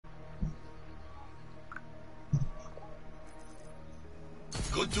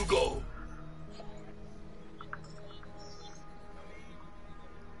Good to go.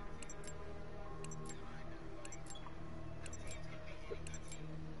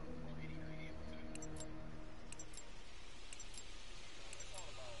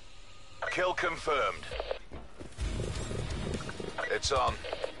 Kill confirmed. It's on.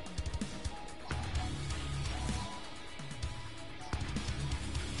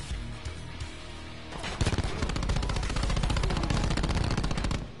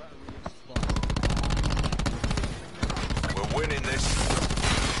 We're winning this.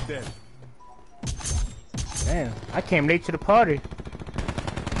 Dead. Damn, I came late to the party.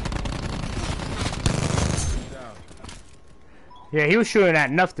 Yeah, he was shooting at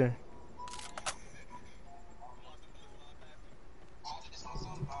nothing.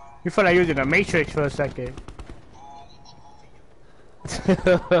 You felt like using a Matrix for a second.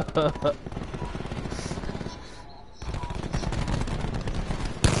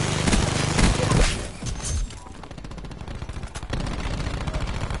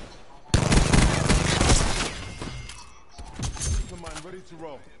 Ready to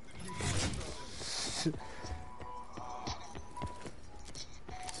roll.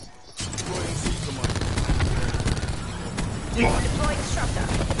 Deploying disruptor.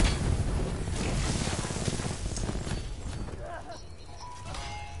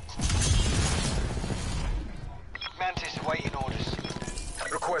 Mantis awaiting orders.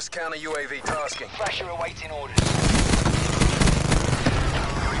 Request counter UAV tasking. Thrasher awaiting orders.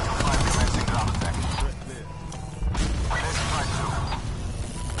 Commencing ground attack.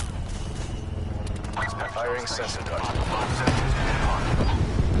 Firing sensor touch.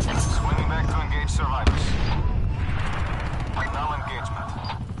 Swinging back to engage survivors. Null engagement.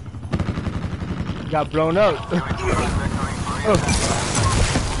 Got blown up.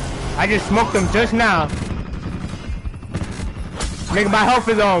 I just smoked him just now. Nigga, my health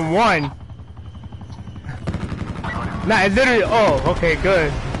is on 1. Nah, it's literally. Oh, okay,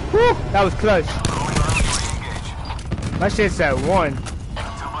 good. Woo, that was clutch. My shit's at 1.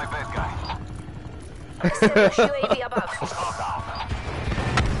 UAV above.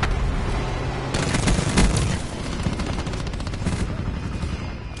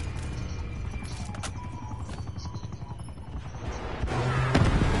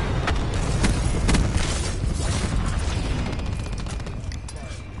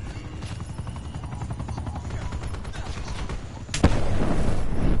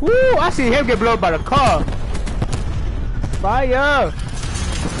 Woo, I see him get blown up by the car. Fire!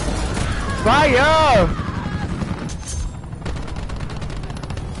 Fire!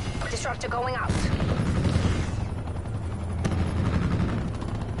 Disruptor going out.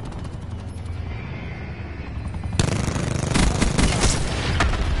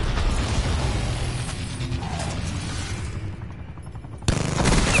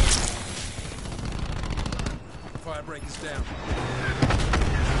 Fire break is down.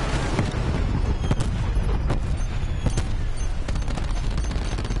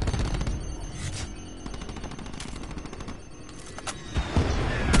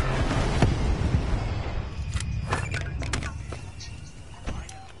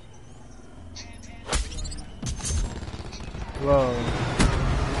 Whoa.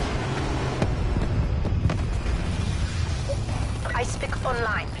 Ice pick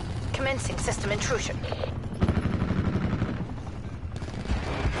online. Commencing system intrusion.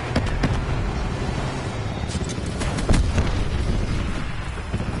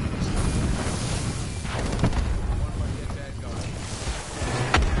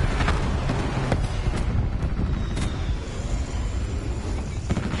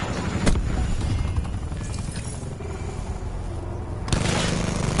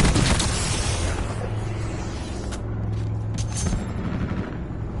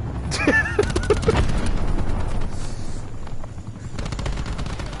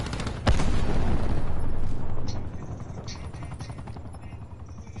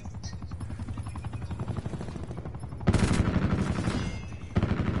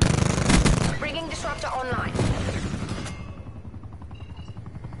 Bringing disruptor online.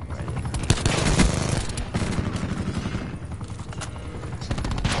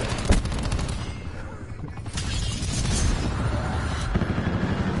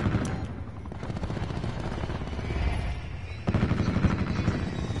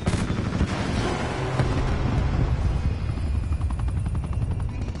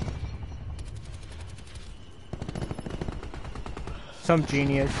 Some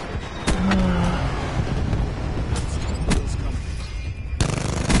genius.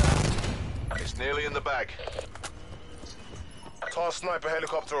 It's nearly in the bag. Task sniper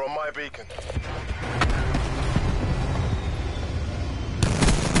helicopter on my beacon.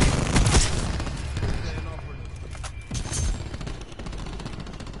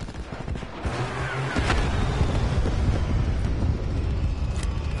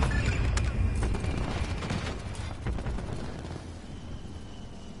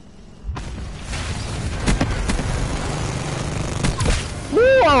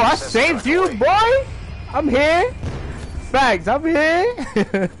 same to you, boy. I'm here. Facts, I'm here.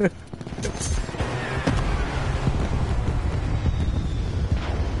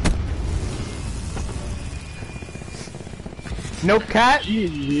 No cat.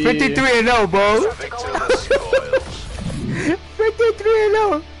 53-0, bro.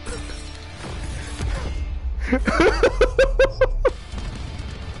 53-0.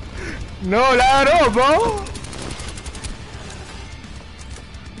 No, not at all, bro.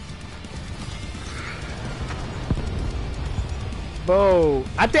 Bro,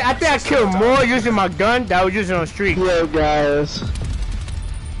 I think I killed more using my gun than I was using on street. Yo, guys,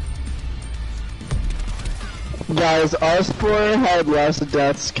 us four had less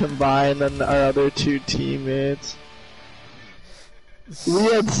deaths combined than our other two teammates. We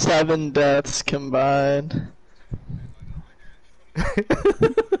had 7 deaths combined.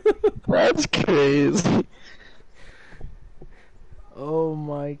 That's crazy. Oh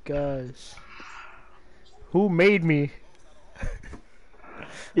my gosh. Who made me?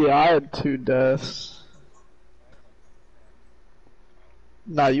 Yeah, I had 2 deaths.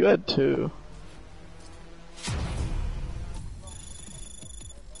 Nah, you had 2.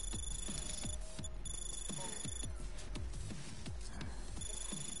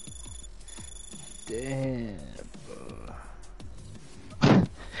 Damn.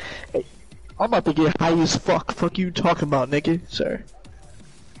 Hey, I'm about to get high as fuck. Fuck you talking about, nigga? Sir.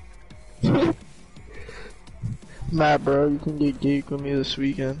 Matt, bro, you can get geek with me this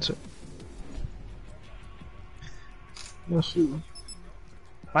weekend, so. Yes, shoot.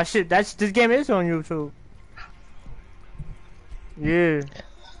 My shit, this game is on YouTube. Yeah.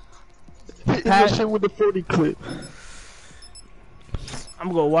 Hit that shit with the 40 clip. I'm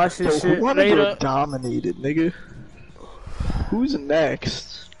gonna watch this shit Who wanna later. get dominated, nigga? Who's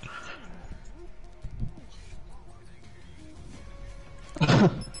next?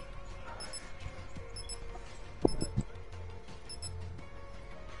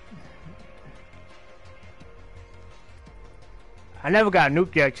 I never got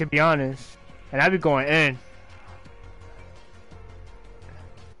nuked yet, to be honest. And I be going in.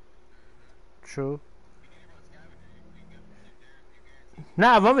 True.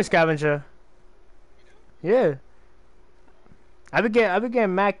 Nah, I'm a scavenger. Yeah. I be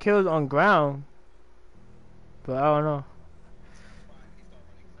getting mad kills on ground. But I don't know.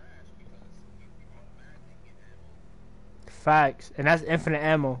 Facts. And that's infinite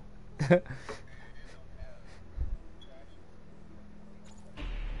ammo.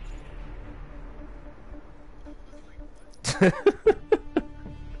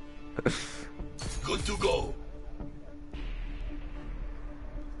 Good to go.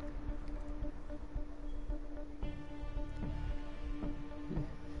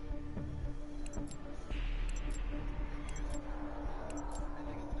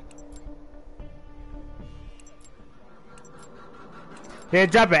 They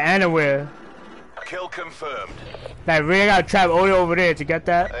drop it anywhere. Kill confirmed. Like, really gotta trap Odie over there to get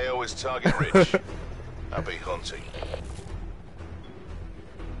that. AO is target rich. Happy hunting.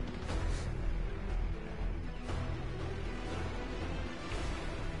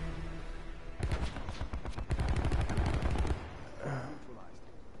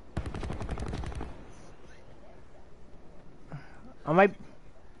 I might...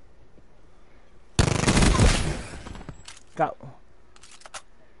 Got...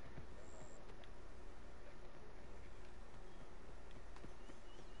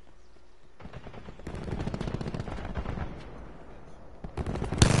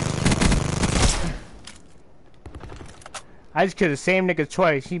 I just killed the same nigga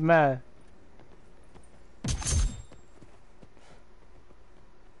twice, he mad.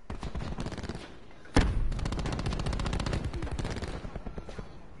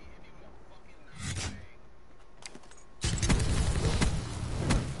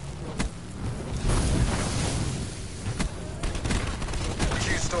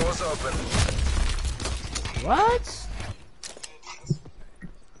 Doors open. What?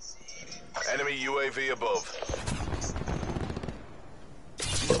 Enemy UAV above.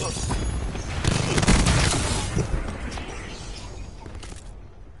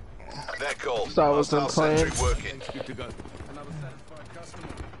 That goal. That wasn't Hostile playing. sentry working. Good to go. Another satisfied customer.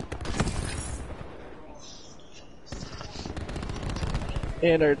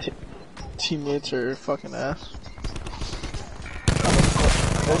 And our teammates are fucking ass.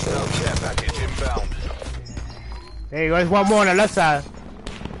 Hostile care package inbound. There you go, there's one more on the left side.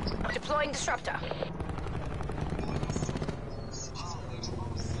 Deploying disruptor.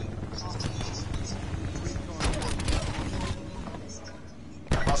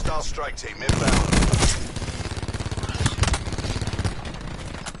 Hostile strike team inbound.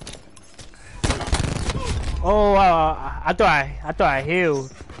 Oh, I thought I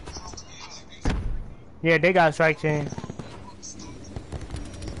healed. Yeah, they got strike chain.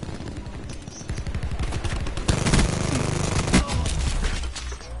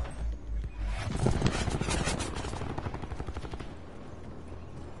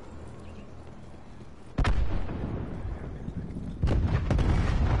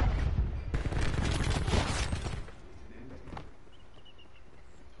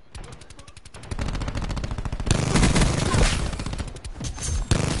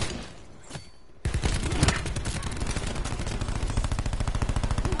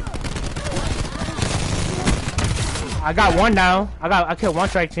 I got one down. I killed one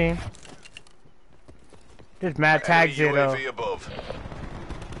strike team. This mad tags here though. UAV above.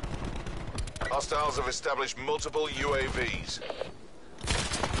 Hostiles have established multiple UAVs.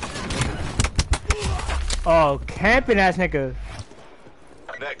 Oh, camping ass nigga.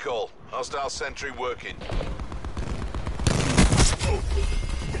 Net call. Hostile sentry working.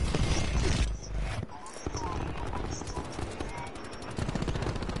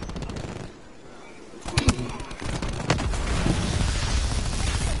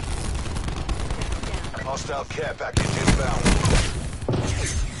 Hostile care package inbound.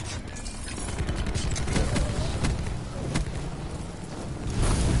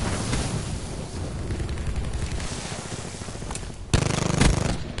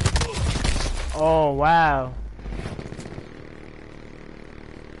 Oh wow.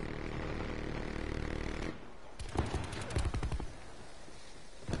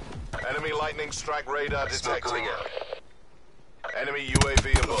 Enemy lightning strike radar detected. Enemy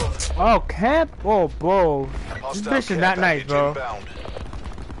UAV above. Oh camp. Oh bro. This Hostile bitch is care not nice, package bro. inbound.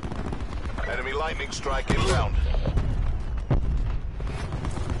 Enemy lightning strike inbound.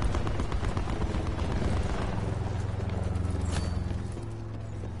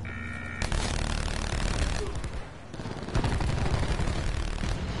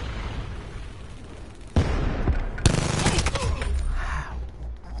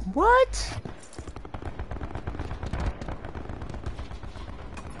 What?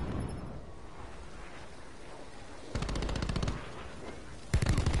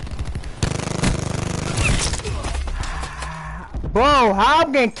 Bro, how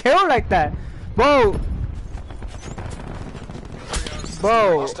I'm getting killed like that? Bro,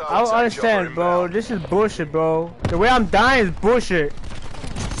 I don't understand, bro. This is bullshit, bro. The way I'm dying is bullshit.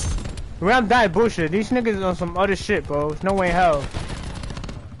 The way I'm dying is bullshit. These niggas is on some other shit, bro. There's no way in hell.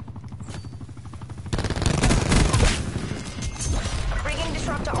 Bringing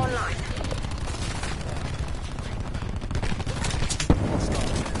disruptor online.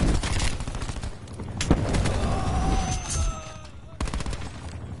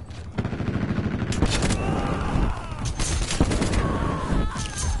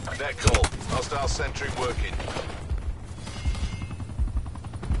 Net call. Hostile sentry working.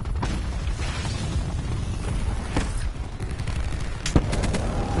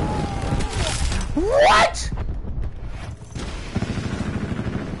 What?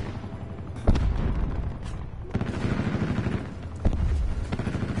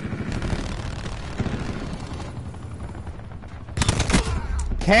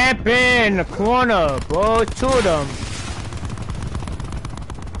 Camp in the corner, bro. Two of them.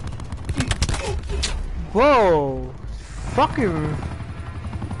 Whoa. Fucking.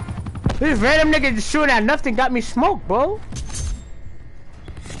 This random nigga just shooting at nothing got me smoked, bro.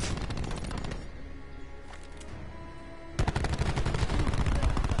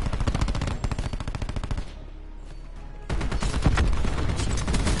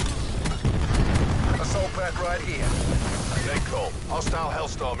 Assault pack right here. Net call. Hostile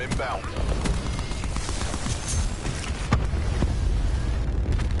Hellstorm inbound.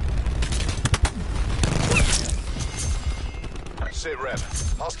 Sit rep.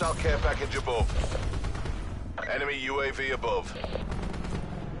 Hostile care package above. Enemy UAV above.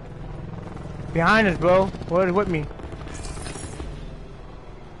 Behind us, bro. What is with me?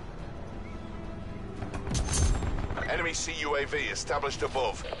 Enemy CUAV established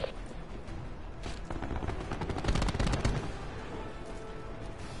above.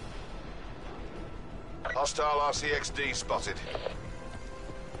 Hostile RCXD spotted.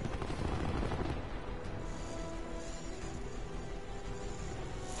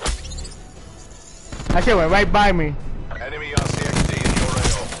 That shit went right by me. Enemy RCXD in your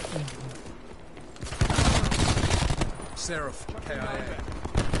AO. Seraph, KIA.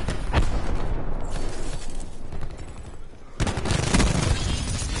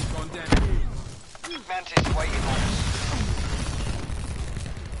 Gone down. Mantis waiting orders.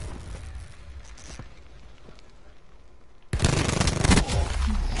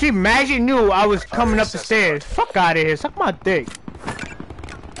 She magic knew I was coming up the stairs. Fuck out of here. Suck my dick.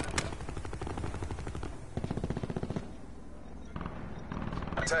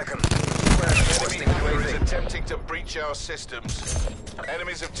 Attack him. Enemy UAV is attempting to breach our systems.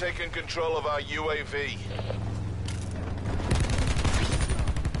 Enemies have taken control of our UAV.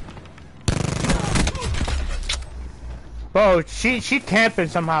 Bro, she camping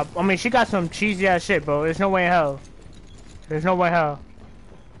somehow. I mean, she got some cheesy ass shit, bro. There's no way in hell. There's no way in hell.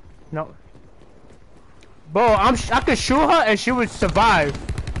 No. Bro, I could shoot her and she would survive.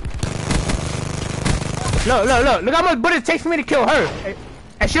 Look, look, look. Look how much bullets it takes for me to kill her.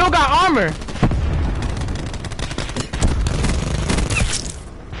 And she don't got armor.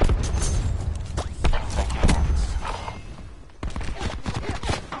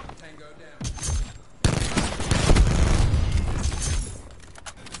 Tango down.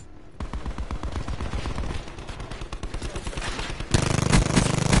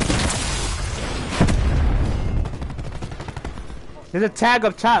 There's a tag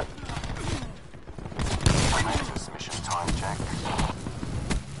up top.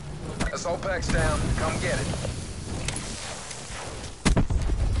 Assault pack's down. Come get it.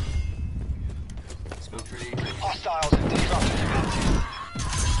 Hostiles have disrupted the Mantis.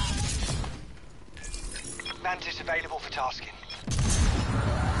 Mantis available for tasking.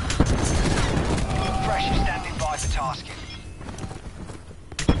 Pressure standing by for tasking.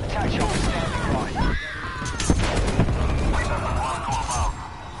 Attack shot standing by.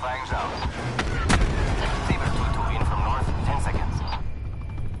 Fangs out. Saber 2-2 in from north, 10 seconds.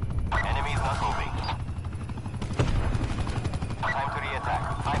 Enemies not moving. Time to re-attack,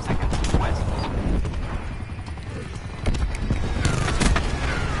 5 seconds, west.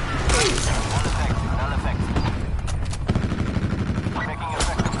 Null effect. Making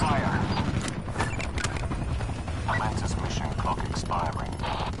effective fire. Mantis mission clock expiring.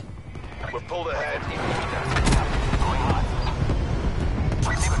 We're pulled ahead. Going hot.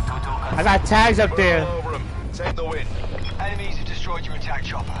 Saber 2-2. I got tags up We're there. all over 'em. Take the win. Enemies have destroyed your attack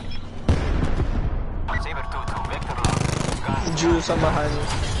chopper. Saber 2-2, vector lock. Gun. Juice, I'm behind you.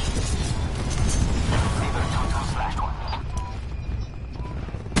 Saber 2-2 slash 1.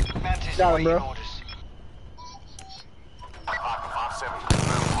 Mantis Got him, awaiting bro. orders. Mark 7,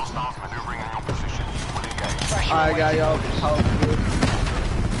 confirm hostiles maneuvering in your position. Will engage. Pressure I got y'all.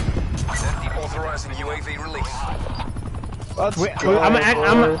 Authorizing UAV release. Let's Wait, go, I'm boy.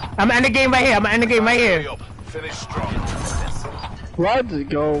 gonna end the game right here. I'm gonna end the game right here. Finish strong. Let's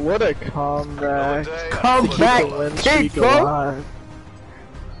go. What a comeback. Come Keep back, the win kick, streak bro. alive.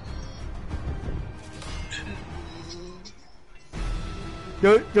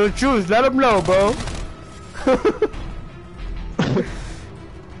 Yo, Juice, let him know, bro.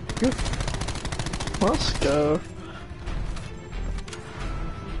 Let's go.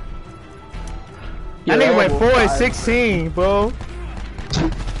 That nigga went level 4 and 5. 16, bro.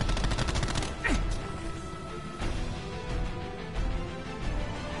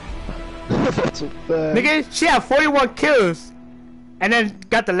 That's a bad. Nigga, she had 41 kills, and then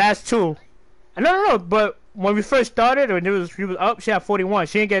got the last 2. No, but when we first started, when she was up, she had 41.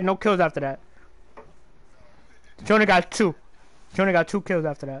 She didn't get no kills after that. She only got 2. She only got 2 kills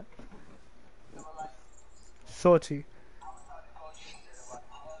after that. Salty.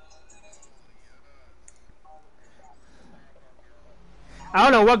 I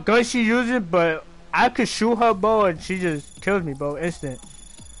don't know what gun she using, but I could shoot her, bro, and she just kills me, bro, instant.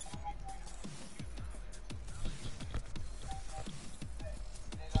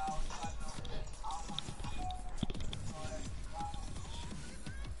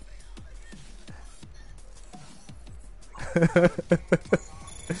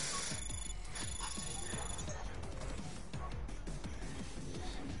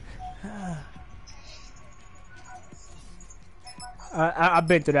 I've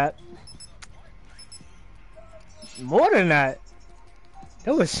been through that. More than that.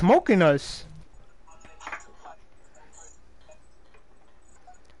 They was smoking us.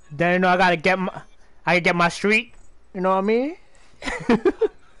 Then you know I gotta get my street. You know what I mean?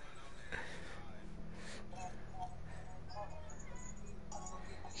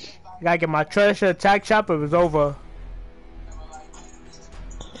 Gotta get my treasure attack chopper. It was over.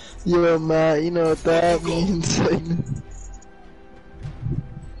 Yo, Matt, you know what that means?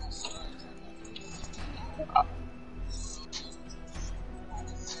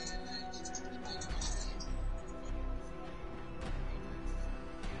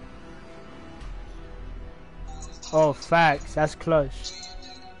 Oh, facts. That's clutch.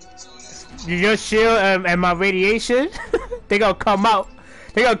 Your shield and my radiation, they gonna come out.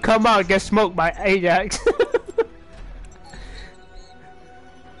 They gonna come out and get smoked by Ajax.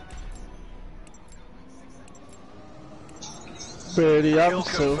 Brady, I'm Kill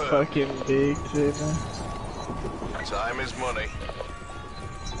so confirmed. fucking big right now. Time is money.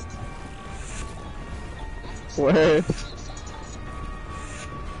 Where?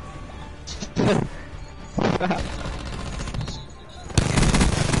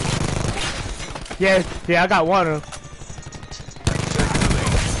 Yeah, I got one of them.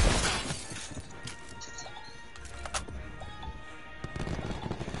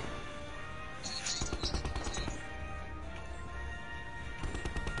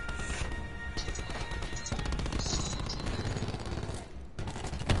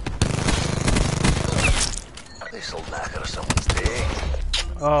 This'll knacker someone's day.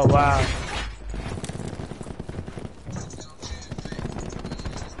 Oh wow.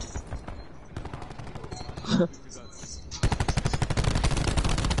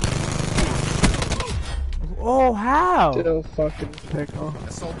 Oh how? Still fucking pickle.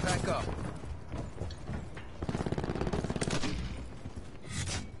 Assault pack up.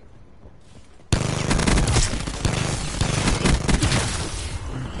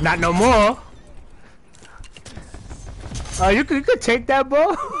 Not no more. Oh, you could take that,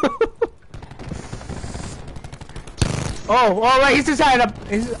 bro. Oh, all right, he's inside up.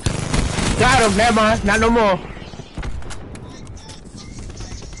 Got him. Never mind. Not no more.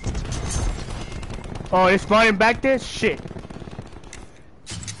 Oh, it's spawning back there. Shit.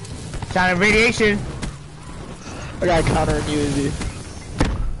 Sounding radiation. I got counter in UAV.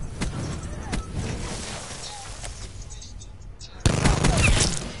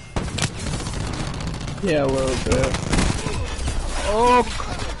 Yeah, a little bit. Oh,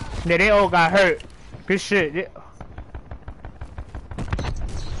 yeah, they all got hurt. Good shit. Yeah.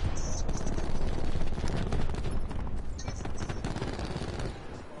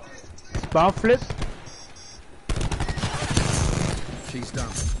 Spawn flip. She's done.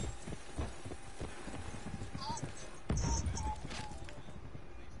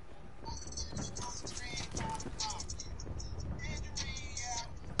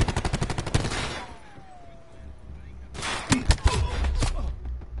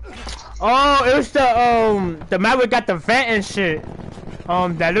 Oh, it was the map we got the vent and shit.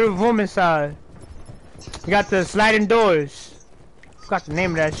 That little room inside. You got the sliding doors. Forgot the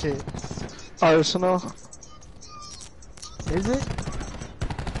name of that shit. Arsenal? Is it?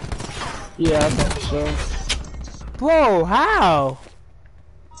 Yeah, I think so. Bro, how?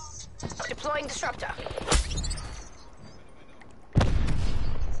 Deploying disruptor.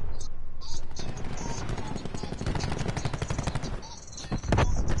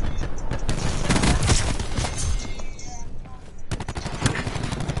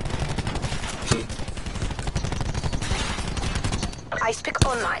 Ice pick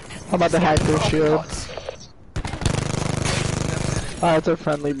online. How about the hacker Open shield? ports. Oh, it's a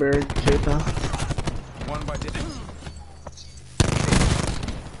friendly bird kid now. One by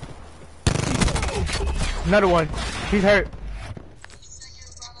Another one. He's hurt.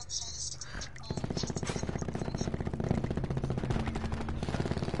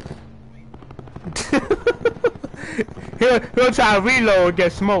 he'll try to reload and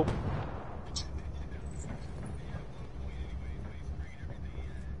get smoked.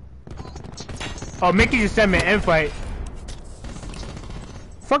 Oh, Mickey just sent me an invite.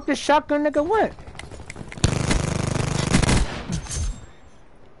 Fuck this shotgun nigga, what?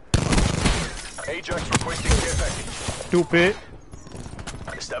 Ajax requesting care package. Stupid.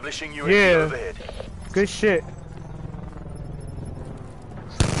 Establishing UAV Yeah. overhead. Good shit.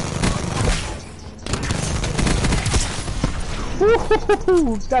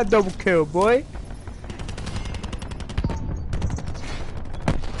 Woo-hoo-hoo-hoo, that double kill, boy.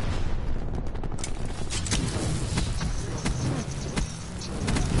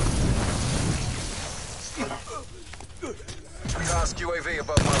 Task UAV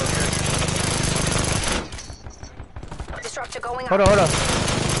above my location. Disruptor going Hold up. on.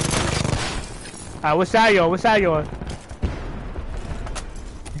 Alright, what side you on? What side you on?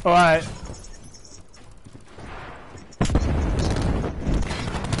 Alright.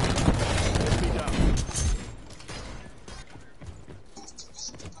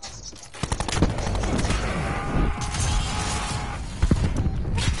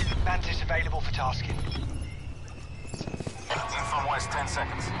 Mantis available for tasking. Info west, 10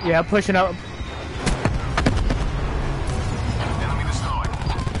 seconds. Yeah, I'm pushing up. Enemy destroyed.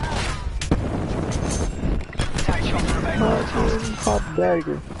 Attack chopper available. Pop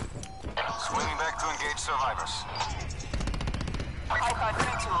dagger. Swinging back to engage survivors.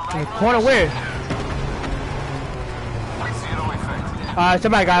 In the corner where? Zero effect. Alright,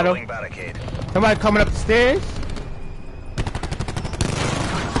 somebody got him. Barricade. Somebody coming up the stairs. 5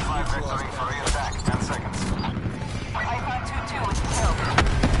 vectoring for re-attack, 10 seconds.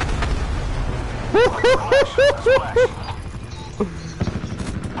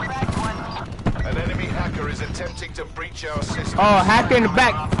 An enemy hacker is attempting to breach our system. Oh, hacker in the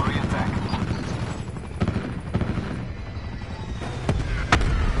back.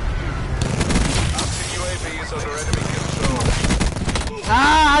 UAV is under enemy control.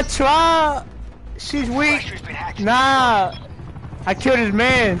 Ah, I tried. She's weak. Pressure's been hacked. Nah. I killed his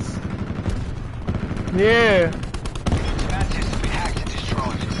mans. Yeah. Mantis has been hacked and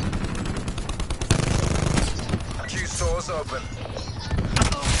destroyed. Q source open.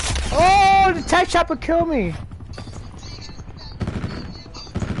 Oh, the tech chopper killed me.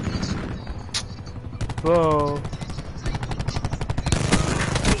 Whoa.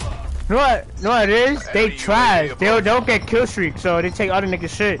 You know what it is? They trash. They don't get kill streak, so they take other niggas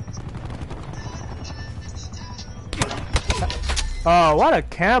shit. Oh, what a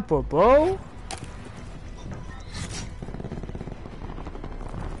camper, bro.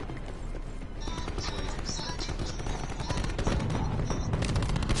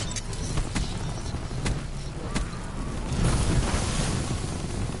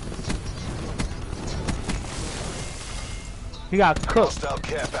 He got cooked. Hostile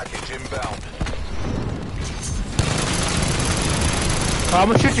care package inbound. Oh, I'm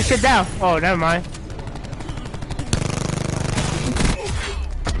gonna shoot this shit down. Oh, never mind.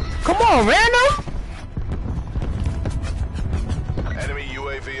 Come on, random! Enemy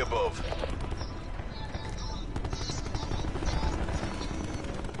UAV above.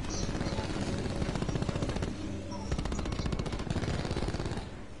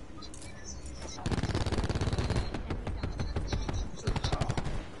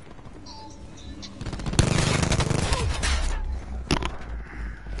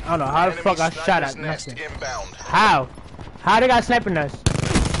 I don't know how the Enemy fuck I shot at sniper's nest nothing. inbound. How? How they got sniping us?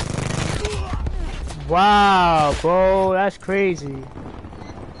 Wow, bro, that's crazy.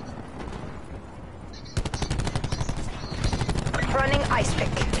 Running ice pick.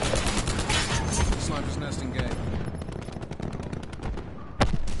 Sniper's nest engaged.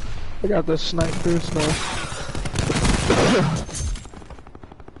 I got the snipers now.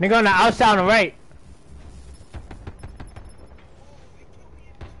 Nigga on the outside on the right.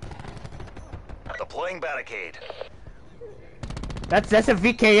 Deploying barricade. That's a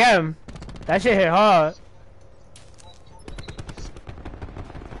VKM. That shit hit hard.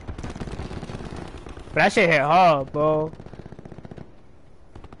 But that shit hit hard, bro.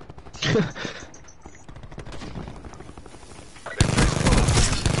 Reach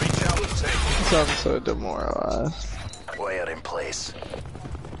out and take. I'm so demoralized. Wire in place.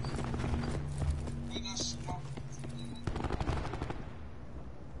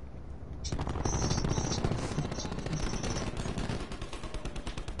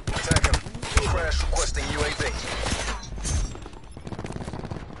 Attack him. Crash requesting UAV.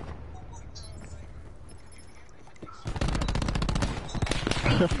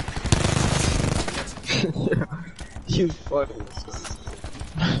 You funny.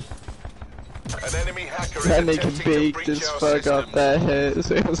 An enemy hacker is That attempting nigga to baked breach as our fuck system. off that hit,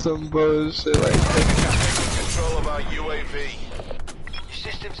 saying some bullshit like that. Taking control of our UAV. Your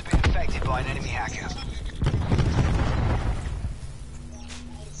systems have been infected by an enemy hacker.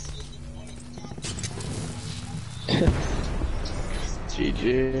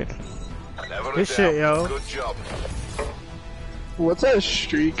 GG. Never Good a shit, doubt. yo. Good job. What's that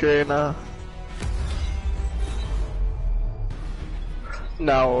streak right now?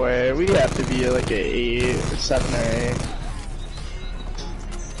 No way, we have to be like a 8, 7 or 8.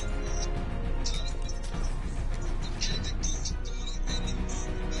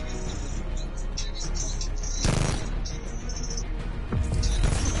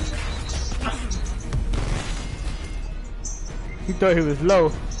 He thought he was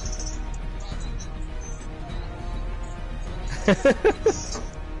low.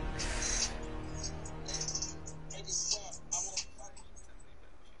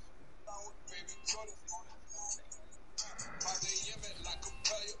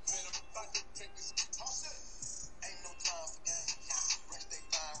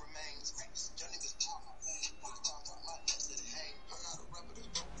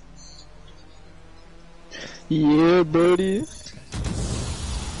 Yeah, buddy.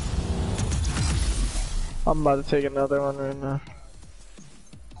 I'm about to take another one right now.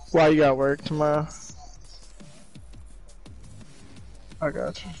 Why, you got work tomorrow? I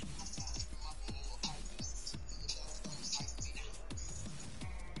got you.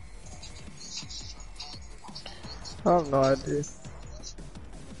 I have no idea.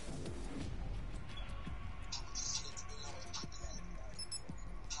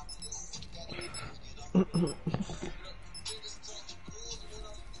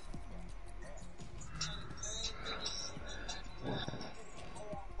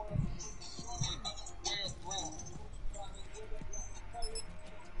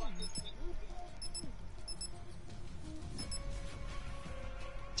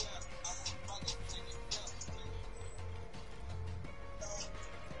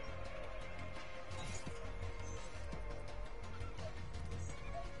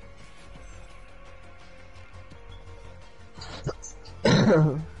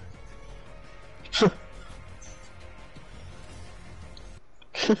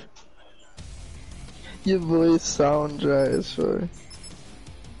 Your voice sound dry as fuck.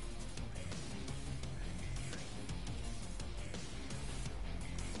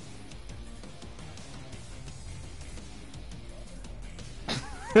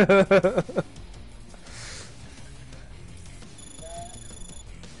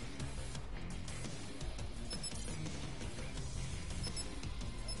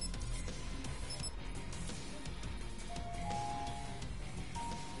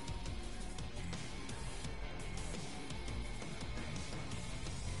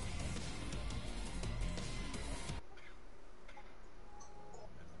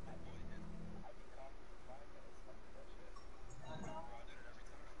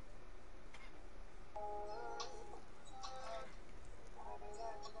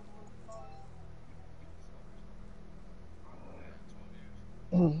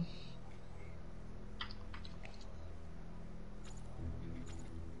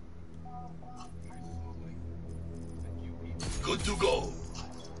 Good to go.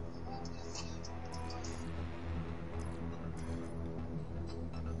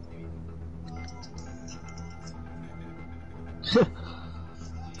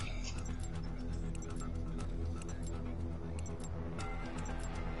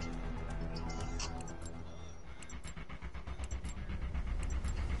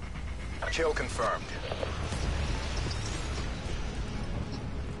 Kill confirmed.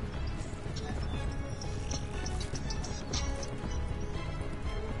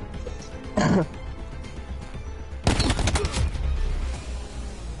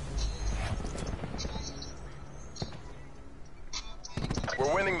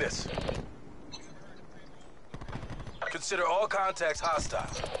 We're winning this. Consider all contacts hostile.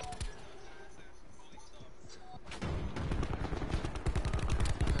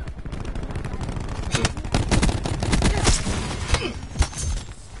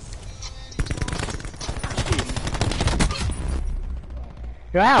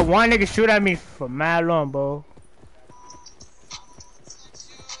 Yo, I had one nigga shoot at me for mad long, bro.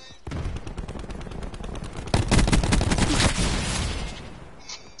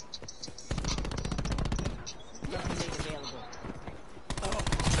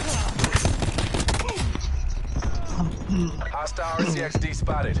 Hostile RCXD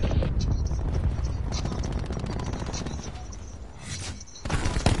spotted.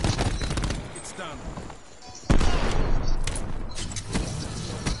 It's done.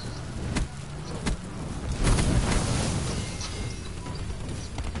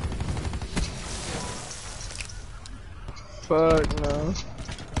 Fuck no.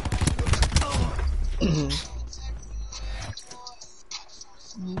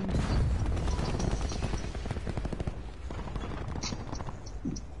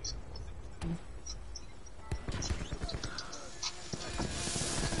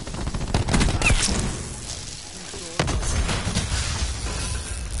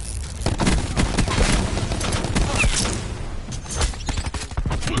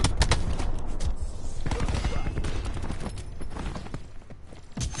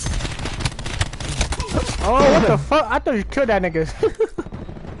 Oh, what the fuck? I thought you killed that nigga.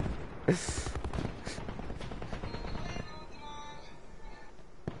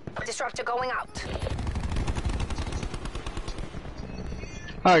 Disruptor going out.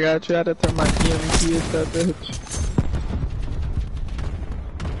 I got you. I had to turn my EMP at that bitch.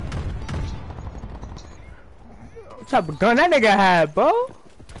 What type of gun that nigga had, bro?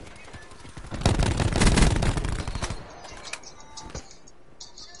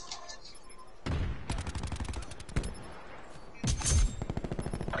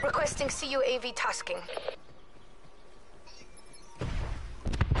 Requesting CUAV tasking.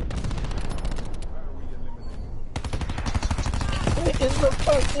 Where in the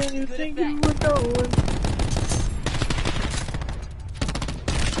fuck did you think you were going?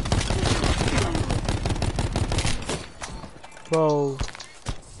 Bro.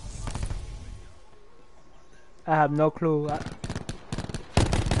 I have no clue.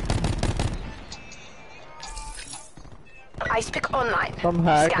 Ice pick online. Some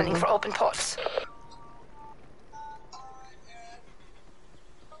hack. Scanning for open ports.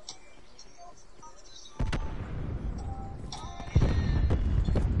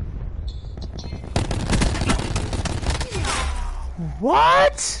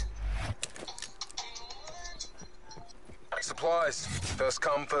 What? Supplies. First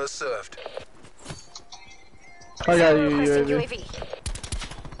come, first served. I got you, Requesting UAV. UAV.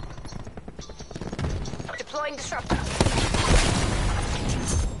 Deploying disruptor.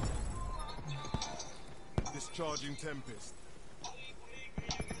 Discharging Tempest.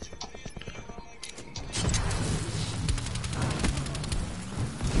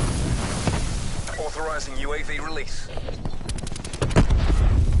 Authorizing UAV release.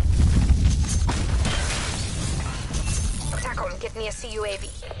 TACOM, get me a CUAV.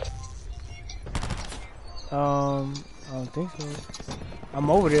 I don't think so.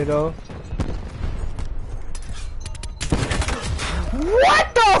 I'm over there though.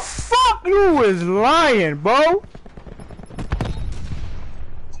 What the fuck? You was lying, bro.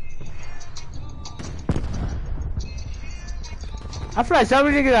 I feel like some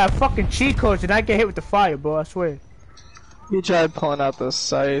niggas got fucking cheat codes and I get hit with the fire, bro. I swear. He tried pulling out the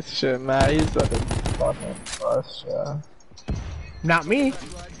scythe shit, man. He's about to fucking bust, yeah. Not me.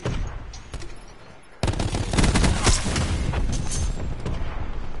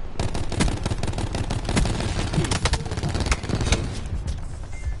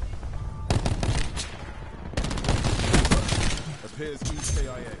 Appears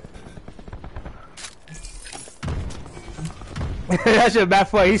EKIA. That shit bad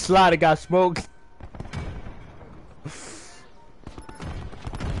for he slotted, got smoked.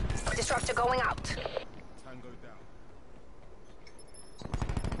 Disruptor going out. Tango down.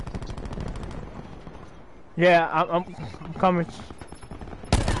 Yeah, I'm coming.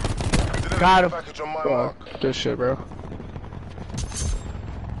 Got him. Package on my Oh, mark. good shit, bro.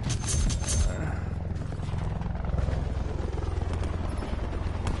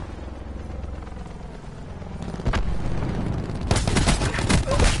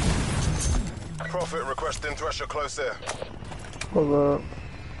 Prophet requesting Thresher close there. Hold up.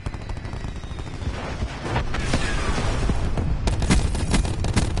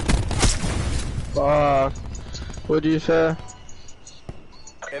 Fuck. What'd you say?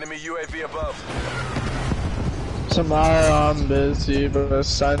 Enemy UAV above. Tomorrow I'm busy, but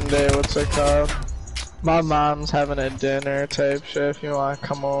Sunday, what's it called? My mom's having a dinner type shit if you wanna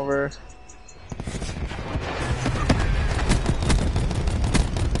come over.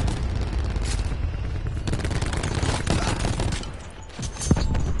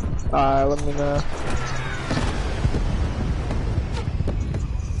 Alright, let me know.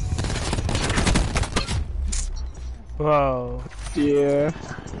 Bro. Yeah.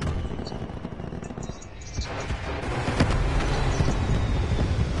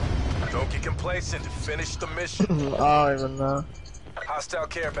 Don't get complacent. Finish the mission. I don't even know. Hostile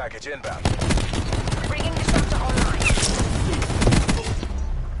care package inbound. Bringing disruptor online.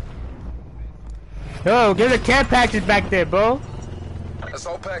 Yo, get the care package back there, bro.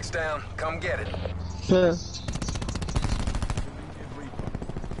 Assault pack's down. Come get it. Yeah.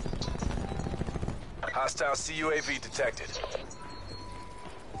 Hostile CUAV detected.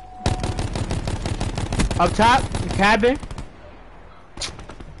 Up top, the cabin.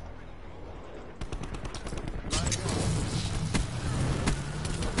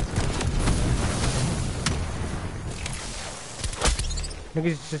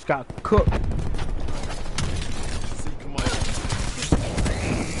 Niggas just got cooked.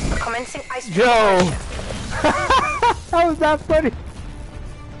 Commencing ice. Yo! How was that funny?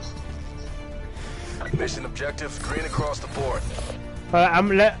 Mission objectives green across the board. I'm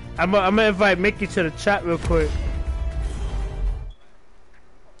gonna invite Mickey to the chat real quick.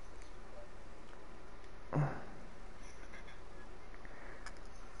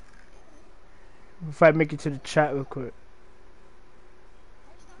 Invite Mickey to the chat real quick.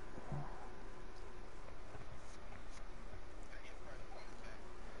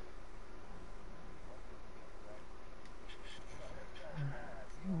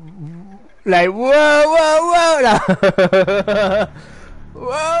 Like whoa, whoa, whoa,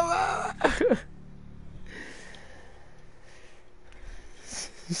 whoa, whoa.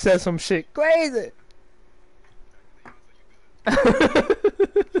 He said some shit crazy.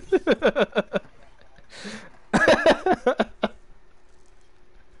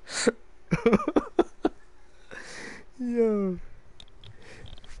 Yo.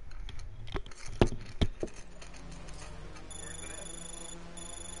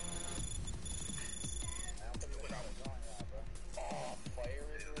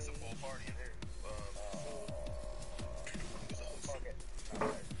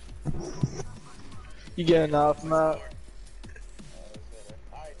 You getting off, Matt?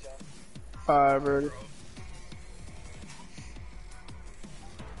 Alright, Birdie.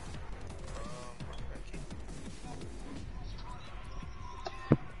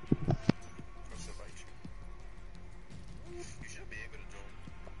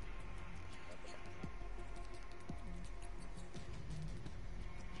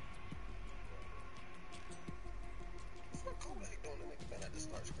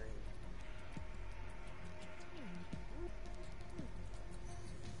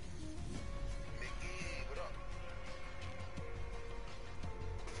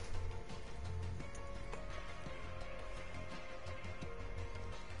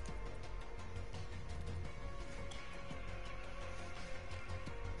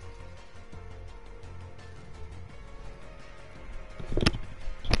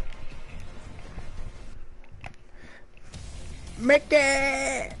 Mickey!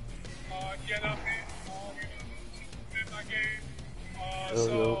 Get up in my game.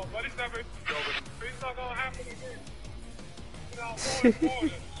 So, but it's never, it's not gonna happen again. You know,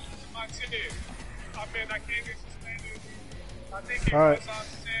 Florida, my team. I mean, I can't get suspended. I think it was on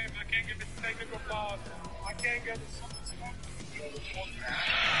Sam. I can't get the technical flaws. I can't get the something.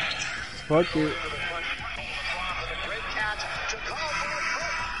 Fuck you. Great catch to call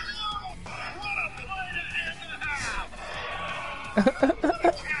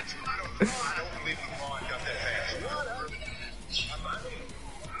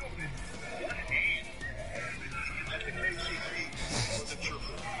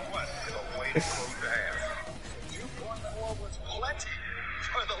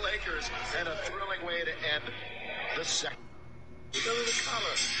for for the Lakers, and a thrilling way to end the second. Go to the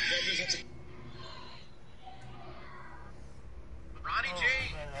color. Ronnie J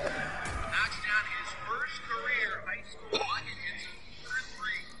knocks down his first career high school bucket. It's a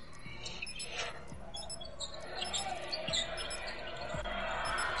 3.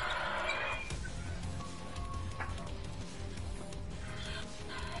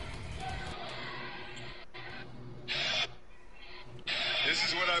 This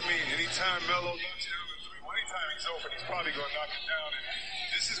is what I mean. Anytime Melo knocks down a 3, anytime he's open, he's probably going to knock it down. And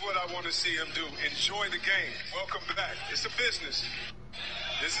this is what I want to see him do. Enjoy the game. Welcome back. It's a business.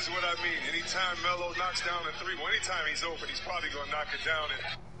 This is what I mean. Anytime Melo knocks down a 3, anytime he's open, he's probably going to knock it down. And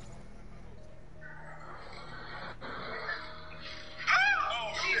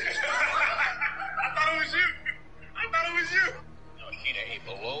I thought it was you. I thought it was you. Akina, a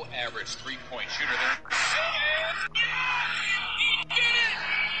below-average three-point shooter there.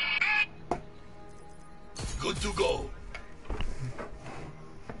 Good to go.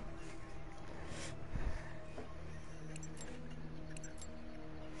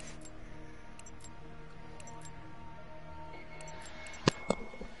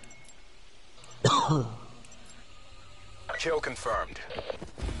 Kill confirmed.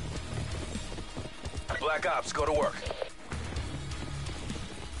 Black Ops, go to work.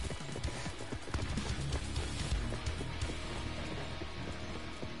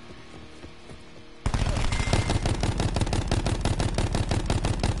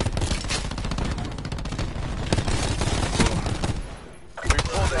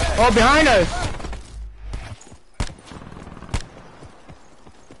 Oh, behind us!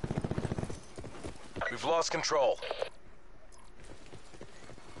 We've lost control.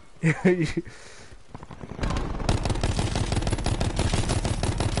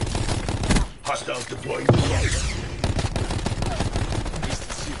 Hostiles deploying.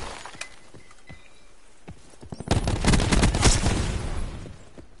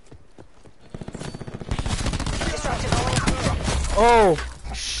 Oh,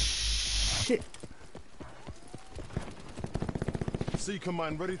 shit. C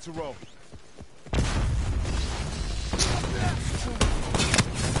command ready to roll.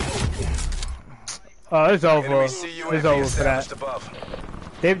 Oh, it's over. Enemy It's CUAV over for that. established above.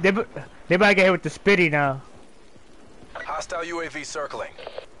 They about to get hit with the spitty now. Hostile UAV circling.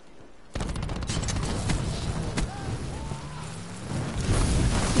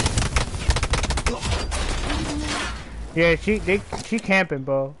 Yeah, she camping,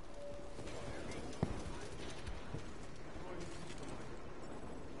 bro.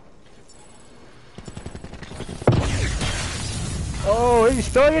 Oh, you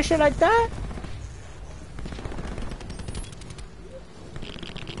stole your shit like that?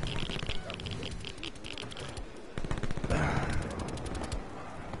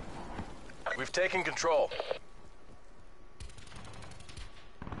 We've taken control.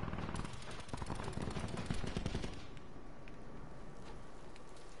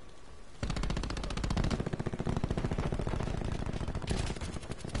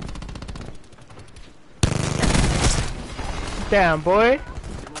 Damn, boy.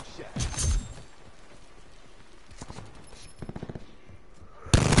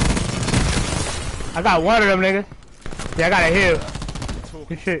 I got one of them, nigga. Yeah, I got a heal.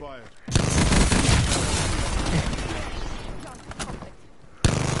 Good shit.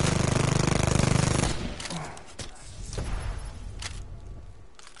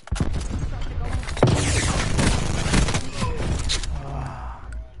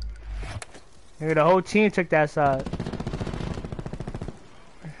 Nigga, the whole team took that side.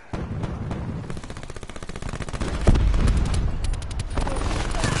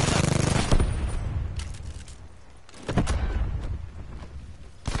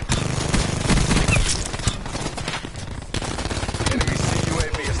 Enemy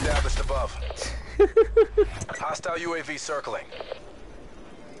CUAV established above. Hostile UAV circling.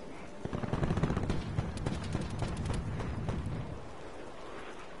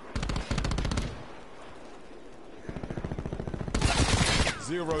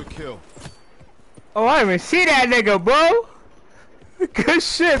 0 kill. Oh, I didn't even see that nigga, bro. Good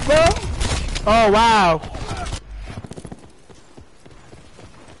shit, bro. Oh, wow.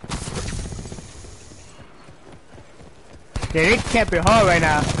 Yeah, they camping hard right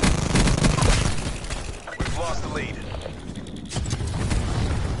now. We've lost the lead.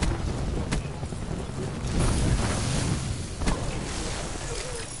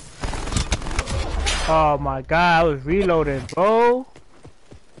 Oh my god, I was reloading, bro.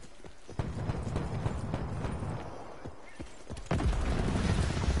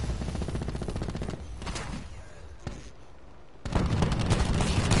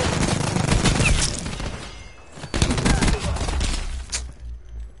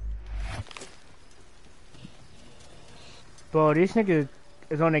 Bro, these niggas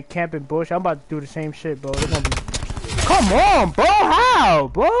is on the camping bush. I'm about to do the same shit, bro. They're gonna be... Come on, bro. How,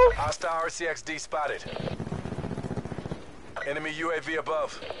 bro? Hostile RCXD spotted. Enemy UAV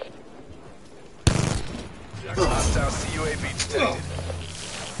above. Hostile CUAV detected.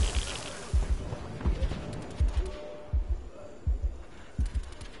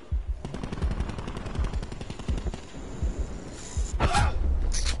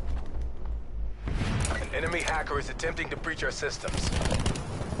 An enemy hacker is attempting to breach our systems.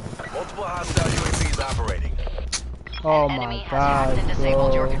 Multiple hostile UAVs operating. Oh An enemy my has god, hacked and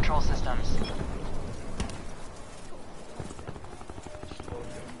disabled your bro. control systems.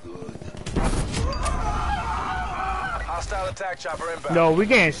 Hostile attack chopper inbound. No, we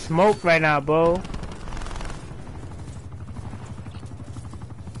getting smoked right now, bro.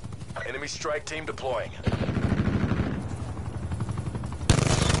 Enemy strike team deploying.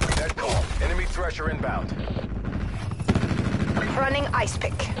 Dead call. Enemy thresher inbound. Running ice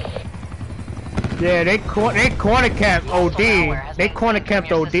pick. Yeah, they corner camp OD. They corner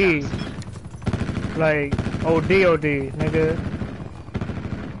camped OD. Like OD, nigga.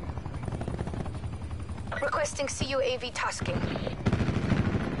 Requesting CUAV tasking.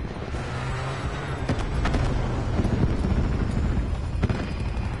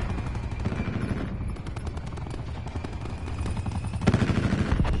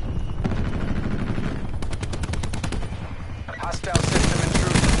 Hostile system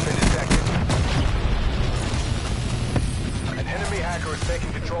intrusion has been detected. An enemy hacker is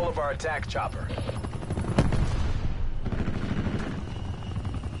taking control of our attack chopper.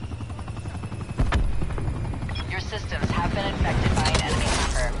 Your systems have been infected by an enemy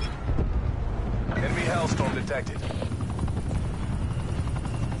hacker. Enemy hellstorm detected.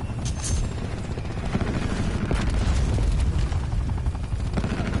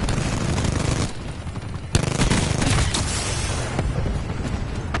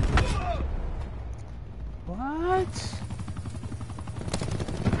 What?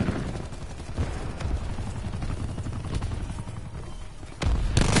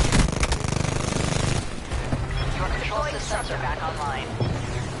 Your control systems are back online.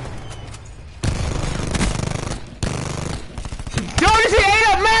 Yo, this shit ate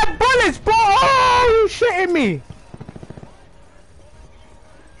up mad bullets, bro. Oh, you shitting me?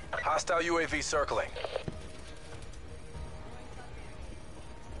 Hostile UAV circling.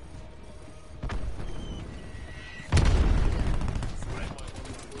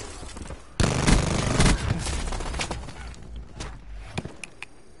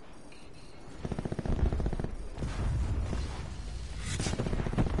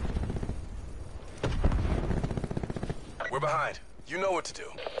 We're behind. You know what to do.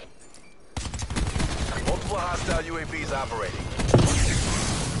 Multiple hostile UAVs operating.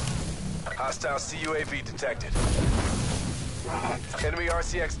 Hostile CUAV detected. Enemy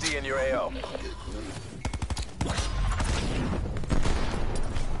RCXD in your AO.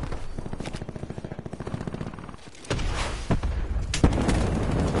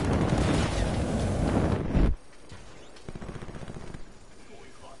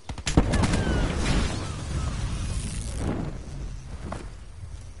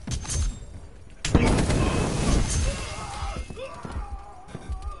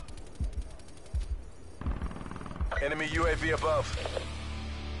 Enemy UAV above.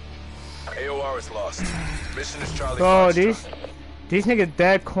 AOR is lost. Mission is Charlie. Bro, Foxtrot. these niggas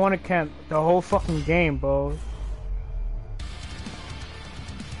dead corner camp the whole fucking game, bro.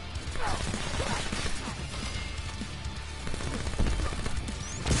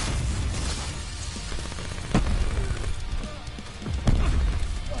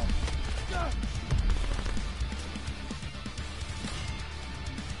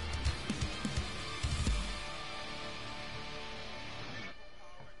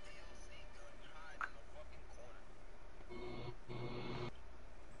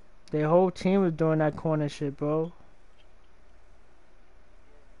 Their whole team was doing that corner shit, bro.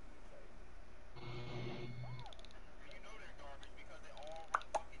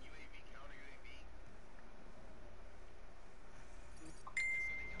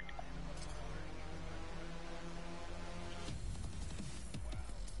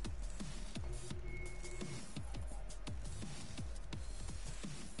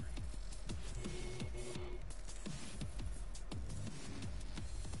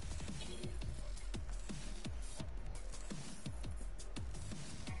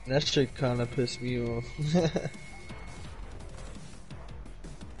 That shit kinda pissed me off.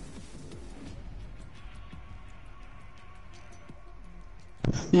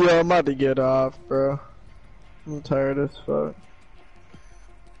 Yo, I'm about to get off, bro. I'm tired as fuck.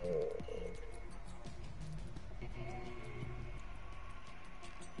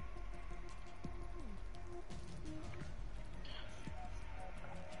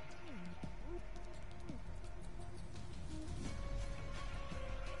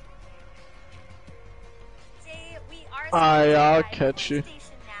 Alright, I'll catch you.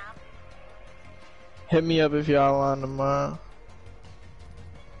 Hit me up if y'all on tomorrow.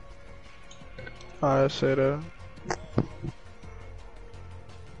 Alright, say that.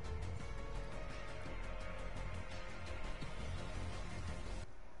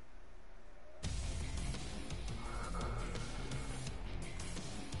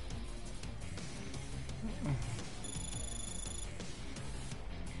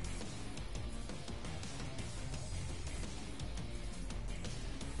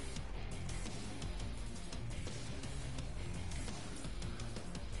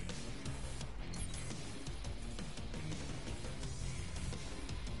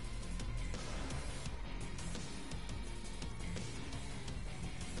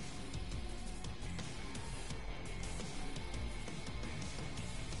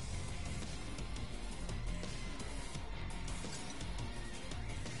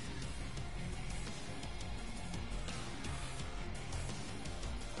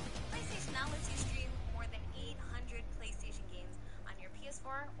 PlayStation now lets you stream more than 800 PlayStation games on your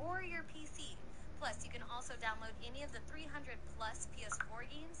PS4 or your PC. Plus, you can also download any of the 300 plus PS4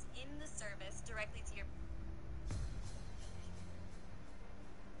 games in the service directly to your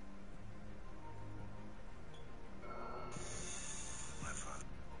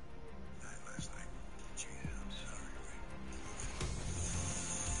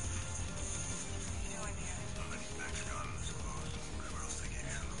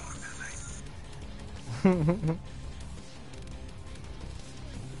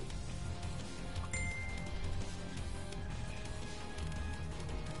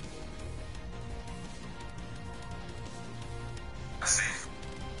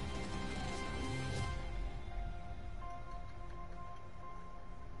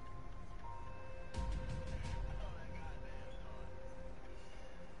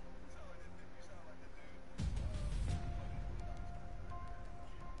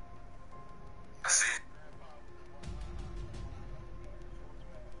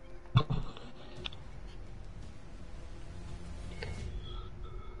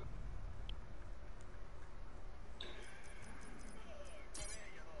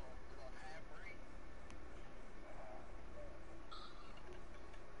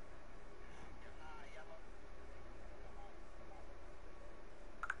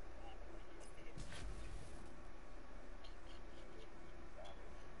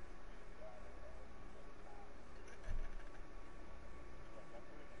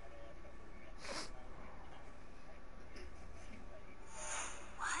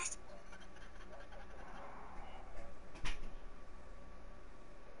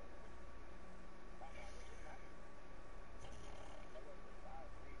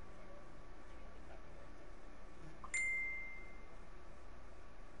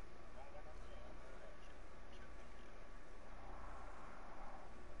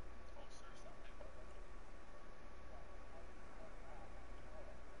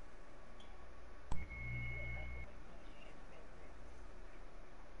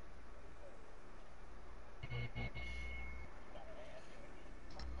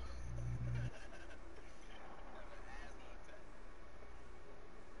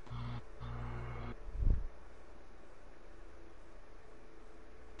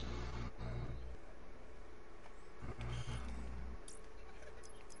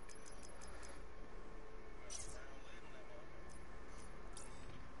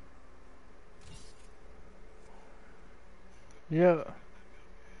Yeah.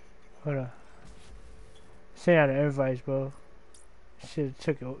 Hold on. Send out an invite, bro. Shit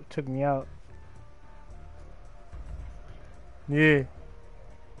took me out. Yeah.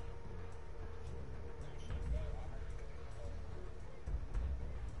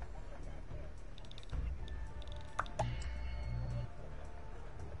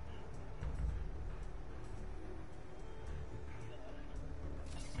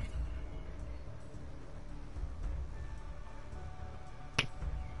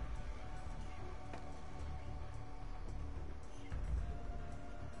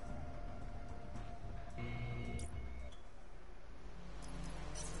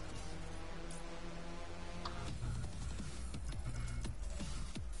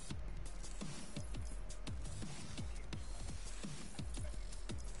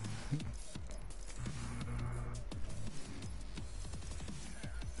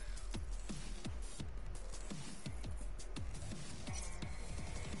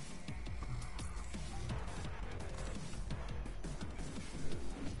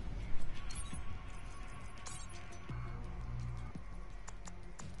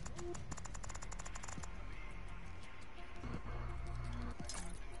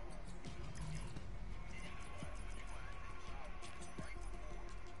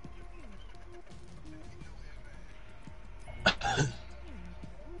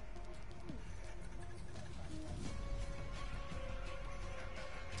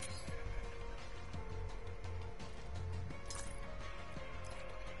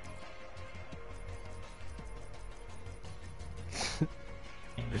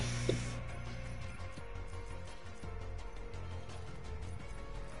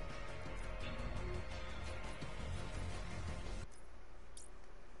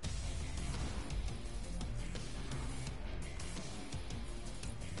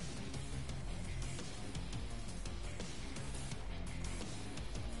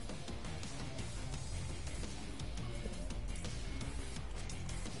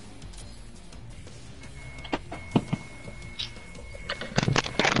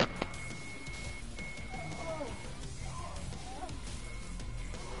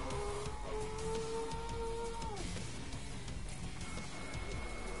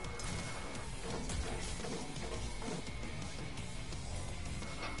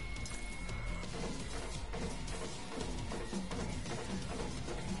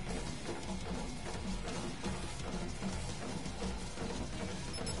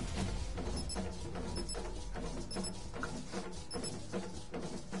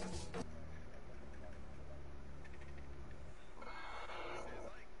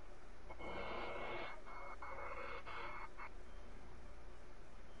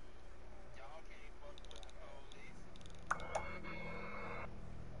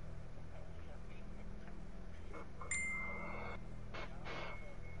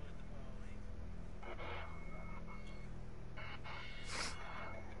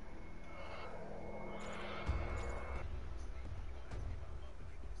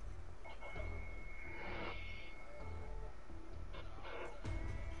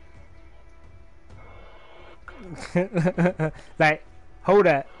 Like, hold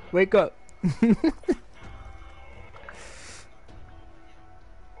that. Wake up.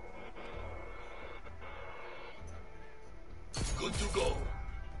 Good to go.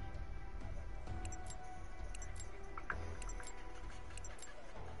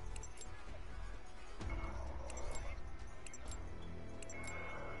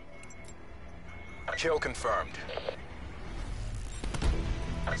 Kill confirmed.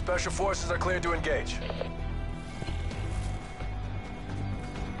 Special forces are cleared to engage.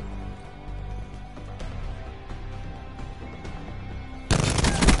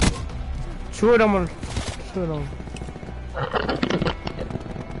 Two of them are... Two of them.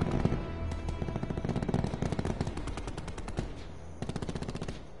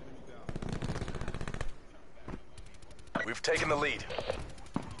 We've taken the lead.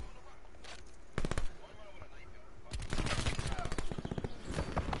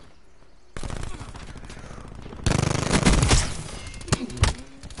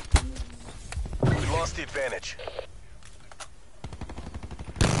 We've lost the advantage.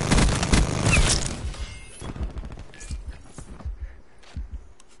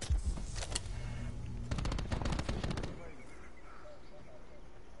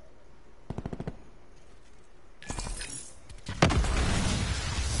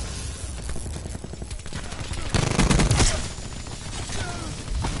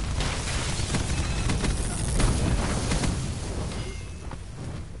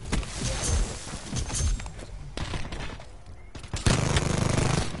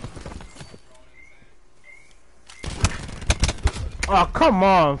 Oh, come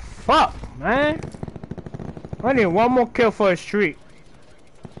on. Fuck, man. I need one more kill for a streak.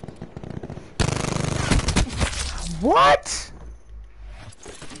 What?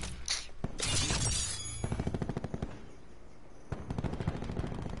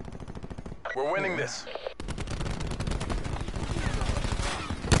 We're winning this.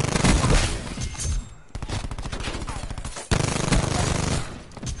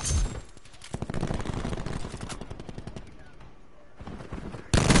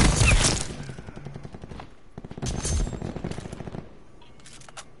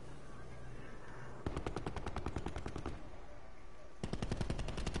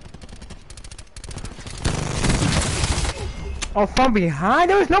 Oh, from behind?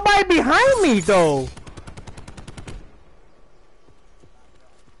 There was nobody behind me, though.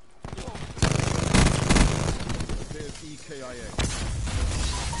 There's EKIA.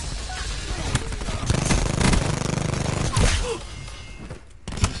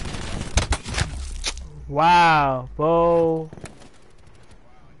 Wow, bro.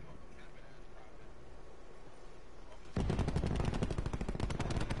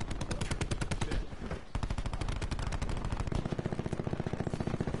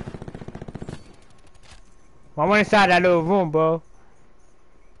 I went inside that little room, bro.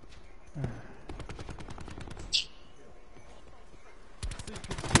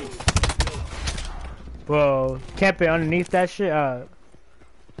 Bro, camping underneath that shit.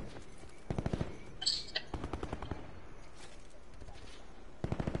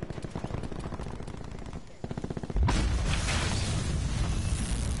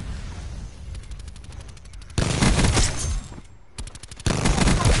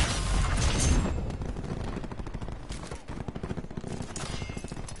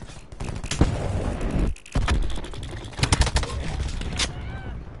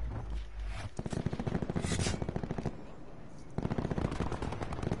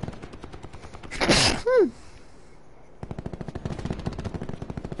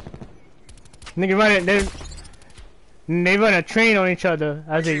 Nigga run it, they run a train on each other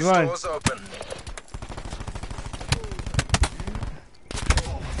as they run. Doors open.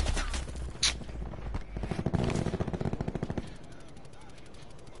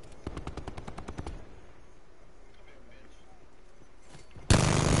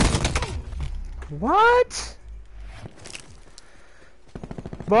 What?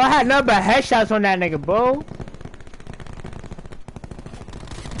 Bro, I had nothing but headshots on that nigga, bro.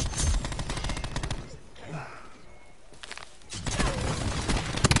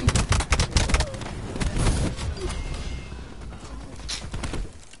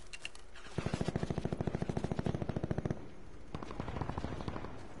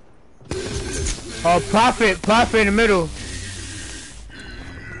 Oh, Prophet in the middle.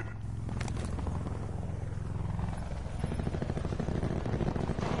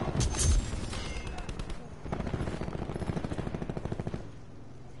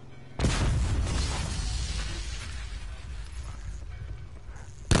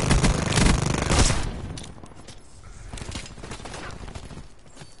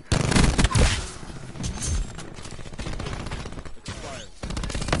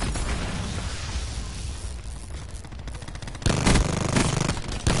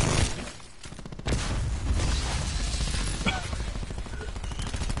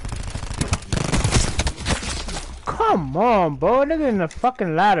 Come on, bro. Nigga in the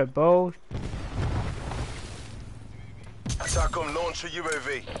fucking ladder, bro. TACOM launch a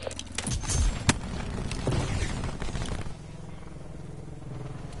UAV.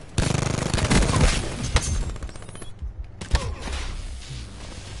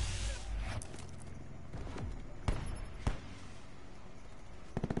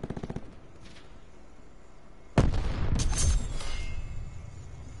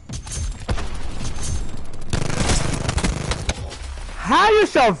 How you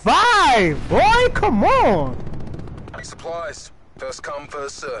survive, boy? Come on. Supplies. First come,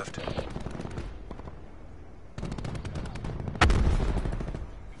 first served.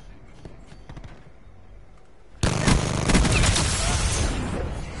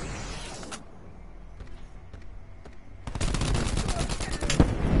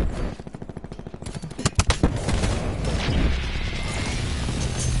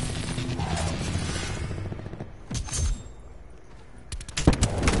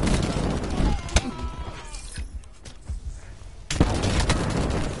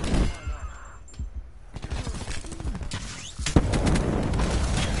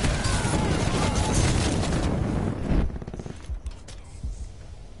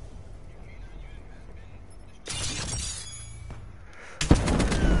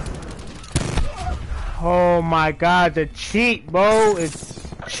 Oh my god, the cheat, bro. It's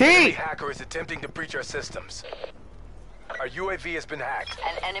Enemy cheat. hacker is attempting to breach our systems. Our UAV has been hacked.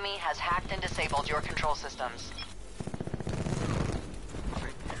 An enemy has hacked and disabled your control systems.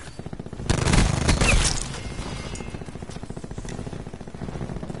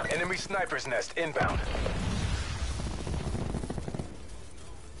 Enemy sniper's nest inbound.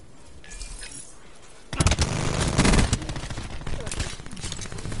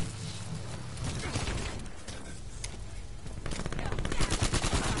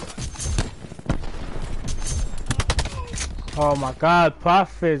 Oh my god,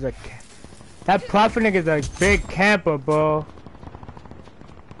 Prophet is a... That Prophet nigga is a big camper, bro.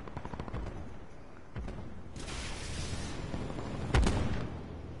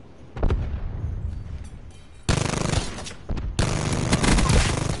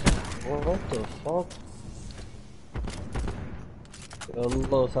 What the fuck? Yo,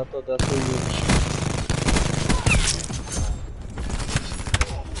 Los, I thought that's who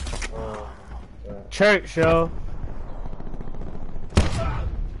you... Church, yo.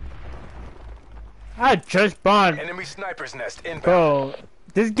 I just spawned. Enemy sniper's nest inbound. Bro,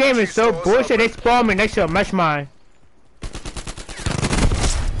 this game is so bullshit. They spawn me next to a mesh mine.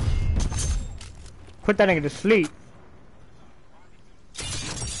 Put that nigga to sleep.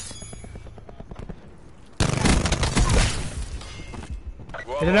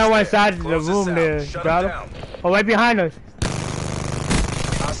 There's another one inside the room there, brother. Oh, right behind us.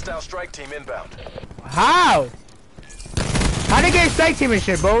 Hostile strike team inbound. How? How they get strike team and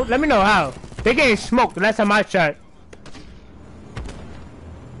shit, bro? Let me know how. They getting smoked the last time I shot.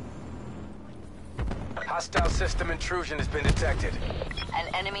 Hostile system intrusion has been detected.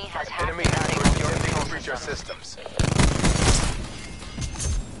 An enemy has hacked Enemy and hacker disabled is your attempting control to breach our systems. systems.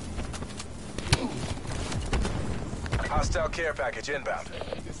 Hostile care package inbound.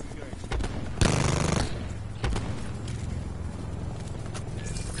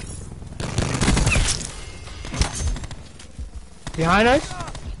 Behind us?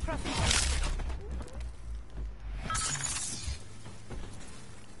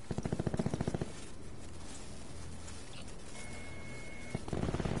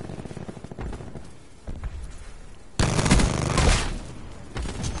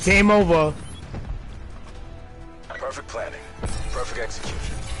 Game over. Perfect planning. Perfect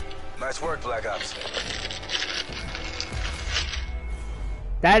execution. Nice work, Black Ops.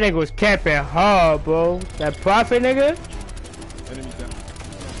 That nigga was camping hard, bro. That Prophet nigga? Enemy down.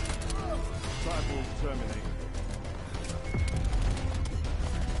 Tribal terminated.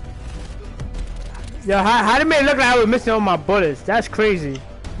 Yo, how did it look like I was missing all my bullets? That's crazy.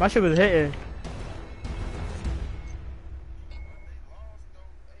 My shit was hitting.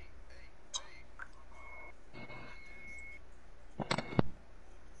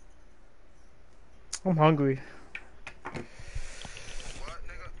 I'm hungry.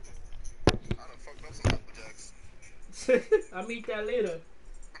 I'll meet that later.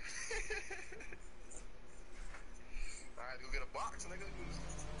 Alright, go get a box, nigga.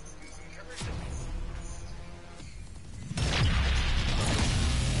 Use some encouragement.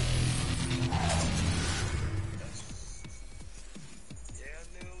 Yeah, I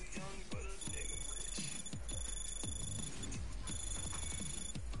knew young, but a nigga rich.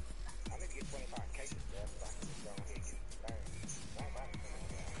 I need to get 25 cases, bro, so I can just go ahead and get burned. I ain't about to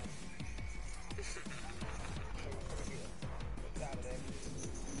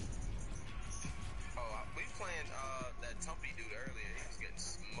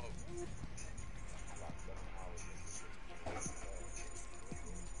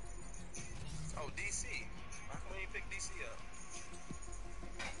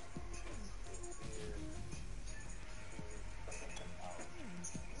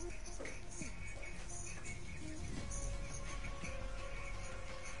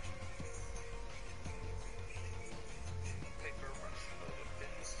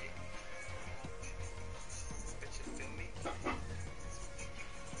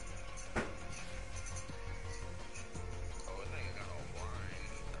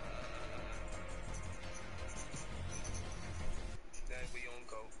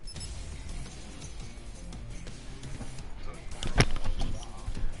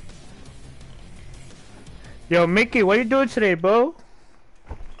Yo, Mickey, what you doing today, bro?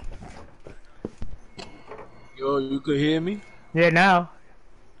 Yo, you could hear me? Yeah, now.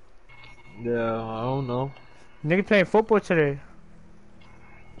 Yeah, I don't know. Nigga playing football today.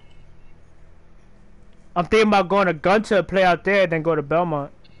 I'm thinking about going to Gunter, play out there, then go to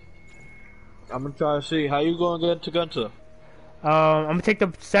Belmont. I'm gonna try to see. How you gonna get to Gunter? I'm gonna take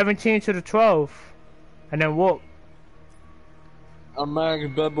the 17 to the 12, and then walk. I'm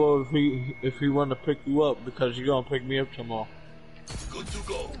asking Bebo if he wanna pick you up because you gonna pick me up tomorrow. Good to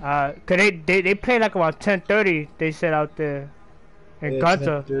go. Cause they play like around 10:30. They said out there in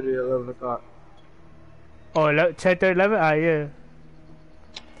Gunter. 10:30, 11 o'clock. Oh, 10:30, 11. Yeah.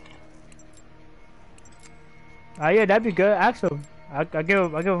 Yeah, that'd be good. Ask him. I give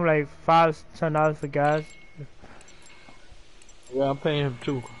him like $5-10 for gas. Yeah, I'm paying him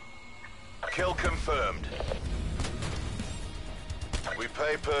too. Kill confirmed. We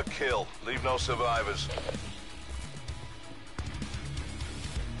pay per kill. Leave no survivors.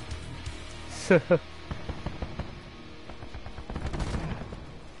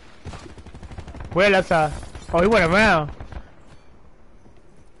 Where left side? Oh, he went around.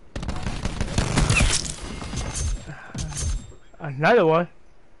 Another one.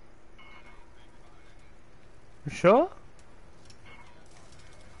 You sure?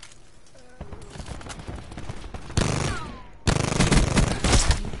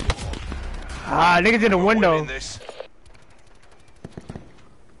 Niggas in the window.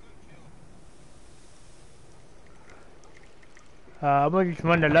 I'm gonna just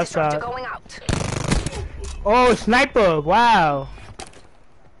run the left side. Going out. Oh, sniper! Wow.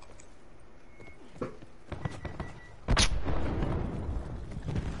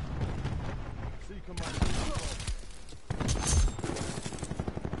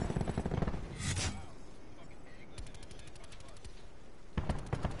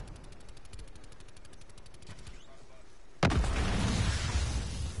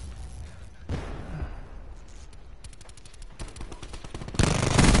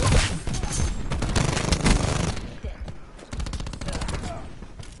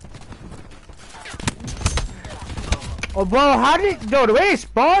 Oh, bro, how did the way they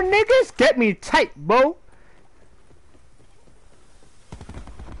spawn niggas get me tight, bro?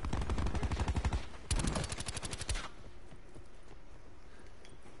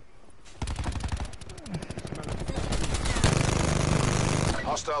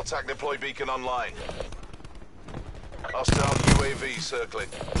 Hostile TAC deploy beacon online. Hostile UAV circling.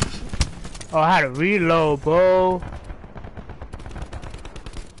 Oh, I had to reload, bro.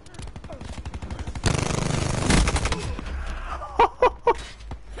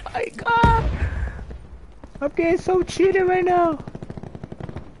 My God, I'm getting so cheated right now.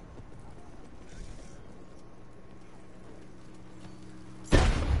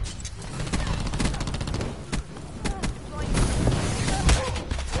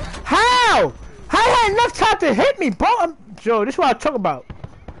 How? How you had enough time to hit me, bro? Joe, this is what I talk about.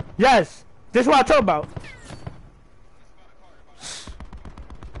 Yes, this is what I talk about.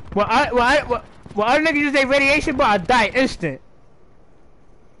 When other niggas use their radiation, bro, I die instant.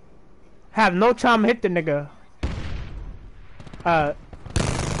 Have no time to hit the nigga.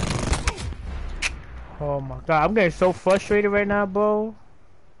 Oh my God, I'm getting so frustrated right now, bro.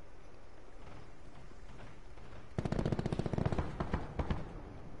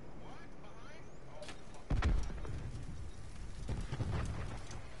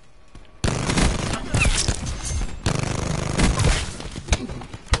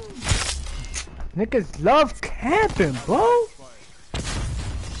 Niggas love camping, bro.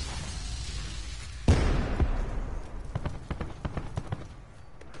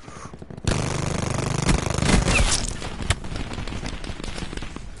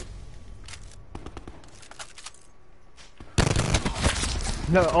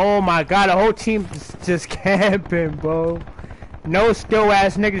 No, oh my God, the whole team is just camping, bro. No skill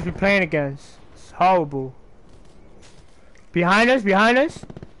ass niggas we playing against. It's horrible. Behind us, behind us.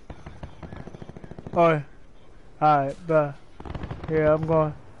 Oh, alright, bro. Yeah, I'm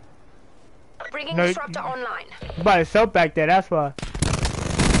going. Bringing No, disruptor online. You by yourself back there, that's why.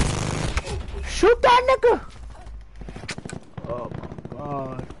 Shoot that nigga! Oh my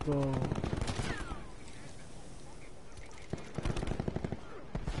God, bro.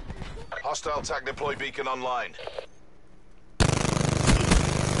 Hostile TAC deploy beacon online. We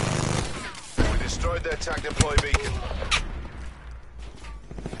destroyed their TAC deploy beacon.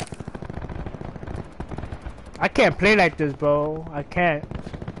 I can't play like this, bro. I can't.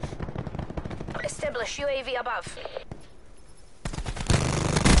 Establish UAV above.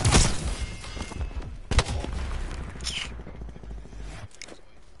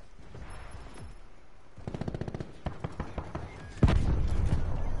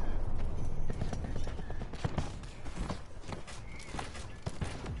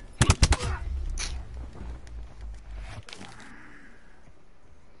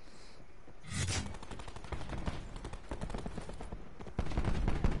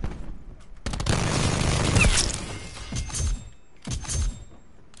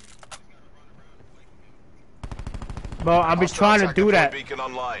 Bro, I've been trying to do that. Beacon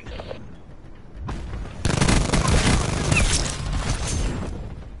online.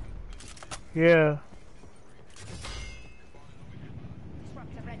 Yeah.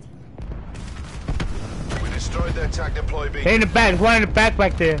 We destroyed their tag deploy beacon. Hey, in the back. There's one in the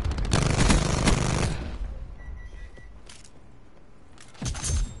back there.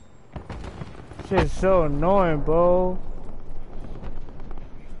 Shit's so annoying, bro.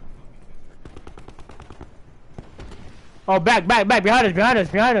 Oh, back, behind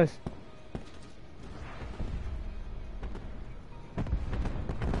us.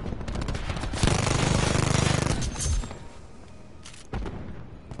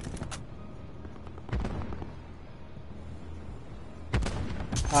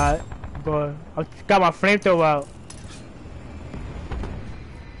 Alright, boy. I got my flamethrower out.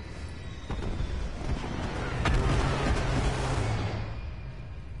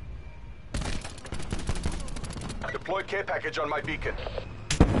 Deploy care package on my beacon.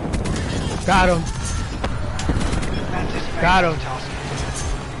 Got him.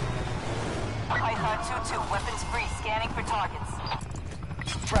 Python 2-2, weapons free, scanning for targets.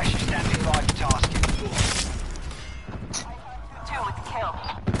 Fresh, standing by for tasking. Python 2-2 with the kill.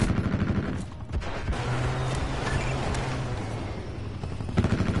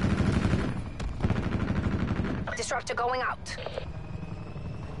 Disruptor going out.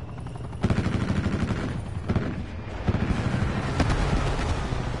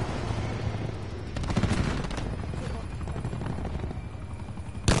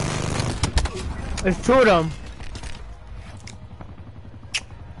 There's two of them.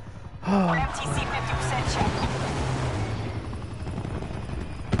 MTC 50% check.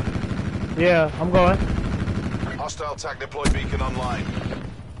 Yeah, I'm going. Hostile tag deploy beacon online.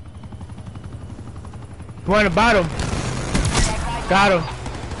 One at the bottom. Got him.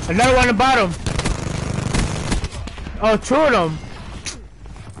 Another one at the bottom. Oh, two of them.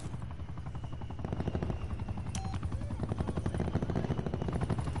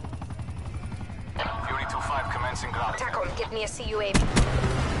 Fury 2-5 commencing ground. TACOM, give me a CUAV.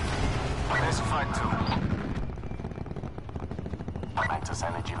 Classified 2. Mantis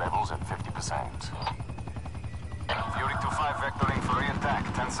energy levels at 50%. Fury 2-5 vectoring for re-attack.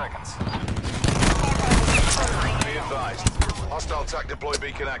 10 seconds. Be advised. Hostile tag deploy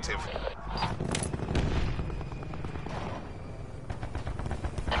beacon active.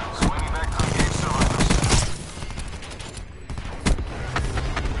 Swinging back to engage survivors.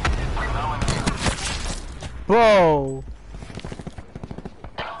 Now engaged. Bro.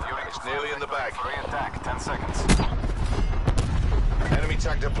 Fury It's nearly in the bag. for re-attack. 10 seconds. Enemy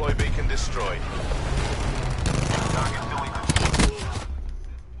tag deploy beacon destroyed. Target deleted.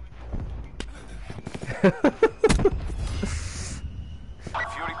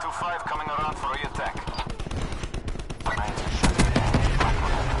 Fury 2-5 coming around for re-attack.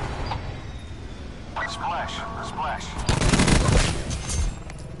 Splash.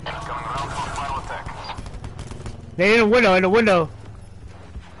 Coming around for final attack. They in the window.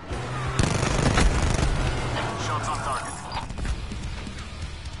 Shots on target.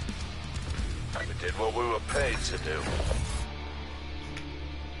 We did what we were paid to do.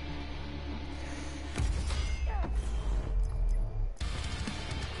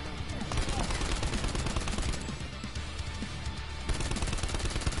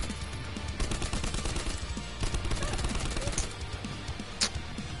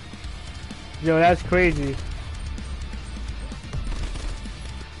 Yo, that's crazy.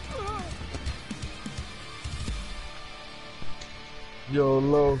 Yo,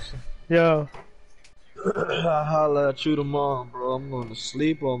 Los. Yo. I'll holla at you tomorrow, bro. I'm going to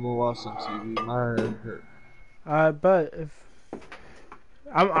sleep or I'm going to watch some TV. My head hurt. But if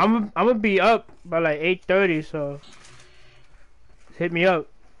I'm gonna be up by like 8:30, so hit me up.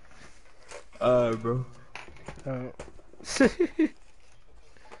 Alright, bro.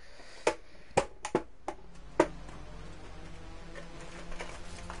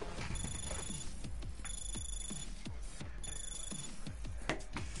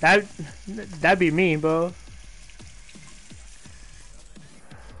 That'd be me, bro.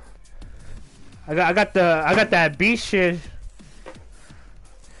 I got that beast shit.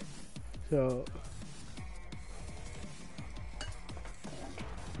 So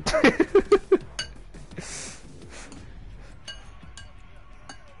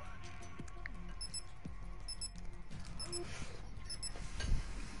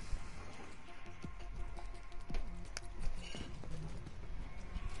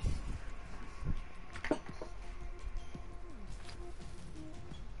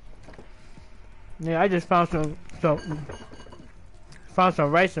yeah, I just found some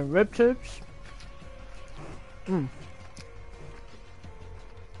rice and rib tips.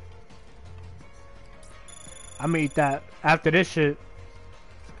 I'm gonna eat that after this shit.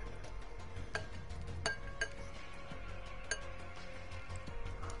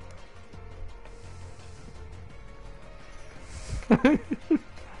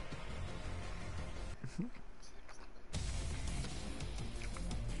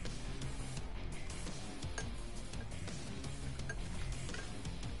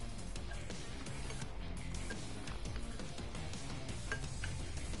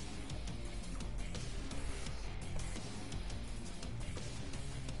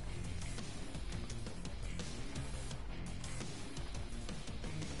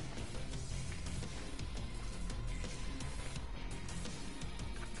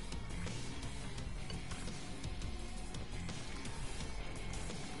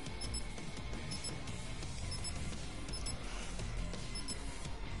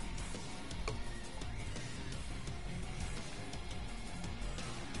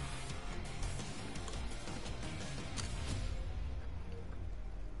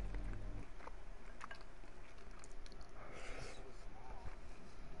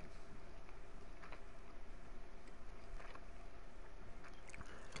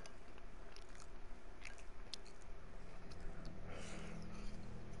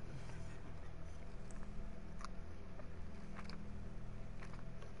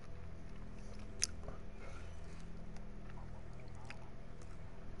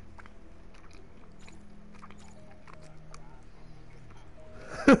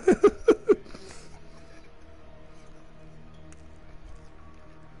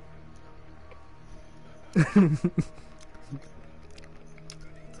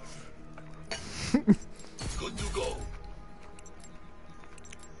 Good to go.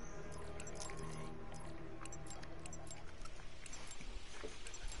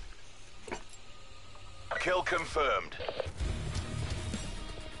 Kill confirmed.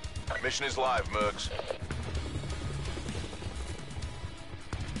 Mission is live, Mercs.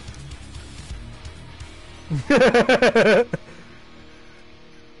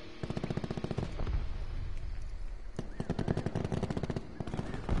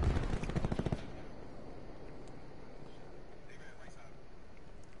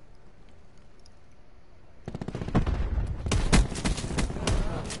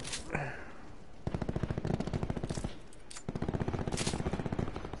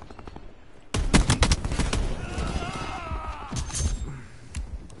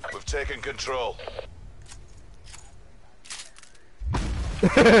 We've taken control.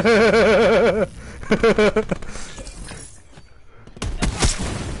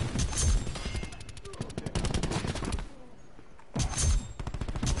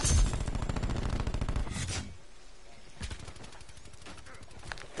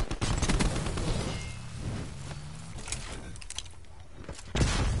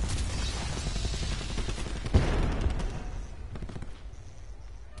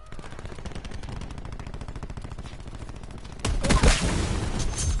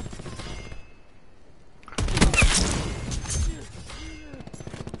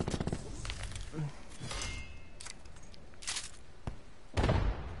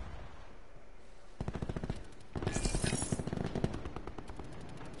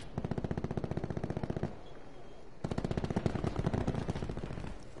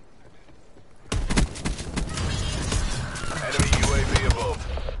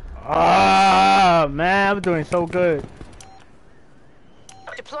 Ah, man, I'm doing so good.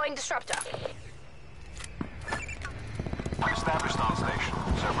 Deploying disruptor. Established on station.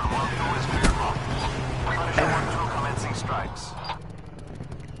 Server 1-2 is clear. Punisher 1-2 commencing strikes.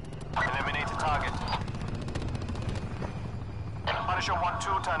 Eliminate the target. Punisher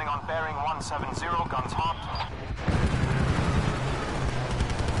 1-2 turning on bearing 170, guns hot.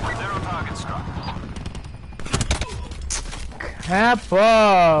 0 target struck. Cap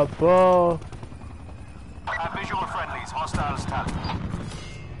up, bro. Have visual friendlies, hostiles tally.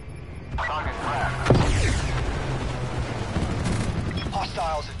 Target fragged.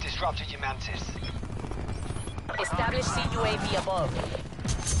 Hostiles have disrupted your mantis. Establish CUAV above.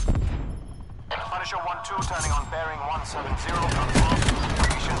 Punisher 1-2 turning on bearing 170, guns hot.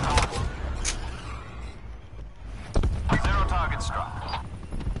 Mission out. 0 target struck.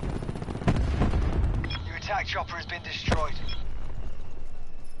 Your attack chopper has been destroyed.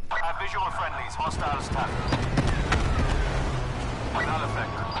 Have visual friendlies, hostiles tally. Null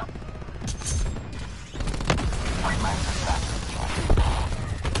effect.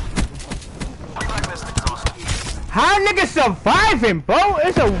 Blacklist exhausted. How niggas surviving, bro?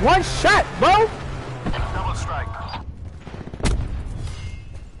 It's a one shot, bro. Double strike.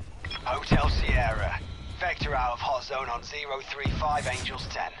 Hotel Sierra. Vector out of hot zone on 035 Angels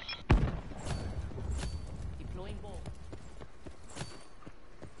 10.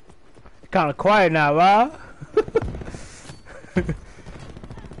 Kinda quiet now, huh?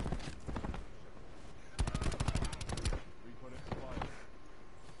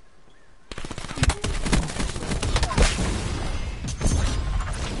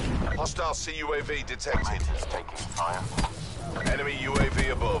 Hostile CUAV detected. Mantis taking fire. Enemy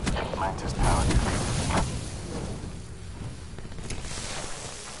UAV above. Mantis powered.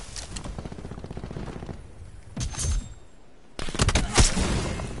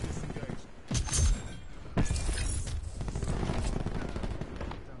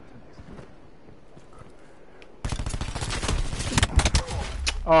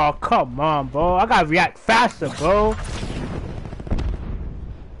 Oh, come on, bro. I gotta react faster, bro.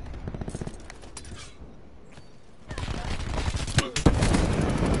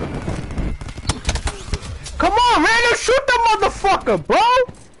 Come on, Randall, shoot the motherfucker, bro.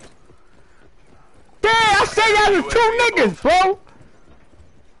 Damn, I said y'all was 2 niggas, bro.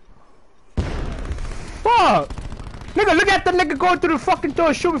 Fuck. Nigga, look at the nigga going through the fucking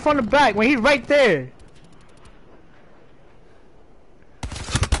door, shoot me from the back when he's right there.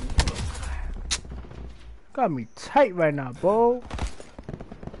 Got me tight right now, bro.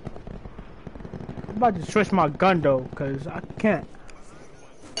 I'm about to switch my gun though, cause I can't.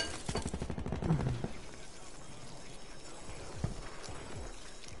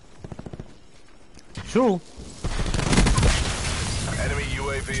 True. Enemy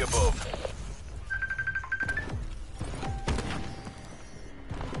UAV above.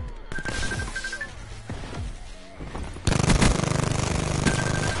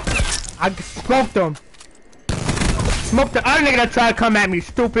 I smoked him. Smoked the other nigga that tried to come at me,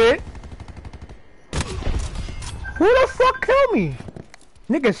 stupid. Who the fuck killed me?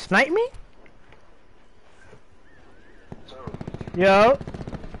 Nigga snipe me? Yo.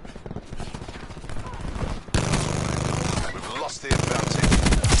 We've lost the advantage.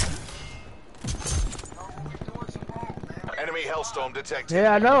 Enemy Hellstorm detected.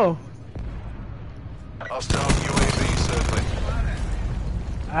 Yeah, I know. Hostile UAV circling.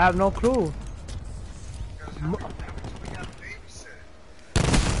 I have no clue.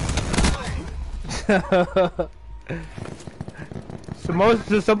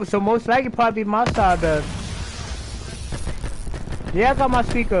 so most likely probably my side then. Yeah, I got my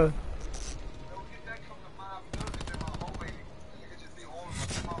speaker.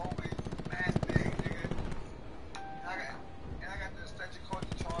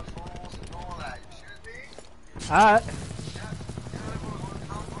 Alright.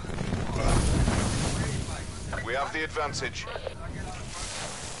 We have the advantage.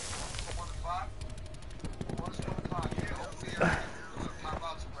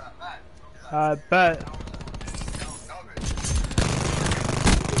 I bet.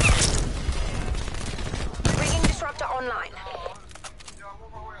 Bringing disruptor online.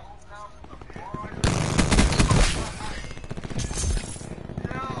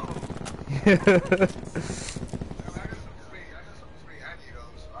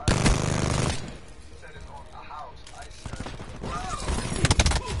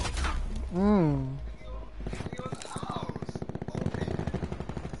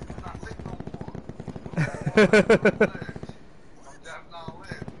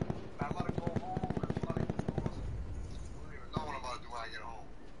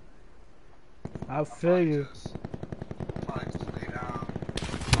 I feel you.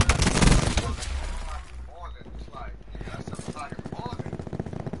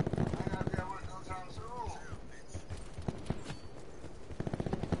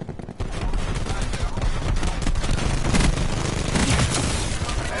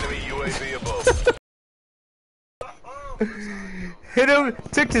 Enemy UAV above. Hit him,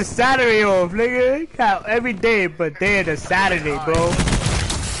 took his Saturday off, nigga. Count every day, but day of the Saturday, bro.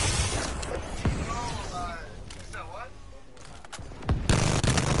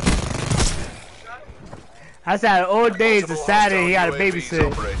 I said all days the Saturday he had a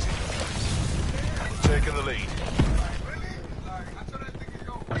babysit. Taking the lead.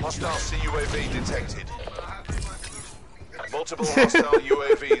 Hostile CUAV detected. Multiple hostile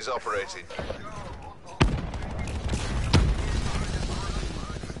UAVs operating.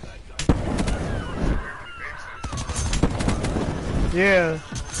 Yeah.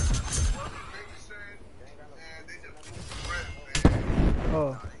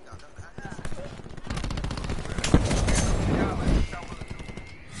 Oh.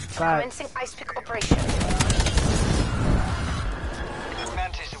 Commencing ice pick operation.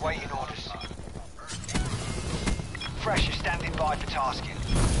 Mantis awaiting orders. Fresh is standing by for tasking.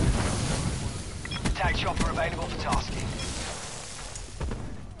 Attack chopper available for tasking.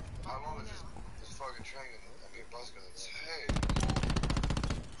 How long is this fucking train gonna be bus gonna take?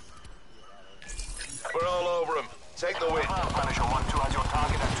 Take the win. Punisher 1-2 has your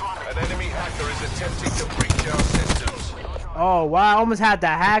target at 200. An enemy hacker is attempting to breach our systems. Oh wow, I almost had the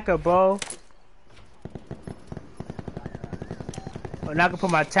hacker, bro. Oh, now I can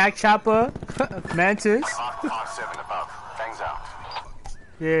put my tac chopper, Mantis. 5-7 above. Things out.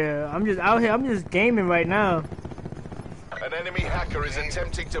 Yeah, I'm just out here. I'm just gaming right now. An enemy hacker is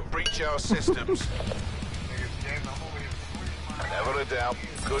attempting to breach our systems. Never a doubt.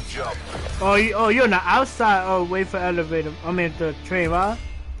 Good job. Oh, you're on the outside. Oh, wait for elevator. I mean the train, right?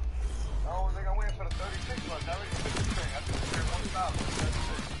 No, nigga, I'm waiting for the 36 bus. I already took the train. I took the train one stop.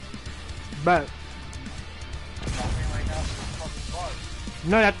 36. But Right now, it's a fucking bus.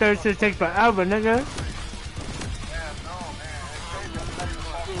 no, that 36 takes forever, nigga. Man, no, man. It's crazy. I'm not even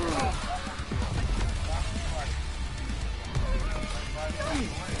talking.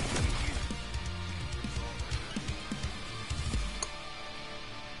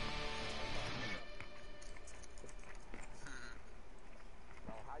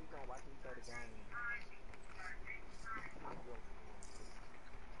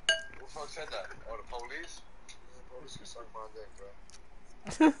 Who the fuck said that? Oh, the police? The police can suck my dick, bro.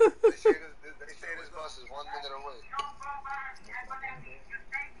 They say this bus is 1 minute away.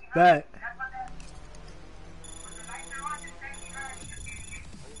 But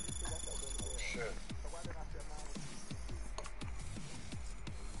Shit.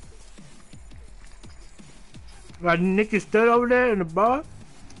 like Nicky stood over there in the bar.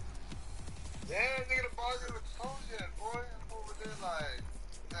 Yeah, nigga, the bar's even closed yet, boy. I'm over there like,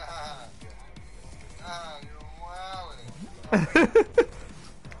 you know, wow.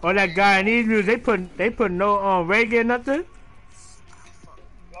 Or that guy in these music, they put no reggae or nothing.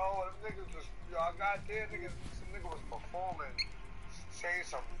 No, them niggas just, yo, I got there, niggas, some nigga was performing, saying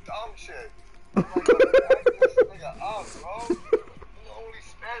some dumb shit. I'm like, yo, back this nigga up, bro. The only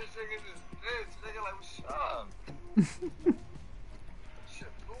Spanish nigga in this bitch, nigga, like, what's up? Shit,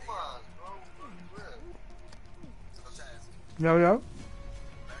 blue minds, bro. Yo, yo.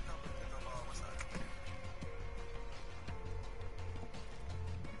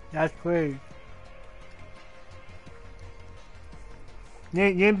 That's crazy. You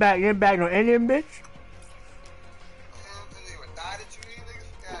ain't back no Indian bitch?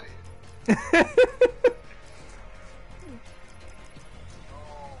 Oh,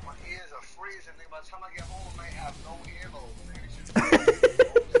 my ears are freezing, nigga. By the time I get home, I have no earlobes, nigga.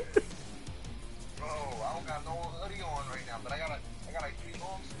 Bro, I don't got no hoodie on right now, but I got like 3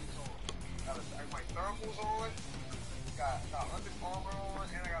 long sleeves on. I got my thermals on, got Under Armour on,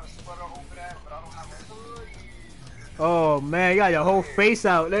 and I got a sweater over that, but I don't have a hoodie. Oh man, you got your whole face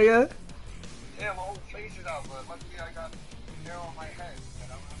out, nigga. Yeah, my whole face is out, but luckily I got hair on my head,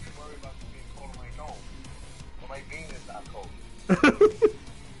 and I don't have to worry about it being cold on my dome. But my bean is not cold.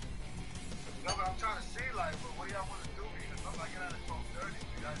 No, but I'm trying to see, like, what do y'all want to do? Because I'm like, get out of 12:30.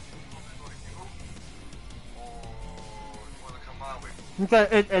 You guys want to go to you? Or you want to come my way?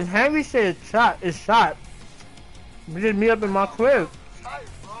 Okay, and Henry said it's shot. We just meet up in my crib. Tight,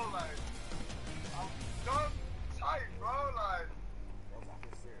 bro, like, I'm done tight, bro, like,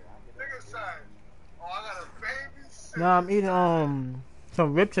 nigga said, oh, I got a babysit. Nah, I'm eating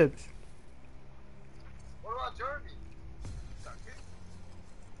some rib tips. What about Jeremy?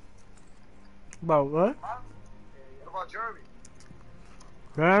 About what? Huh? What about Jeremy?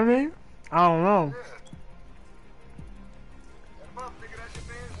 Jeremy? I don't know. Yeah. Hit him up, nigga, that's your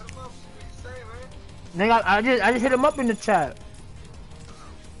man. Hit him up, see what you say, man. Nigga, I just hit him up in the chat.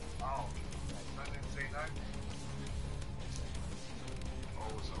 Oh, I didn't say nothing.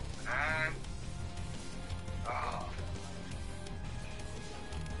 Oh, so, man. Oh.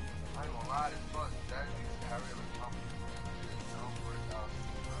 I ain't gonna lie, this bus, that needs to hurry up and come.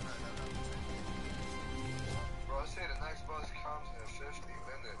 Bro, I say the next bus comes in 50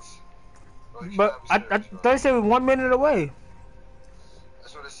 minutes. Bro, you But should have I serious, thought you said we're 1 minute away.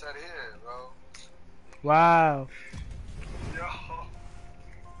 That's what it said here, bro. Wow. Yo. Yo,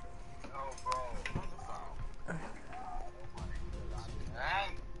 bro. Man.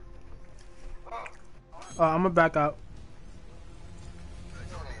 Oh, I'm gonna back out.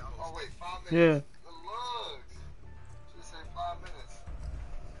 Oh, wait, 5 minutes. Yeah. The lugs. Should say 5 minutes.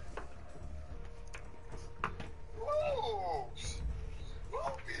 Whoa.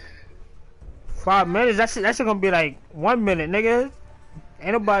 Whoopie. 5 minutes? That shit gonna be like 1 minute, nigga.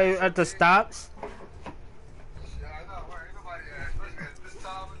 Ain't nobody at the stops. Yeah, I know. Where ain't nobody at? Especially at this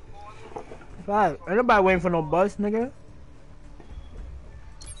time in the morning. Right. Ain't nobody waiting for no bus, nigga.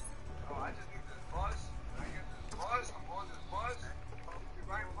 Oh, I just need this bus. I get this bus. I'm on this bus. I'm be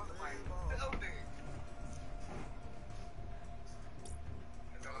right in front of my building.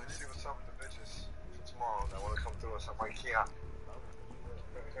 And then let's see what's up with the bitches for tomorrow that want to come through and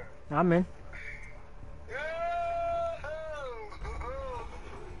I'm in.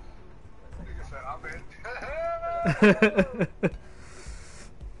 Nigga said I'm in.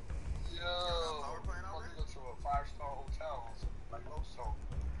 Yo, I'm gonna go to a 5-star hotel, like Loso.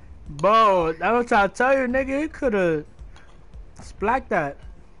 Bro, that was trying to tell you, nigga. It could've splacked that.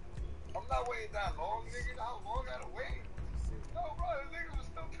 I'm not waiting that long, nigga. You know how long I gotta wait? No, bro, the nigga was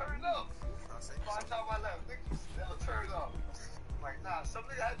still turned up. By the time I left, niggas was still turned up. I'm like, nah, some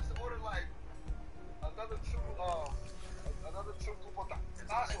nigga had to order like another two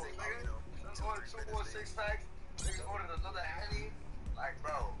Cupotazos, nigga. Just ordered 2 more 6-packs. Niggas ordered another Henny. Like,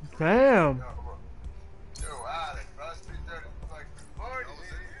 bro. Damn. Yo, Alex, bro, it's 3:30. Like, party,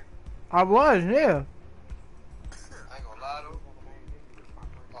 nigga. I was, yeah. I ain't gonna lie to him.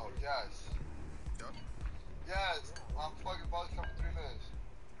 Oh, yes. Yes, I'm fucking about to come in 3 minutes.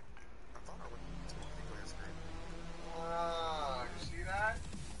 You see that?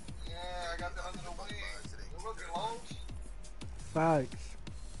 Yeah, I got that under the wing. You're looking lows. Facts.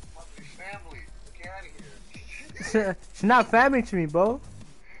 Must be family. Get out of here. She's not family to me, bro.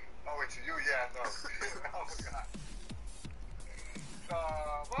 Oh, wait, to you? Yeah, no. Oh, my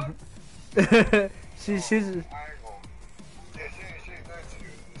God. What? she's. I ain't gonna. Yeah, she ain't there to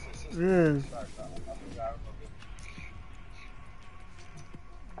you. It's just, Yeah.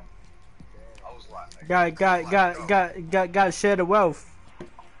 I was like, Got to share the wealth.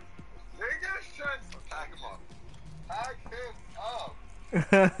 nigga, shut. Pack him up. Pack him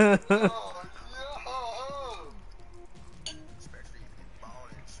up.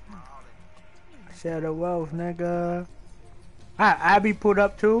 Share the wealth, nigga. Abby pulled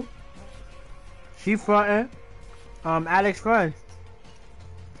up too. She frontin'. Alex front.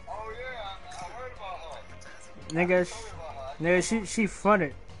 Oh yeah, I heard about her. Nigga, she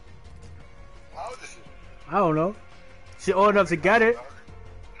fronted. How old is she? I don't know. She old enough to get it.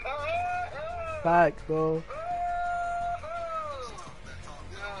 Facts, bro.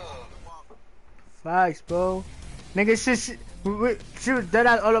 Facts, bro. Nigga, she was dead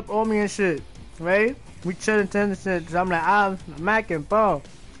out all up on me and shit. Right? We chillin' and shit. So I'm like, I'm macking, bro.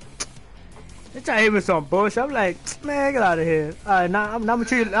 They try to hit me some bullshit. I'm like, man, get out of here. Alright, now I'm gonna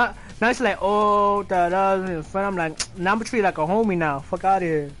treat you. Now it's like, oh, that was fun. I'm like, now I'm gonna treat you like a homie now. Fuck out of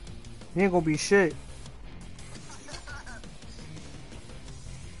here. You ain't gonna be shit.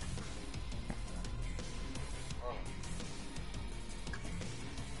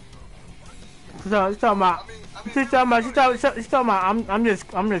 She's talking about, I'm just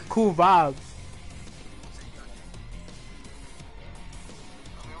cool vibes.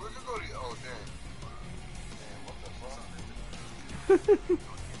 I mean, we could go to. Oh, damn. What the fuck?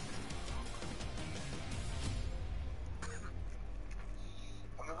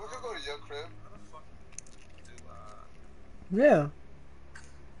 I mean, we could go to your crib. Yeah.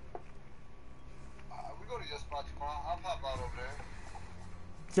 We go to your spot tomorrow. I'll pop out over there.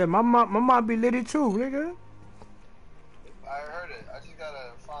 Yeah, my mom be litty too, nigga. I heard it. I just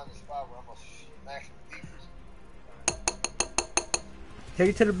gotta find a spot where I'm gonna smash the defense. Take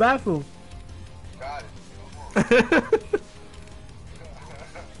it to the bathroom. Got it.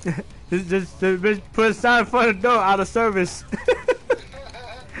 just put a sign in front of the door, out of service.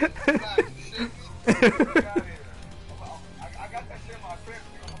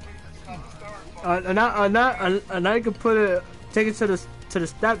 And I can put it, take it to the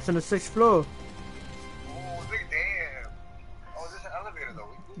steps on the 6th floor. Oh, damn. Oh, is this an elevator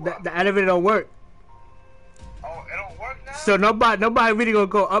though? The elevator don't work. Oh, it don't work now? So nobody really gonna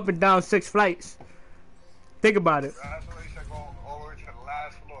go up and down 6 flights. Think about it. That's why you should go all the way to the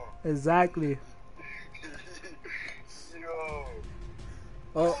last floor. Exactly. Yo.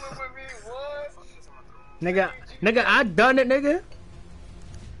 Oh. With me, what? Nigga, I done it, nigga.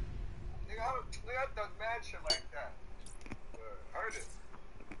 I've done mad shit like that. Heard it.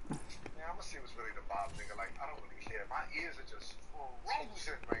 Yeah, I'm gonna see what's really the bomb, nigga. Like, I don't really care. My ears are just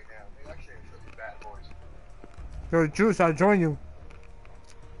frozen right now, nigga. I can't feel the bad voice. Yo, Juice, I'll join you.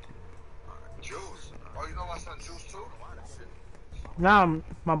 Juice? Oh, you know my son Juice too? Nah,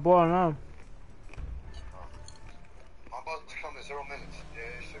 my boy, nah. I'm about to come in 0 minutes.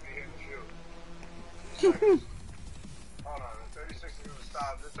 Yeah, it should be here in a few. Hold on, the 36 is gonna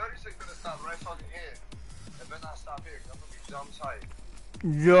stop. The 36 is gonna stop right fucking here. It better not stop here, cause I'm gonna be dumb tight.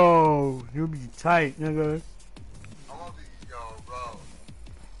 Yo, you be tight, nigga. I'm gonna be, yo, bro.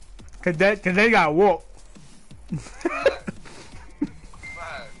 Cause they got walk. Right.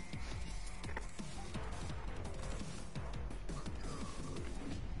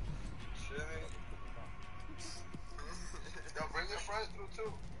 Yo, bring your friends through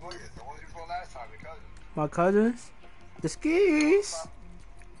too. Oh yeah, the ones you brought last time, your cousins. My cousins? The skis.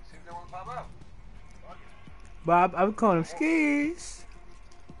 See if they want to pop out. Bob, I would call him skis.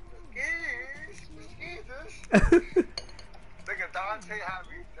 Nigga, Dante had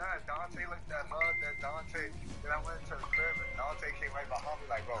me done. Dante looked at her, then Dante, then I went to the crib and Dante came right behind me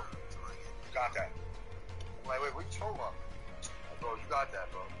like, bro, you got that. I'm like, wait, what you talking about? Like, bro, you got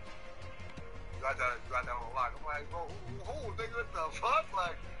that, bro. You got that on lock. I'm like, bro, who, nigga, what the fuck?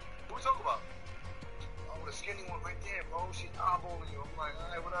 Like, who you talking about? Oh, the skinny one right there, bro. She's eyeballing you. I'm like,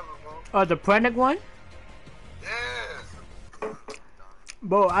 alright, whatever, bro. Oh, the pregnant one? Yeah.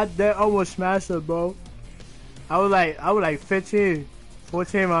 Bro, I almost smashed her, bro. I was like 15,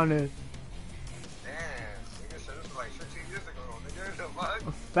 14 around there. Damn, nigga said this was like 15 years ago, nigga.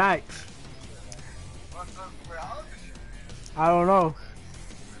 What? Facts. How old is she? I don't know.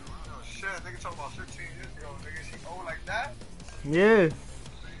 Oh shit, nigga talking about 15 years ago, nigga. She old like that? Yeah.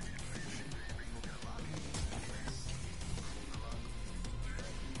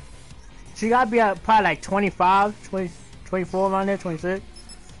 She gotta be at probably like 25, 20, 24 around there, 26.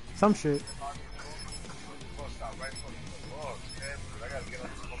 Some shit.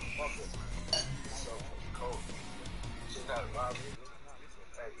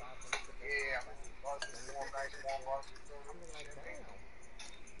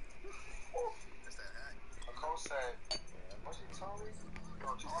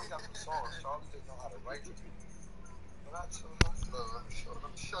 Charlie got some songs. Charlie didn't know how to write them. But I told him, let me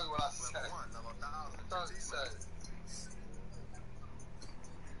show you what I said. What he said.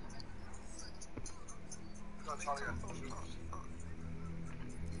 Charlie got some songs.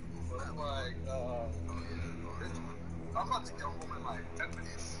 But I'm like, I'm about to get home in like 10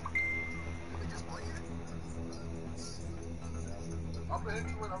 minutes. I'm gonna hit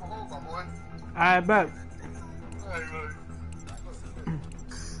you when I'm home, my boy. Alright, bet. Alright, buddy.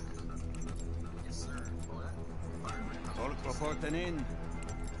 Reporting in.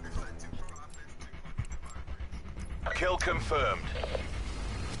 Kill confirmed.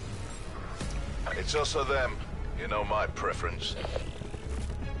 It's us or them. You know my preference.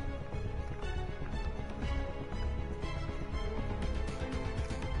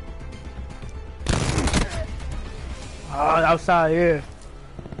 Oh, outside here.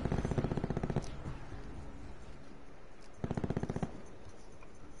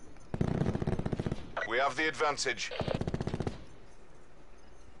 We have the advantage.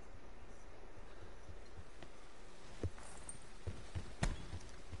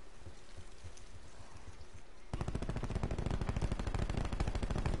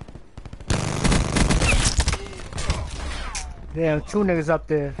 Damn, two niggas up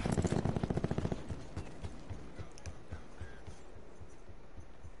there.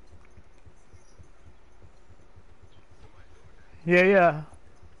 Yeah, yeah.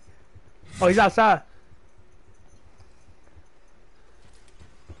 Oh, he's outside.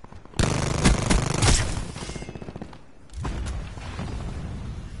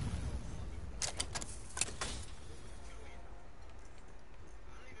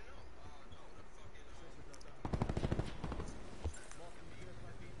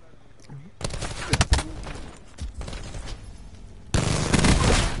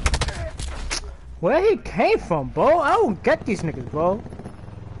 Where he came from, bro? I don't get these niggas, bro.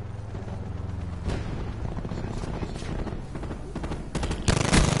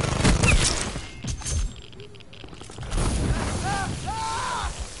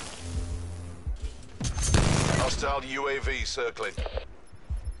 Hostile UAV circling.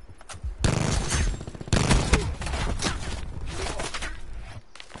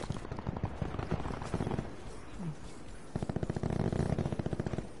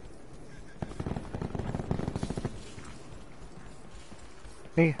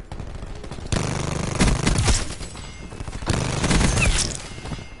 Me.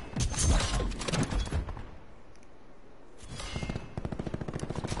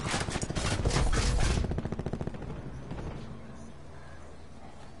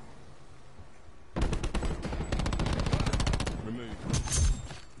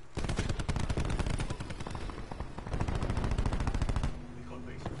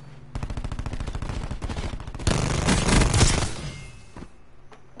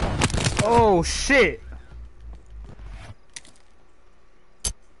 Oh shit!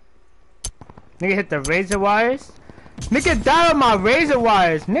 Nigga hit the razor wires. Nigga died on my razor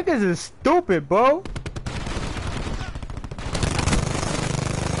wires. Niggas is stupid, bro.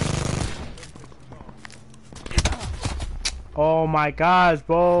 Oh my gosh,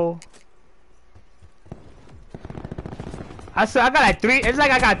 bro. I swear I got like three. It's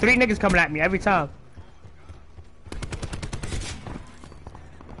like I got three niggas coming at me every time.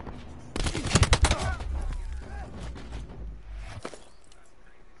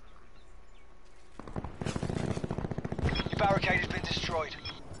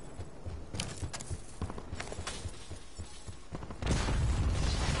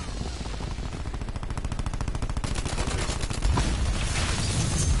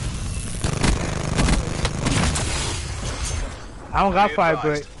 I don't got Be fire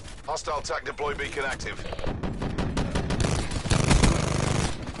advised. break. Hostile TAC deploy beacon active.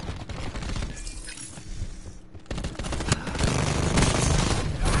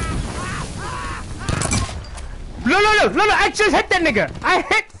 Look, I just hit that nigga. I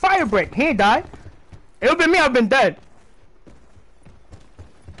hit fire break. He ain't died. It would've been me, I've been dead.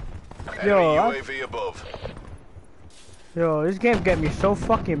 Yo, Enemy UAV above. Yo, this game get me so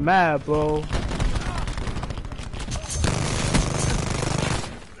fucking mad, bro.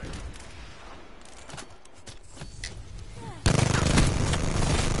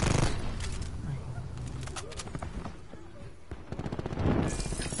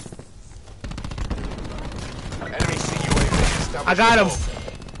 Enemy CUAV established I got him. above.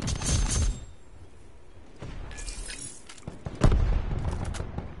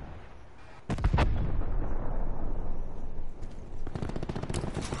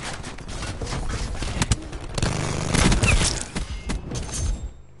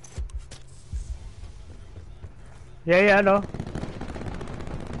 Yeah, I know.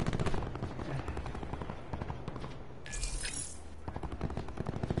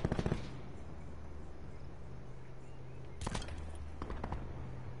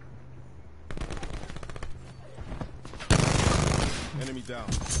 Enemy down.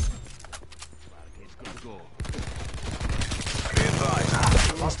 Good to go. Be advised.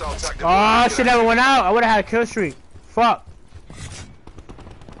 Hostile TAC deploy Oh, beacon shit never went out. I would've had a kill streak. Fuck.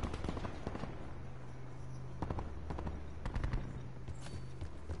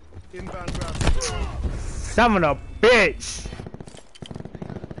 Inbound ground. Son of a bitch.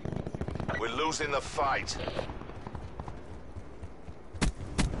 We're losing the fight.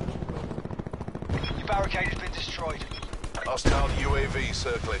 Your barricade has been destroyed. Hostile UAV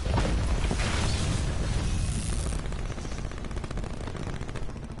circling.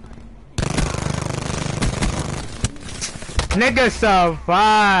 Nigga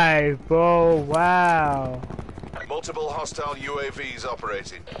survived, bro. Wow. Multiple hostile UAVs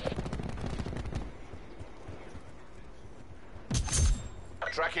operating.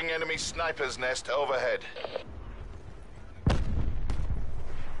 Tracking enemy sniper's nest overhead.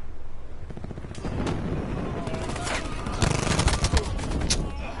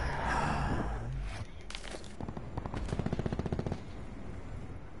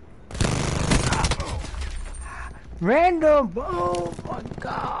 Random, oh my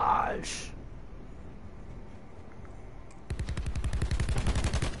gosh.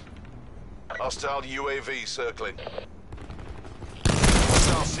 Hostile UAV circling.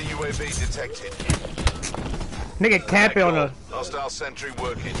 Hostile CUAV detected. Nigga camping on us. Hostile sentry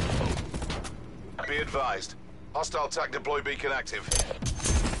working. Be advised. Hostile TAC deploy beacon active.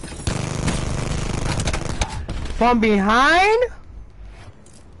 From behind?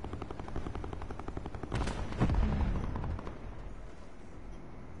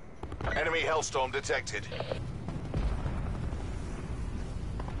 Enemy Hellstorm detected.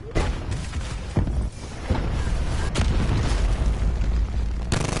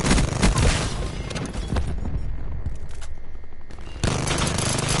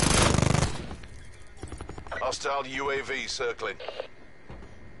 Hostile UAV circling.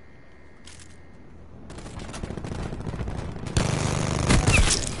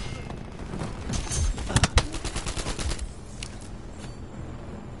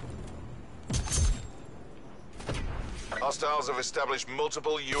 Hostiles have established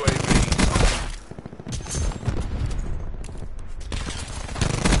multiple UAVs.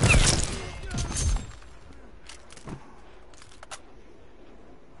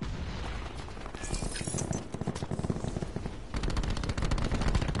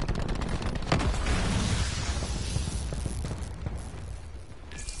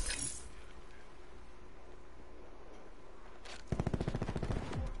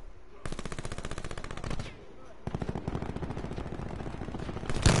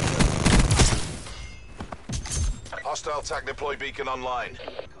 Hostile TAC deploy beacon online.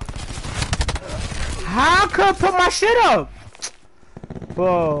 How could I put my shit up?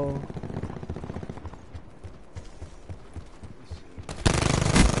 Whoa.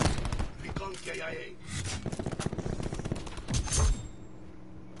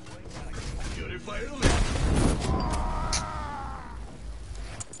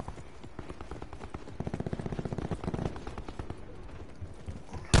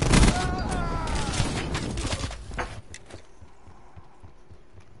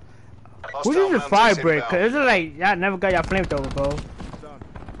 Who did the fire break? Cause it's like y'all never got y'all flamethrower, bro.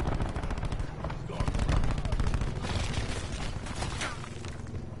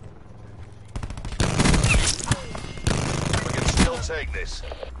 We can still take this.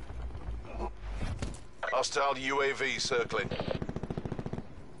 Hostile UAV circling.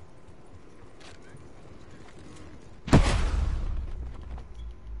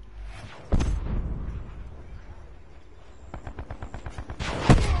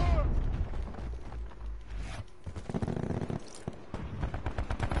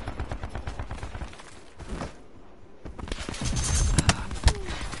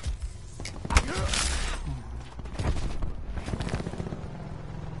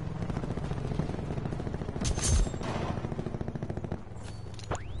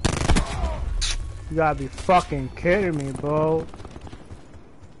 You gotta be fucking kidding me, bro.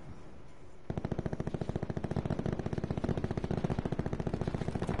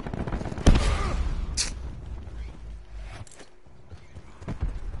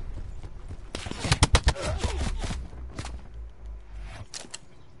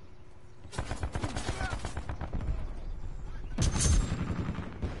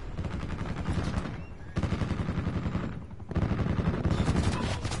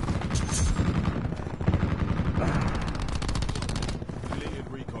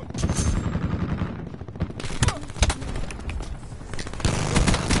 Deleted recon.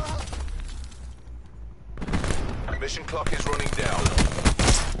 Mission clock is running down.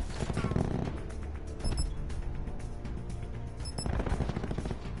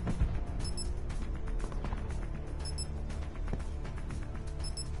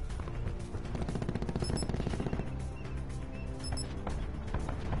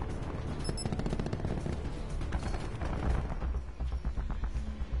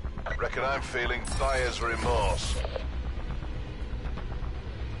 Reckon I'm feeling buyer's remorse.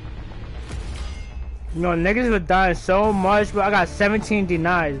 You know, niggas were dying so much, but I got 17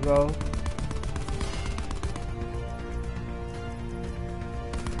 denies, bro.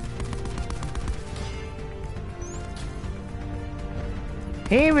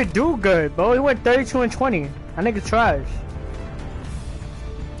 He didn't even do good, bro. He went 32 and 20. That nigga trash.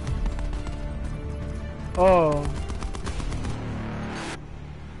 Oh.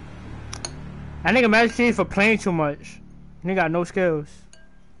 That nigga mad at you for playing too much. Nigga got no skills.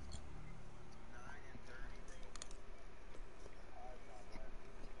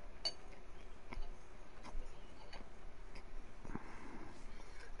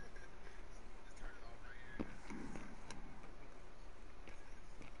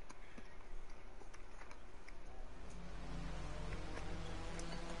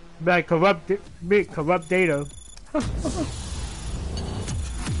 Like corrupt data. I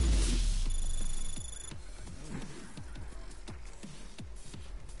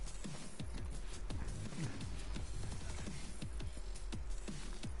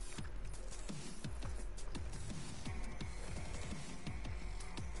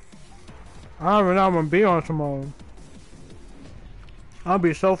don't even know I'm gonna be on tomorrow. I'll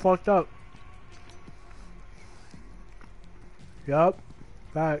be so fucked up. Yup.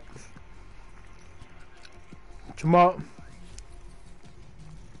 Facts. Tomorrow.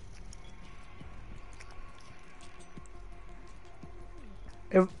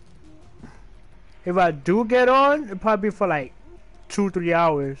 If I do get on, it'll probably be for like 2-3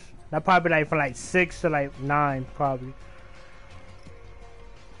 hours. That probably like for like 6 to like 9 probably.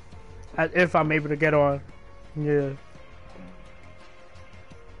 If I'm able to get on. Yeah.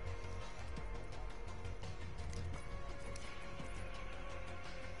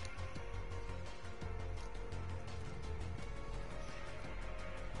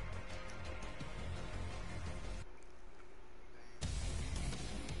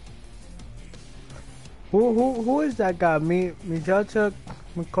 Who is that guy? Mijata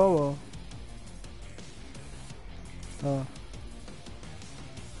Mikowo. Oh.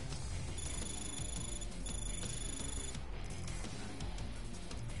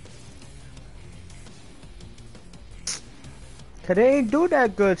 Cause they ain't do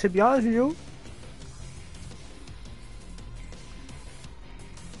that good, to be honest with you.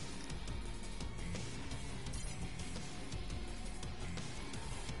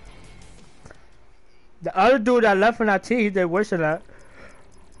 The other dude that left in that team, he did worse than that.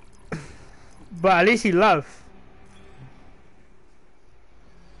 But at least he left.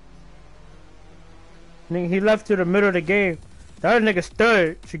 He left to the middle of the game. The other nigga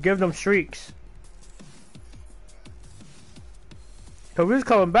stood to give them streaks. Cause we was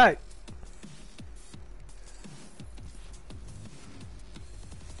coming back.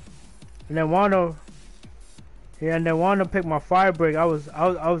 And then Wano, yeah, and then Wano picked my fire break. I was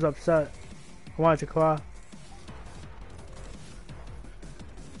upset. I wanted to cry.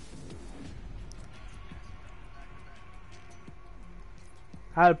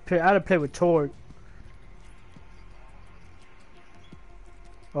 I had to play with Tord.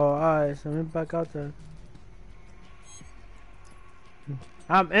 Oh, alright, so let me back out there.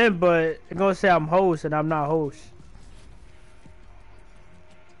 I'm in, but it's gonna say I'm host and I'm not host.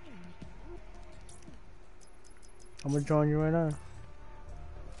 I'm gonna join you right now.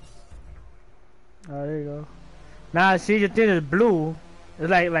 Oh, there you go. Nah, see, the thing is blue. It's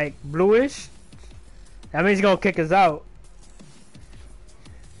like bluish. That means he's gonna kick us out.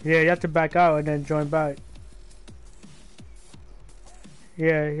 Yeah, you have to back out and then join back.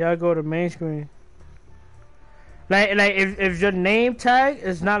 Yeah, you gotta go to main screen. Like if your name tag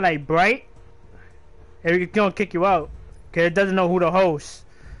is not like bright, it's gonna kick you out. Cause it doesn't know who the host.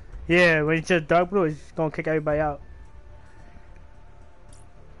 Yeah, when it's just dark blue, it's gonna kick everybody out.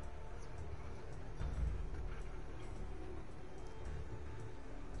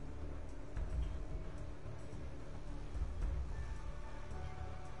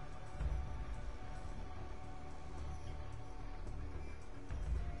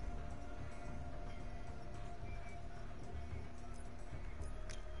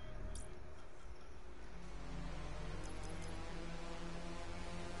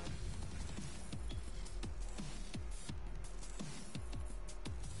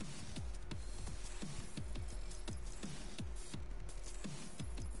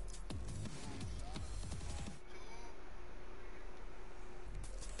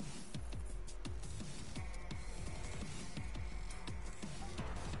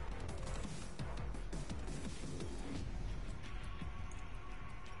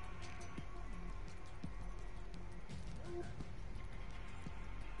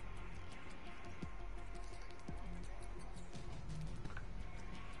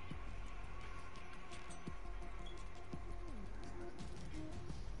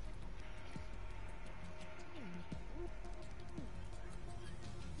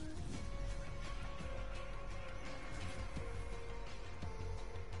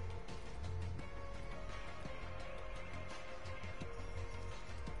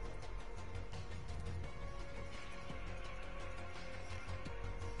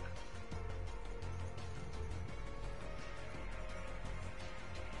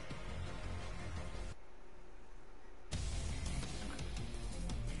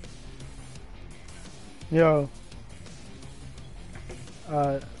 Yo.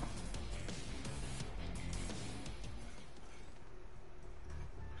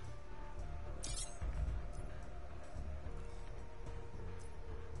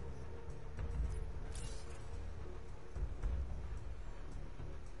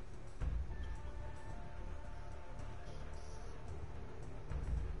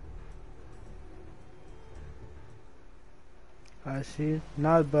 I see.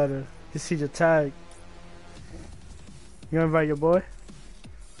 Now it's better. You see the tag. You invite your boy?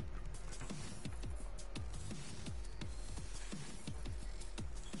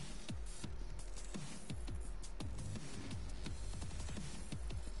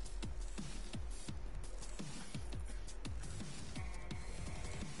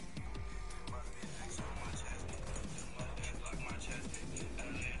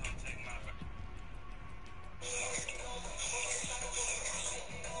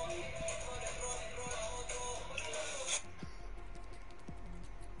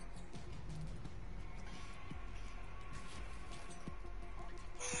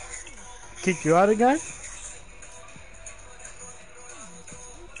 Kick you out again?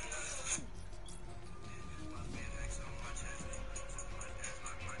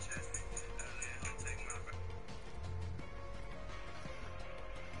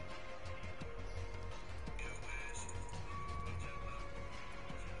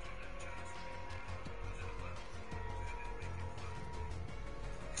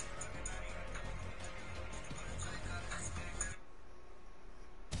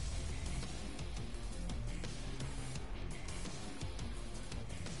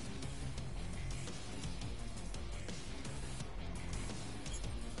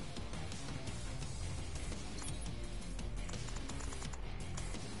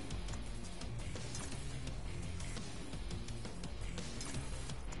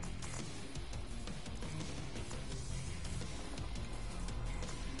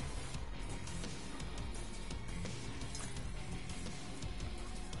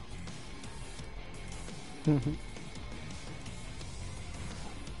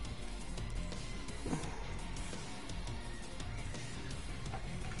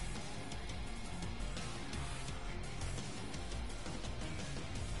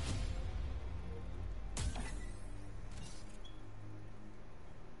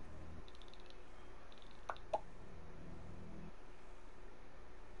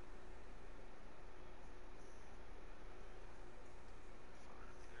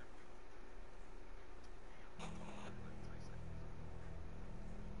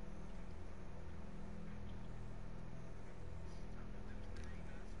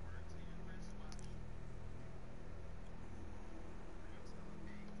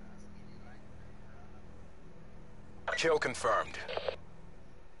 Kill confirmed.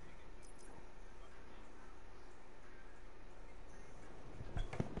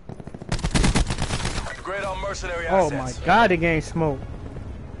 Upgrade all mercenary Oh assets. my god, the game smoked.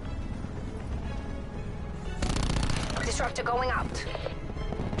 Disruptor going out.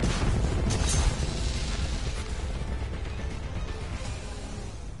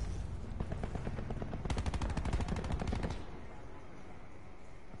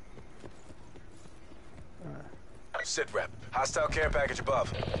 Sit rep. Hostile care package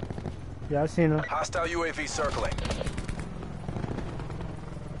above. Yeah, I seen her. Hostile UAV circling.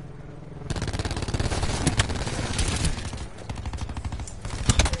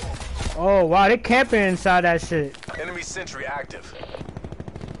 Oh wow, they camping inside that shit. Enemy sentry active.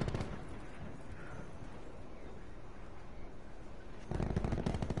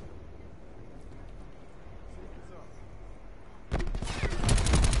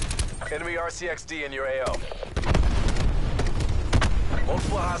 Enemy RCXD in your AO.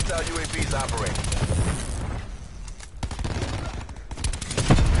 Multiple hostile UAVs operating.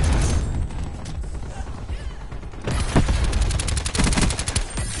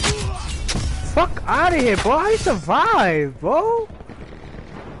 Fuck out of here, bro. I survived, bro.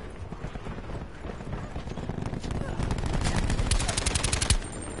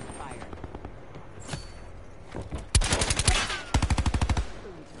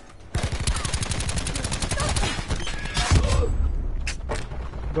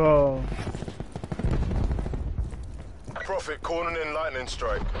 Go. Prophet calling in lightning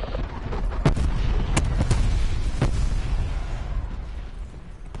strike.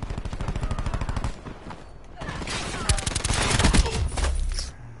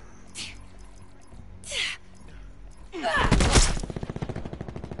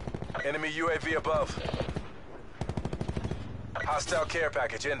 Enemy UAV above. Hostile care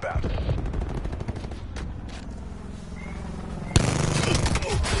package inbound.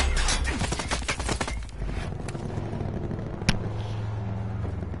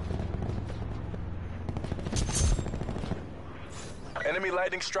 Enemy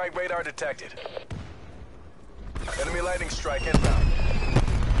lightning strike radar detected. Enemy lightning strike inbound.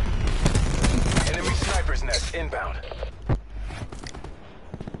 Enemy sniper's nest inbound.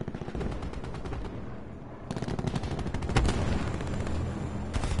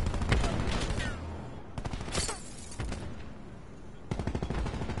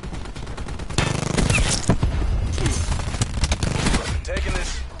 Taking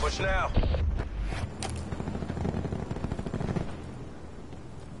this. Push now.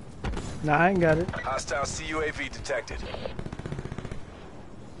 Nah, I ain't got it. Hostile CUAV detected.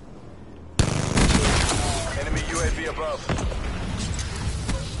 Enemy UAV above.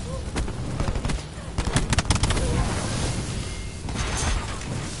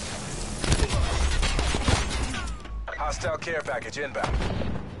 Hostile care package inbound.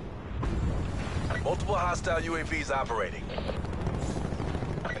 Multiple hostile UAVs operating.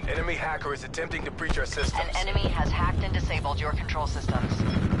 An enemy hacker is attempting to breach our systems. An enemy has hacked and disabled your control systems.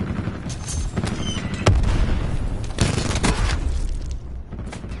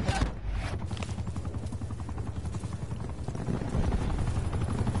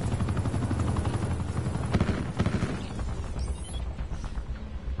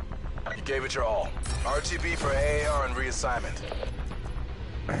 You gave it your all. RTB for AAR and reassignment.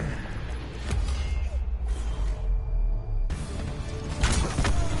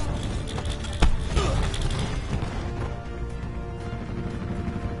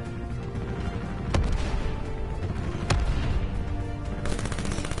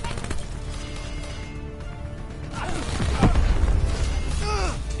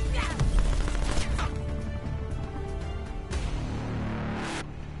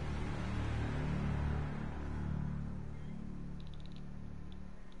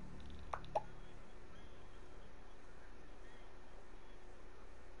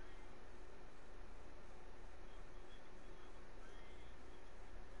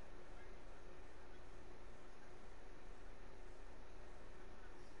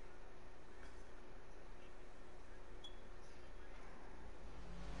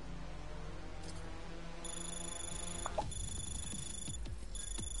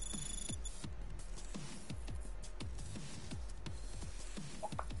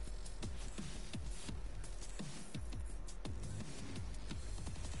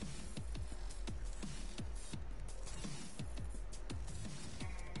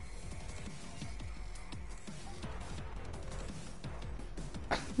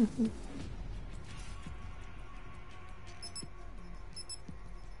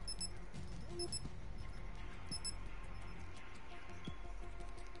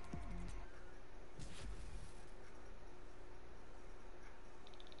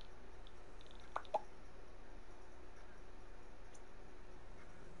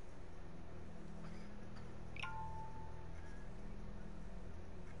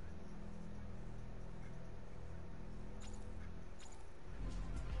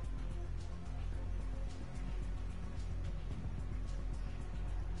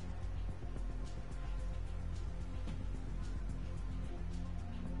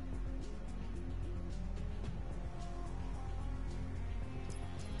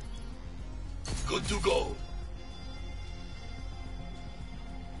 Good to go.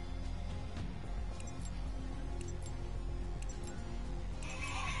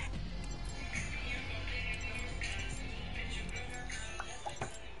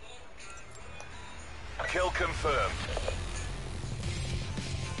 Kill confirmed.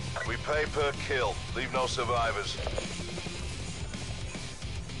 We pay per kill. Leave no survivors.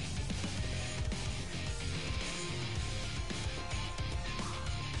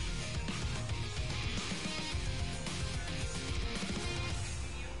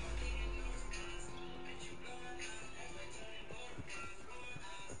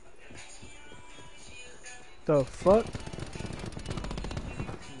 The fuck?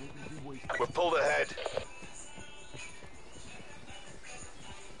 We're pulled ahead.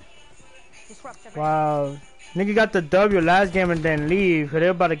 Wow. Nigga got the W last game and then leave, cause they're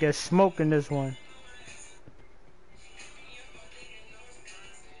about to get smoked in this one.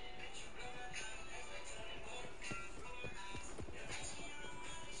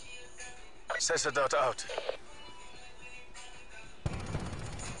 Sensor dot out.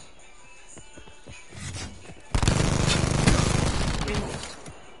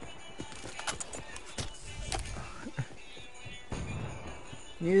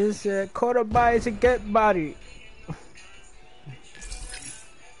 You said quarter body to get body.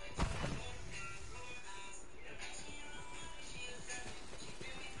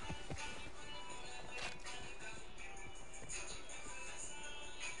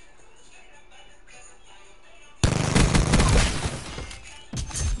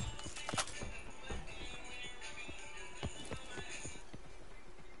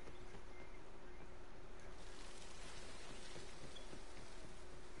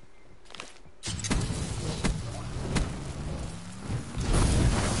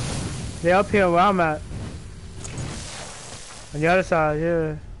 They up here where I'm at. On the other side,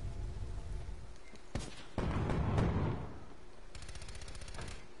 yeah.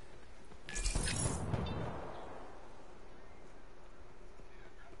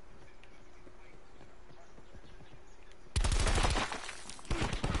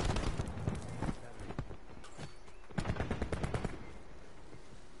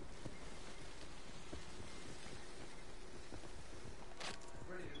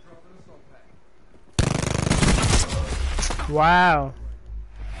 Wow.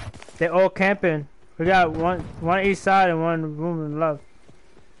 They all camping. We got one east side and one room in the left.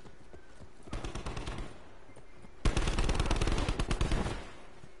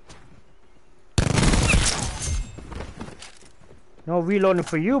 No reloading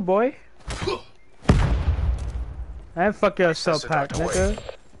for you, boy. And fuck your sub pack, nigga.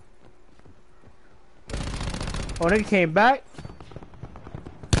 Oh, nigga came back.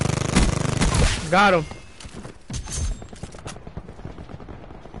 Got him.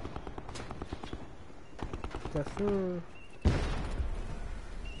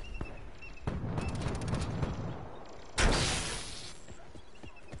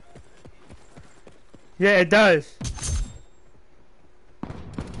 Yeah, it does.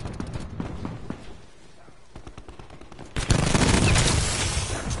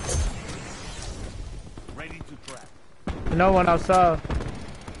 Ready to track. No one outside.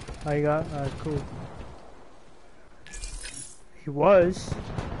 Oh, you got? Alright, cool. He was.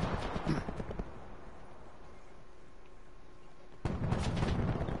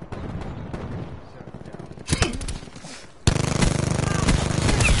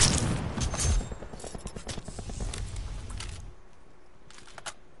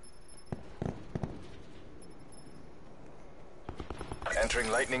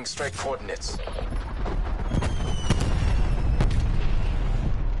 Entering lightning strike coordinates.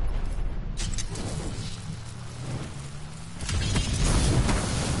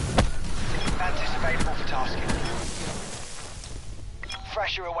 Anticipatable for tasking.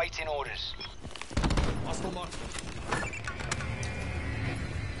 Thrasher awaiting orders. Hostile mark.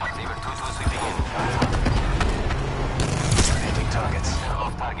 Saber 2-2 sweeping in. Hitting targets.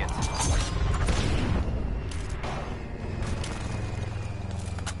 Off target.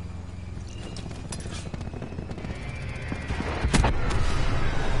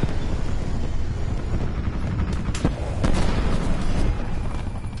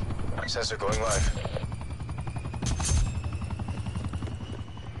 Sensor going live.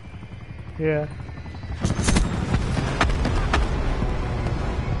 Yeah.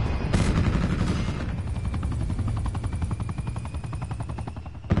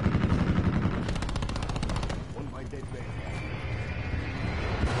 On my dead man.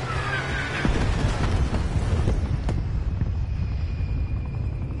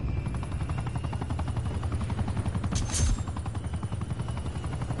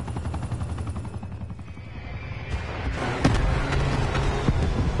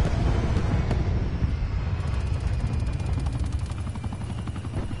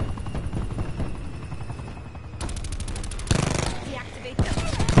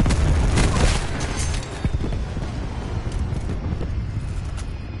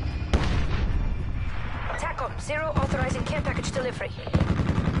 TACOM, 0 authorizing care package delivery.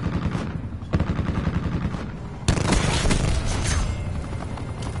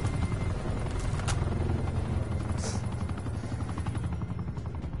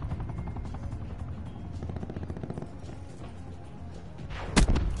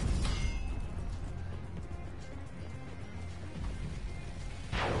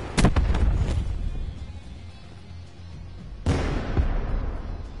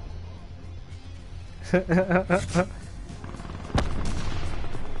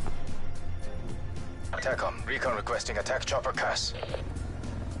 TACOM, recon requesting attack chopper CAS.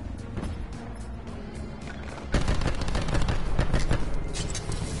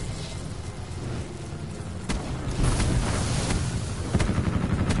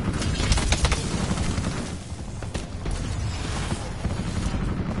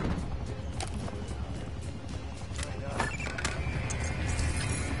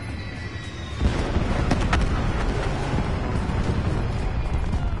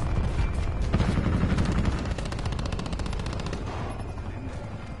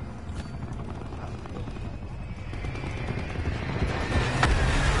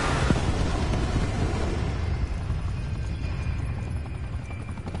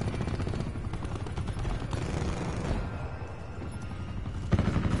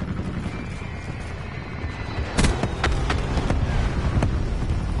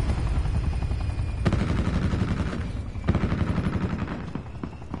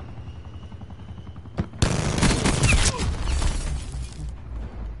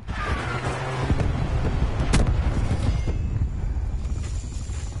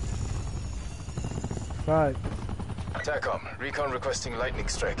 Right. TACOM, recon requesting lightning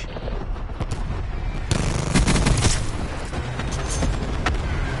strike.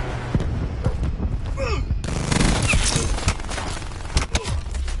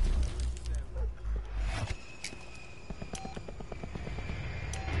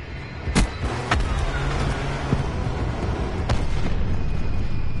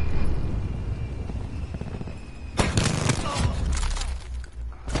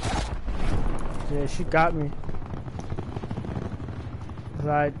 Yeah, she got me.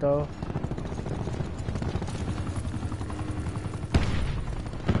 Right though.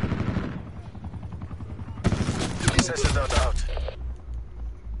 Necessidad out.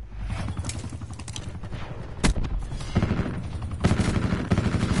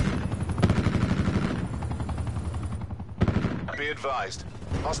 Be advised.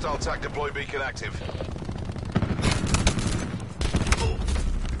 Hostile TAC deploy beacon active.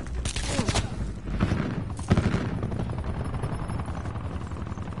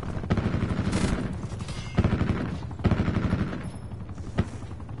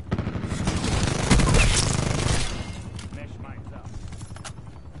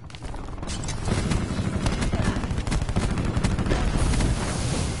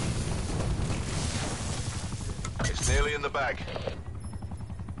 It's nearly in the bag.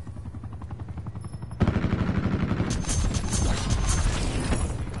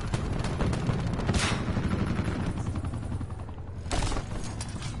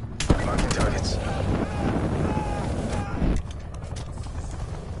 Marking targets.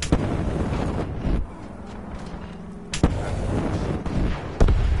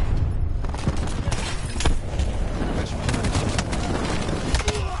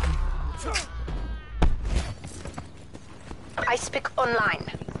 Icepick online.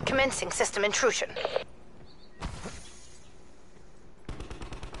 Commencing system intrusion.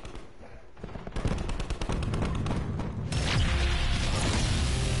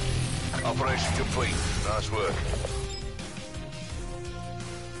 Operation complete. Nice work.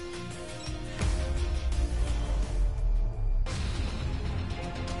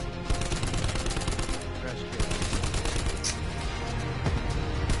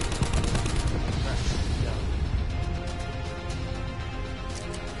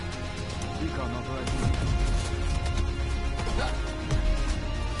 Recon operation.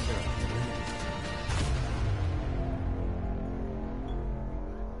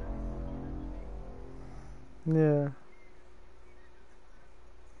 Yeah.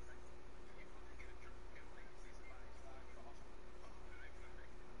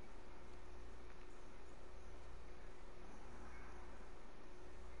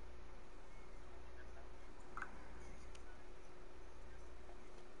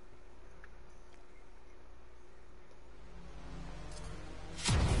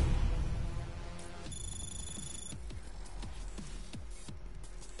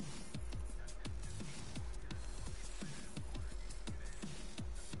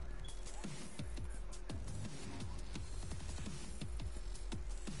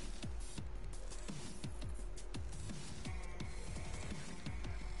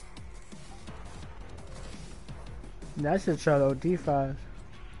 I should try the OD5.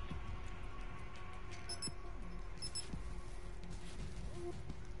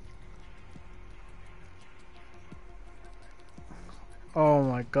 Oh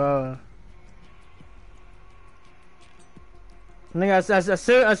my god.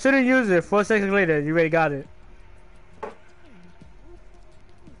 Nigga, I shouldn't use it. 4 seconds later, you already got it.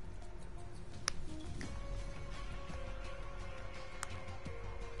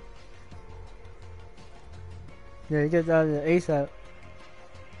 Yeah, you get that ASAP.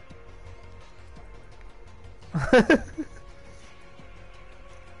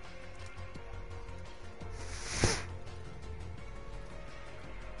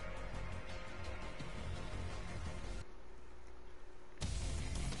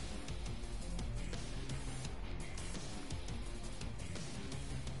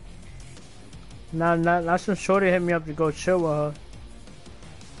 Now some shorty hit me up to go chill with her.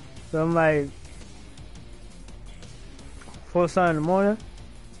 So I'm like, 4 in the morning.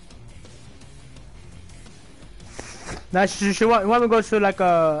 Now she want me to go to like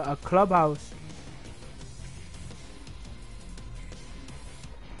a clubhouse.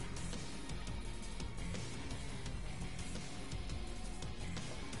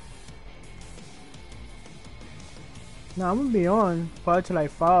 Nah, I'm gonna be on probably till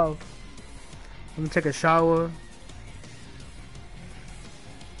like 5. I'm gonna take a shower.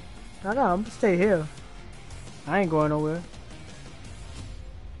 Nah, I'm gonna stay here. I ain't going nowhere.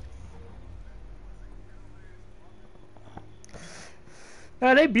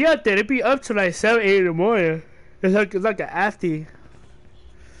 Nah, they be out there. They be up till like 7, 8 in the morning. It's like an after.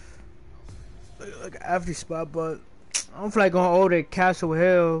 Like an after spot, but I don't feel like going all that Castle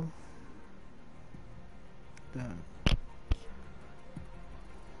Hill. Damn.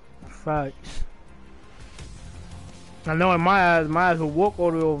 Facts. I know in my eyes will walk all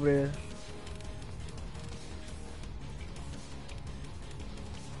the way over there.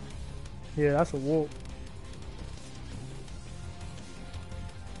 Yeah, that's a walk.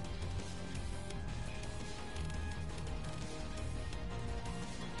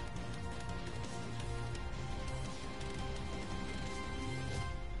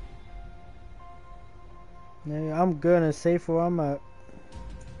 Yeah, I'm good and safe where I'm at.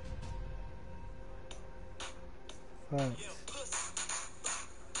 Right.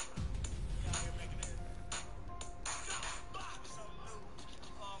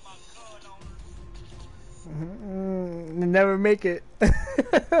 Never make it.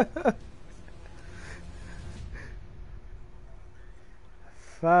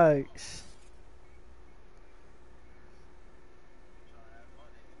 Facts.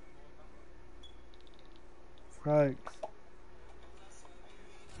 Facts.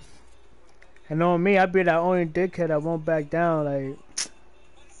 And on me, I be that only dickhead that won't back down. Like,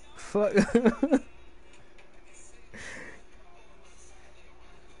 fuck.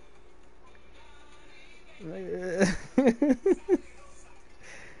 Like,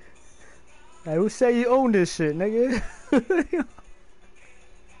 who say you own this shit, nigga?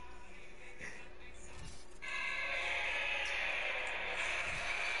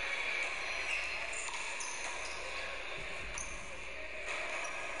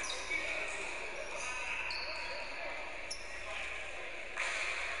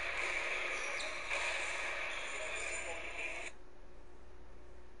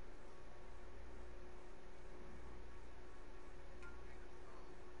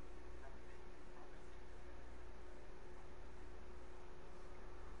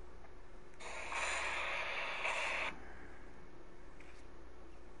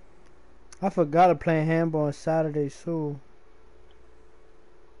 I forgot to play handball on Saturday too.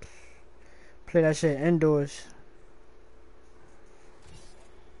 Play that shit indoors.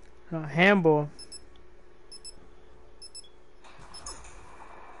 No, handball.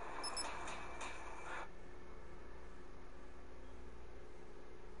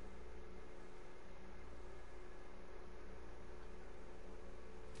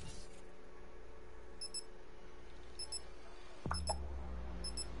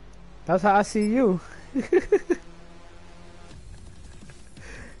 That's how I see you. This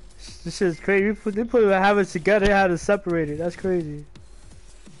shit's crazy. They put the habits together. They had to separate it. That's crazy.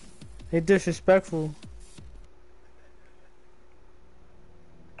 They disrespectful.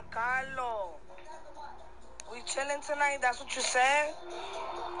 Carlo, we chilling tonight? That's what you said?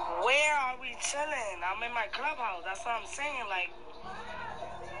 Where are we chilling? I'm in my clubhouse. That's what I'm saying. Like,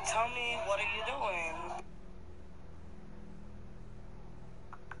 tell me, what are you doing?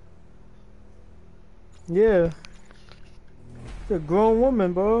 Yeah. She's a grown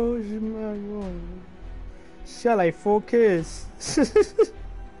woman, bro. She's mad grown. She got like 4 kids.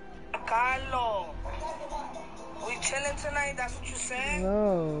 Carlo, we chilling tonight? That's what you said?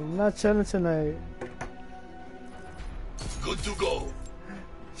 No, I'm not chilling tonight. Good to go.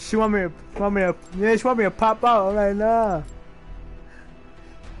 She want me to pop out. I'm like, nah.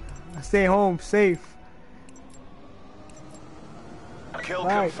 I stay home, safe. Kill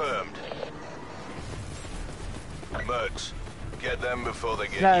Right. confirmed. Mercs, get them before they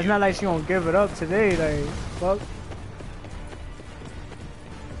get It's not like she gonna give it up today. Like, fuck.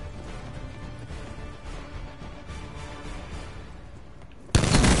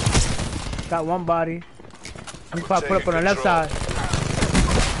 Got one body. You probably put up on the left side.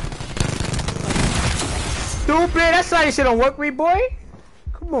 Stupid! That's why you shit don't work, me boy.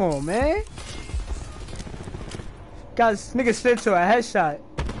 Come on, man. Got nigga slid to a headshot.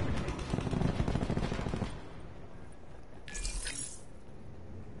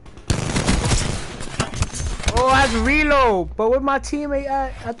 Oh, I have to reload. But where my teammate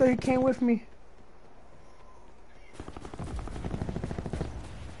at? I thought he came with me.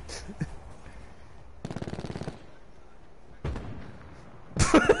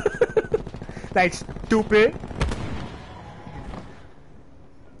 Like stupid.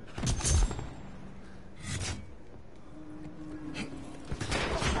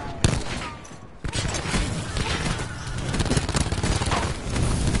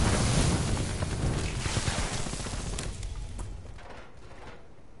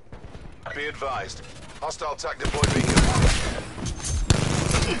 Be advised. Hostile TAC deployed vehicle.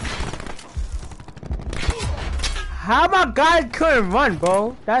 How my guy couldn't run,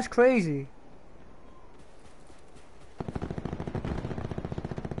 bro? That's crazy.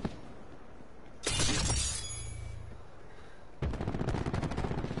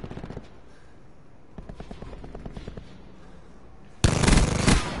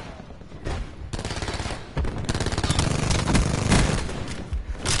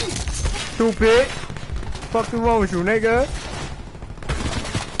 Stupid. Fucking wrong with you, nigga?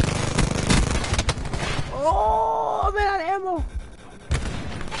 Oh, I'm out of ammo.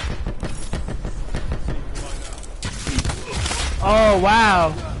 Oh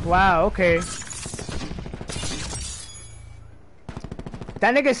wow, wow. Okay.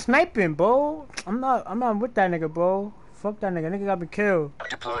 That nigga sniping, bro. I'm not with that nigga, bro. Fuck that nigga. Nigga got me killed.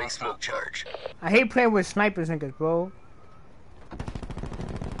 Deploying smoke charge. I hate playing with snipers, niggas, bro.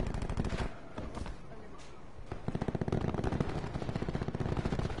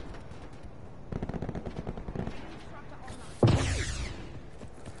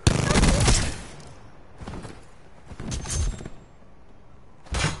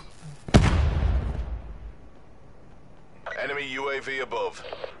 Enemy UAV above.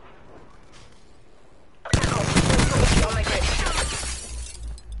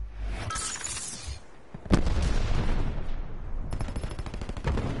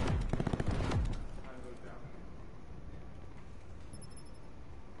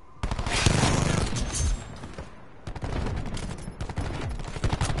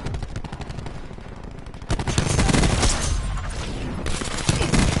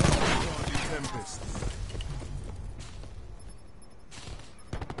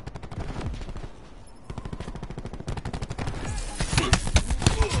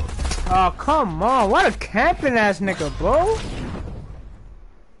 Oh, come on. What a camping ass nigga, bro.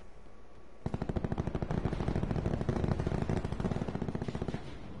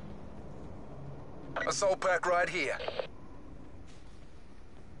 Assault pack right here.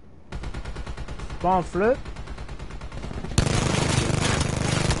 Bomb flip.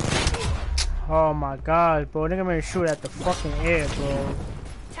 Oh my god, bro. Nigga made me shoot at the fucking air, bro.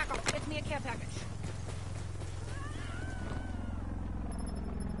 Tackle, get me a care package.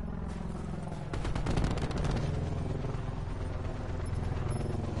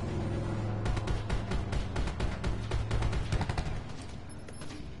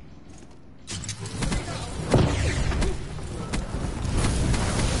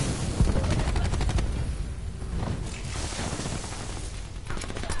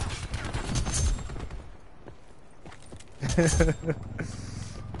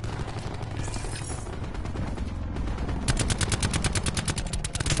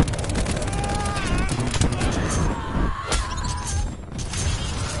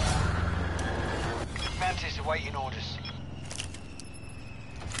 Mantis awaiting orders.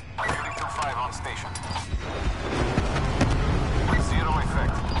 Unit 2-5 on station. Zero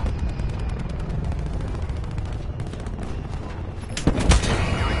effect.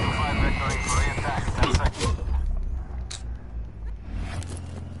 Unit 2-5 vectoring for re-attack. 10 seconds.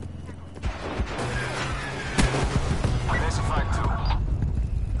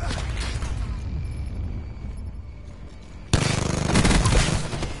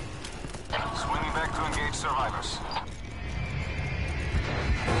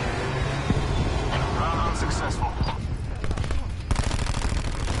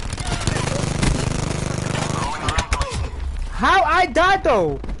 How I died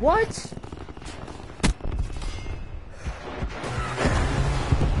though? What?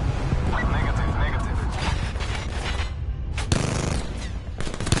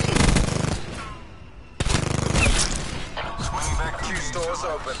 Q stores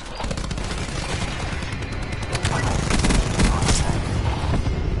open.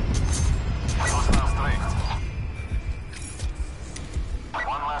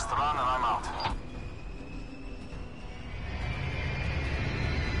 One last run and I'm out.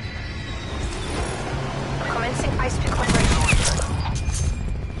 Commencing ice pick operation.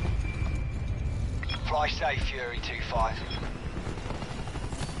 Fly safe, Fury 2-5.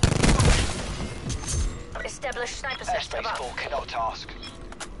 Establish sniper set above. Airspace 4 cannot task.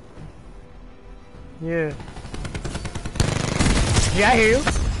 Yeah. Yeah, I hear you.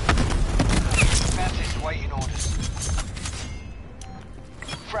 Mantis waiting orders.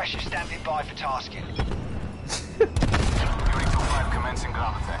 Fresh is standing by for tasking. Fury 2-5 commencing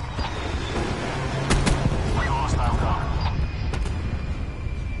ground attack. New hostile ground.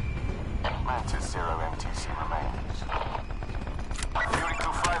 Mantis 0 MTC remains. Fury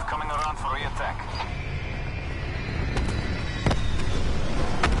 2-5 coming around for re-attack.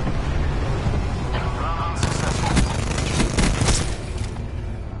 Ground unsuccessful.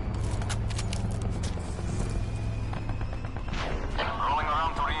 Rolling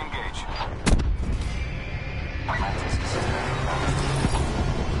around to re-engage. Mantis is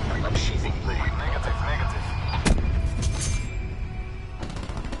I'm sheathing lead. Negative.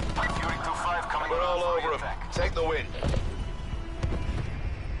 Fury 2-5 coming We're around all for over him. re-attack. Take the win.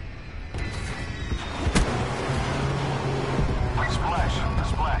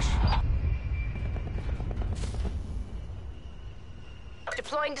 Splash.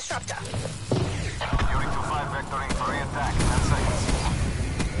 Deploying disruptor. Fury 2-5 vectoring for re-attack. 10 seconds.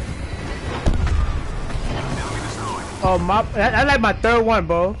 Enemy destroyed. Oh my! That's like my third one,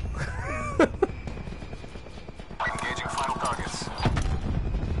 bro. Engaging final targets.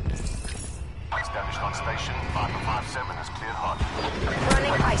 Established on station. Marker 5-7 has cleared hot.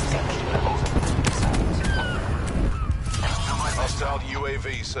 Running ice pick. Hostile UAV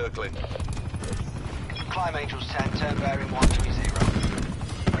circling. Climb Angels 10, turn bearing 130.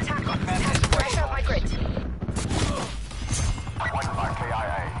 Tackle. Fresh out my grid. 1-5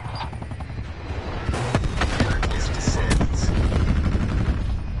 KIA. This descends.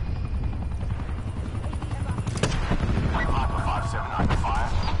 Marker 5-7 under fire.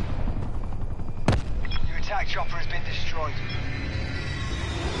 Your attack chopper has been destroyed.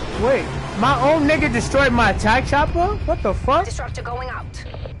 Wait, my own nigga destroyed my attack chopper? What the fuck? Disruptor going out.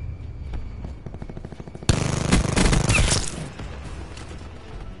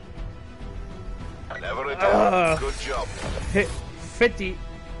 Never a doubt. Good job. Hit 50.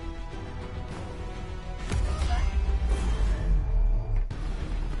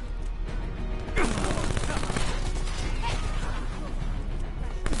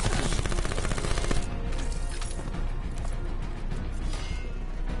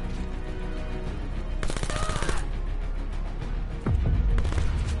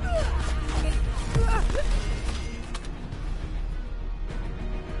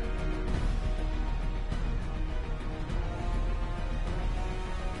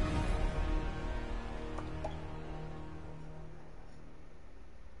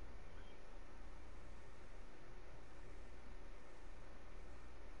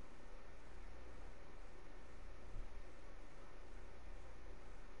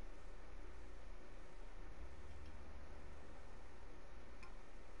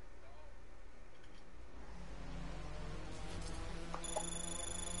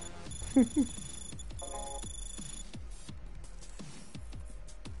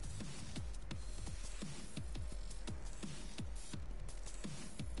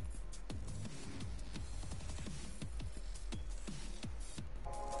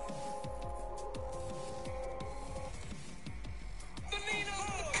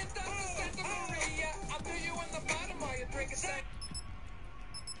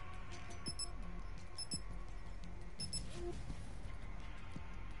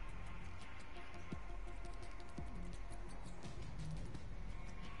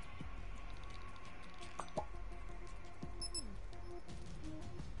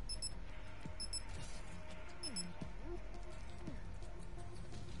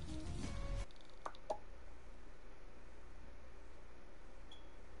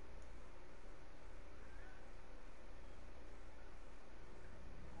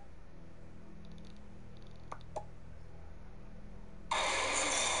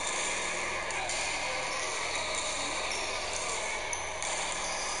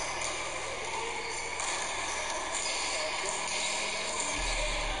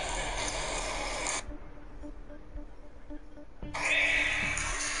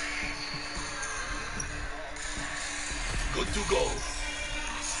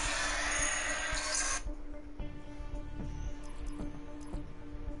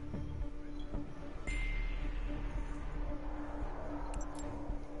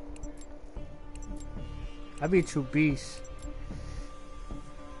 I be two beasts.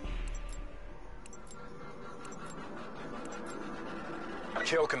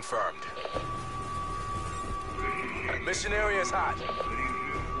 Kill confirmed. Mission area is hot.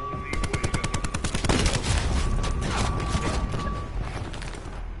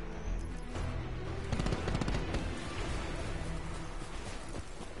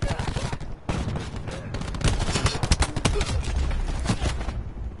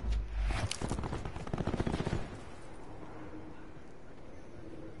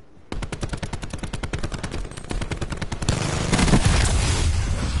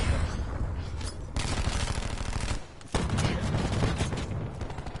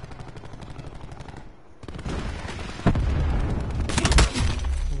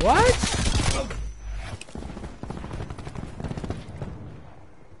 What?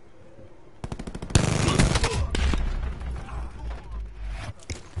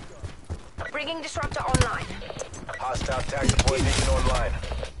 Bringing disruptor online. Hostile tag deploy beacon online.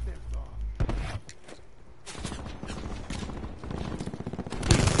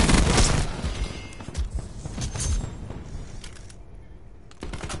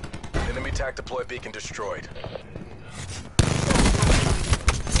 Enemy tag deploy beacon destroyed.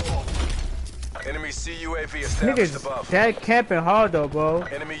 Enemy CUAV established above. Niggas, that camping hard though, bro.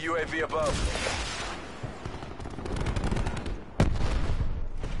 Enemy UAV above.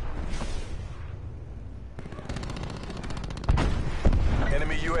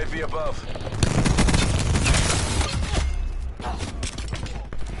 Enemy UAV above.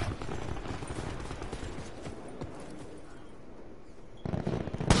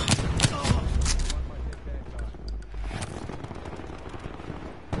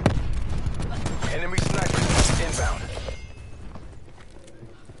 Enemy sniper inbound.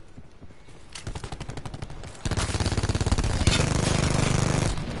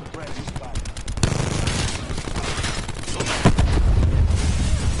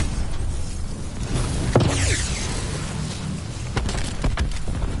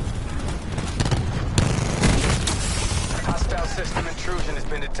 Hostile system intrusion has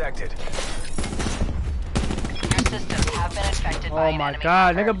been detected. Your systems have been infected by Oh an my enemy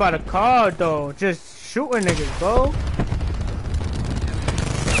god, hacker. nigga by the car though. Just shooting niggas, bro.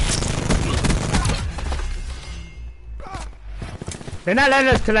 They're not letting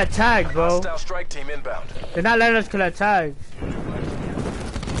us collect tags, bro. Hostile strike team inbound. They're not letting us collect tags.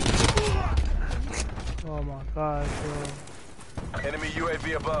 Oh my god, bro. Enemy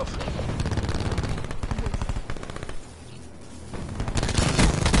UAV above.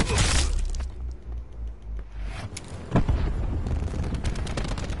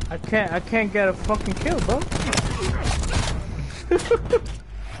 I can't get a fucking kill, bro.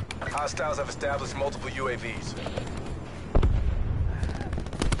 Hostiles have established multiple UAVs.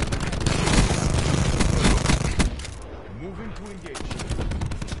 Moving to engage.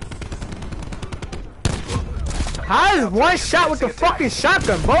 How is one shot with the fucking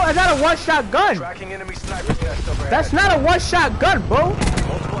shotgun, bro? It's not a one-shot gun. Tracking enemy sniper's nest overhead. That's not a one-shot gun, bro.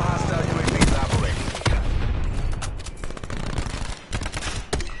 Multiple hostile UAVs operating.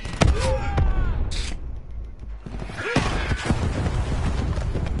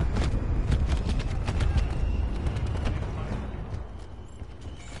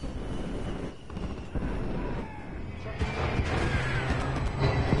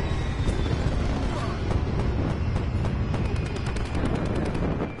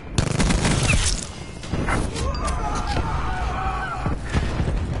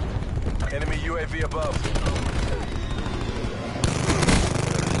 Enemy UAV above.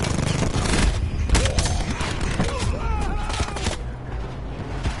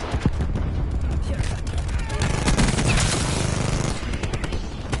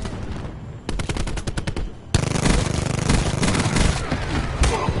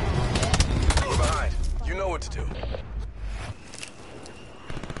 We're behind. You know what to do.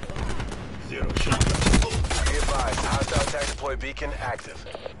 Zero shot. Be advised, hostile attack deploy beacon active.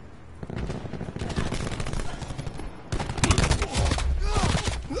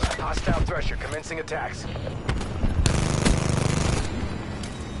 Hostile thresher commencing attacks.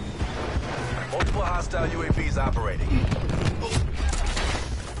 Multiple hostile UAVs operating.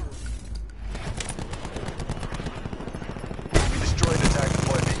 We destroyed attack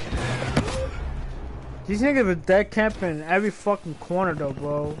deploy beacon. These niggas are dead camping in every fucking corner though,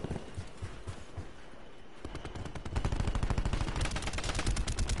 bro.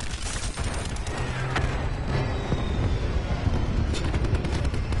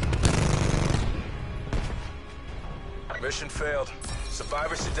 Mission failed.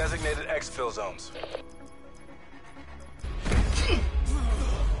 Survivors to designated exfil zones.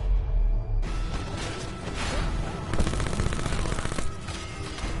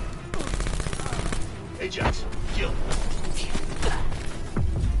 Ajax, kill.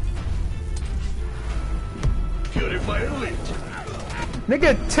 Purifier lit.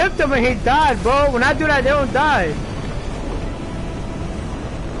 Nigga tipped him and he died, bro. When I do that, they don't die.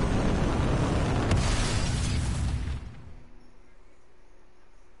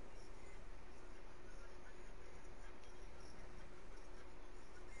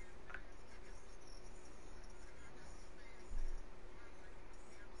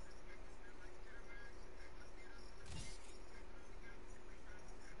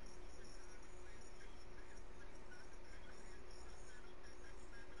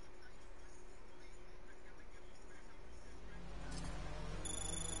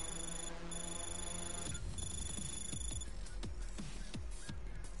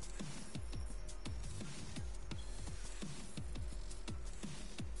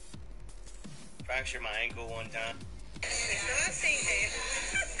 Fractured my ankle one time.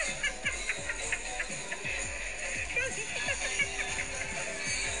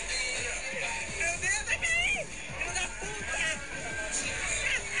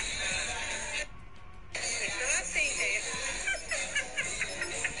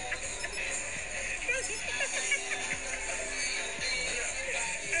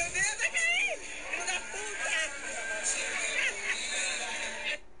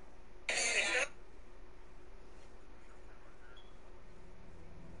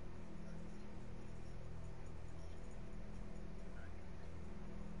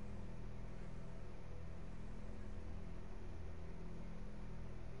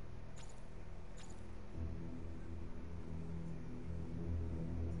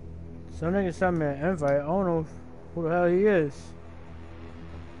 Some nigga sent me an invite. I don't know who the hell he is.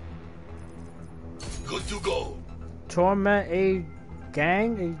 Good to go. Torment a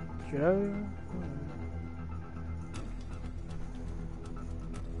gang? A whatever.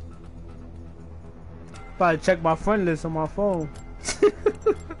 About to check my friend list on my phone.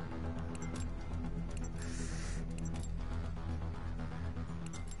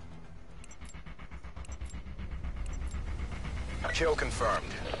 Kill confirmed.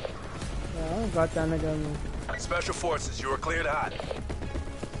 Yeah, I don't got that nigga. Special forces, you are cleared hot.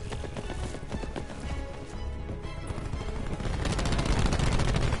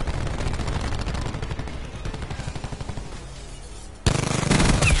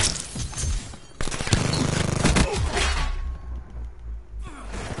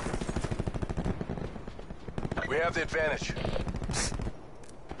 We have the advantage.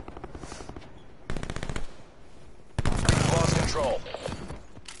 Lost control.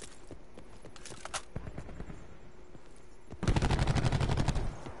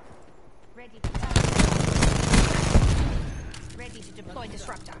 Ready to deploy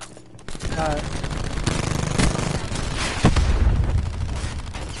disruptor. Alright.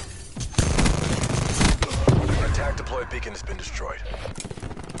 Attack deployed beacon has been destroyed.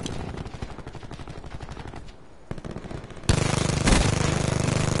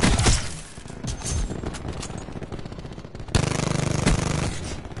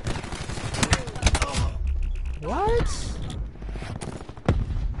 What?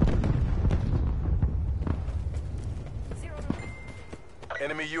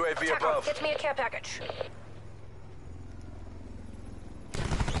 Enemy UAV Tackle, above. get me a care package.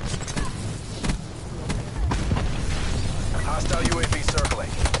 Hostile UAV circling.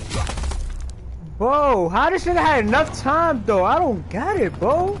 Bro, how this nigga had enough time though? I don't get it,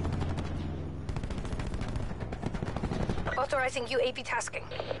 bro. Authorizing UAV tasking.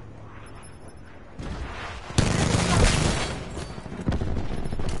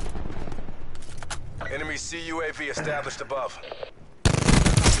 Enemy CUAV established above.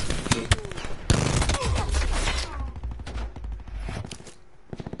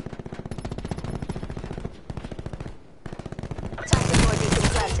 Attack deploy beacon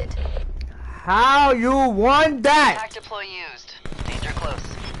planted. How you won that? Attack deploy used. Danger close.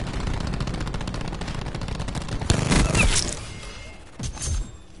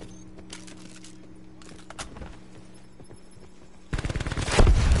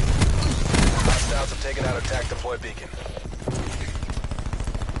 Hostiles have taken out attack deploy beacon.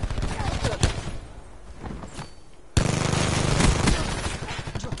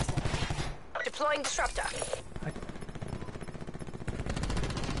 Deploying disruptor.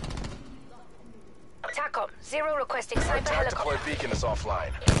 TACOM, 0 requesting sniper Attack deploy helicopter. beacon is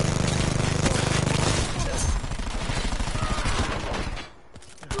offline.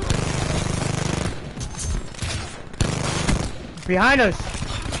 Behind us.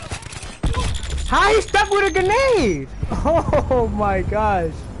 How he stuck with a grenade? Oh my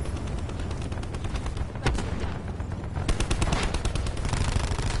gosh.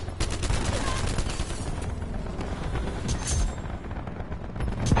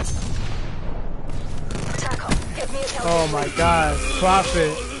 Oh my god,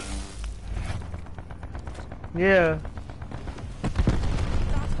 profit. Yeah.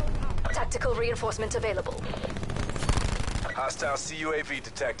 Tactical reinforcement available. Hostile CUAV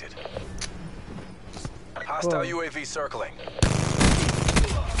detected. Hostile UAV circling.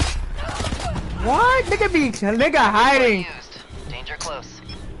 What? Nigga hiding. Danger close.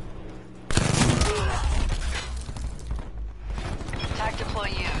 Tac deploy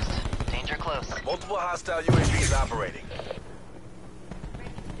used. Danger close. Multiple hostile UAVs operating.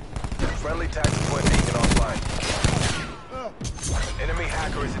 Friendly tac deploy beacon offline. Enemy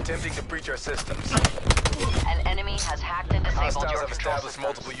hacker is attempting to breach our systems. An enemy has hacked and disabled Hostiles your have control established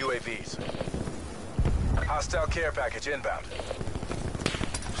systems. multiple UAVs. Hostile care package inbound.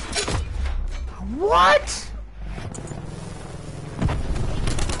 What?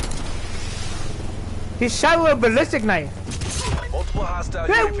 He shot with a ballistic knife. Multiple hostile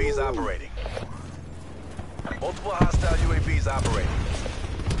UAVs operating. Multiple hostile UAVs operating.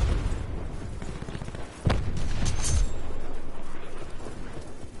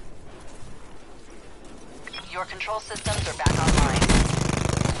 Your control systems are back online.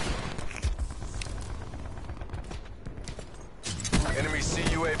 Enemy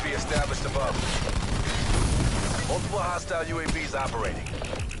CUAV established above. Multiple hostile UAVs operating.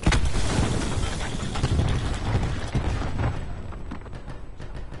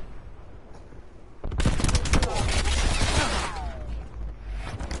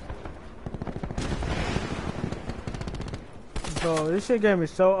 Bro, this shit got me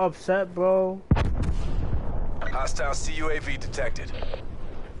so upset, bro. Hostile CUAV detected.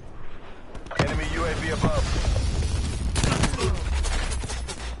 Enemy UAV above.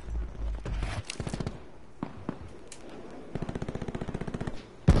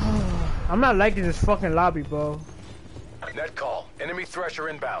 I'm not liking this fucking lobby, bro. Net call. Enemy Thresher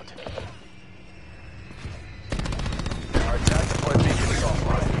inbound. Our tac deploy beacon is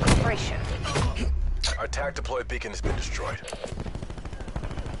offline. Operation. Our tac deploy beacon has been destroyed.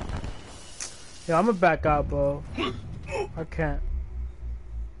 Yeah, I'm gonna back out, bro. I can't.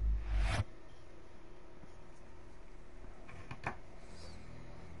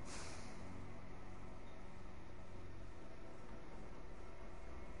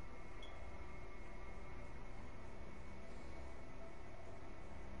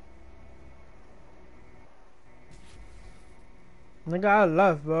 Nigga, I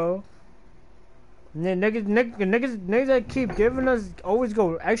left, bro. Niggas that keep giving us always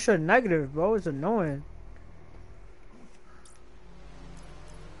go extra negative, bro. It's annoying.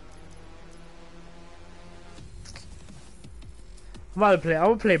 I'm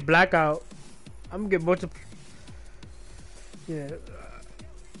gonna play Blackout. I'm gonna get multiple. Yeah.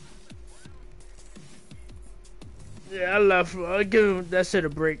 Yeah, I left, bro. I'll give him that shit a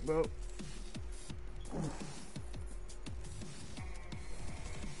break, bro.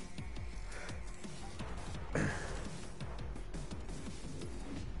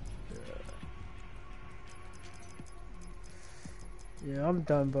 Yeah, I'm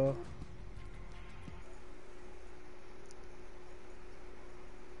done, bro.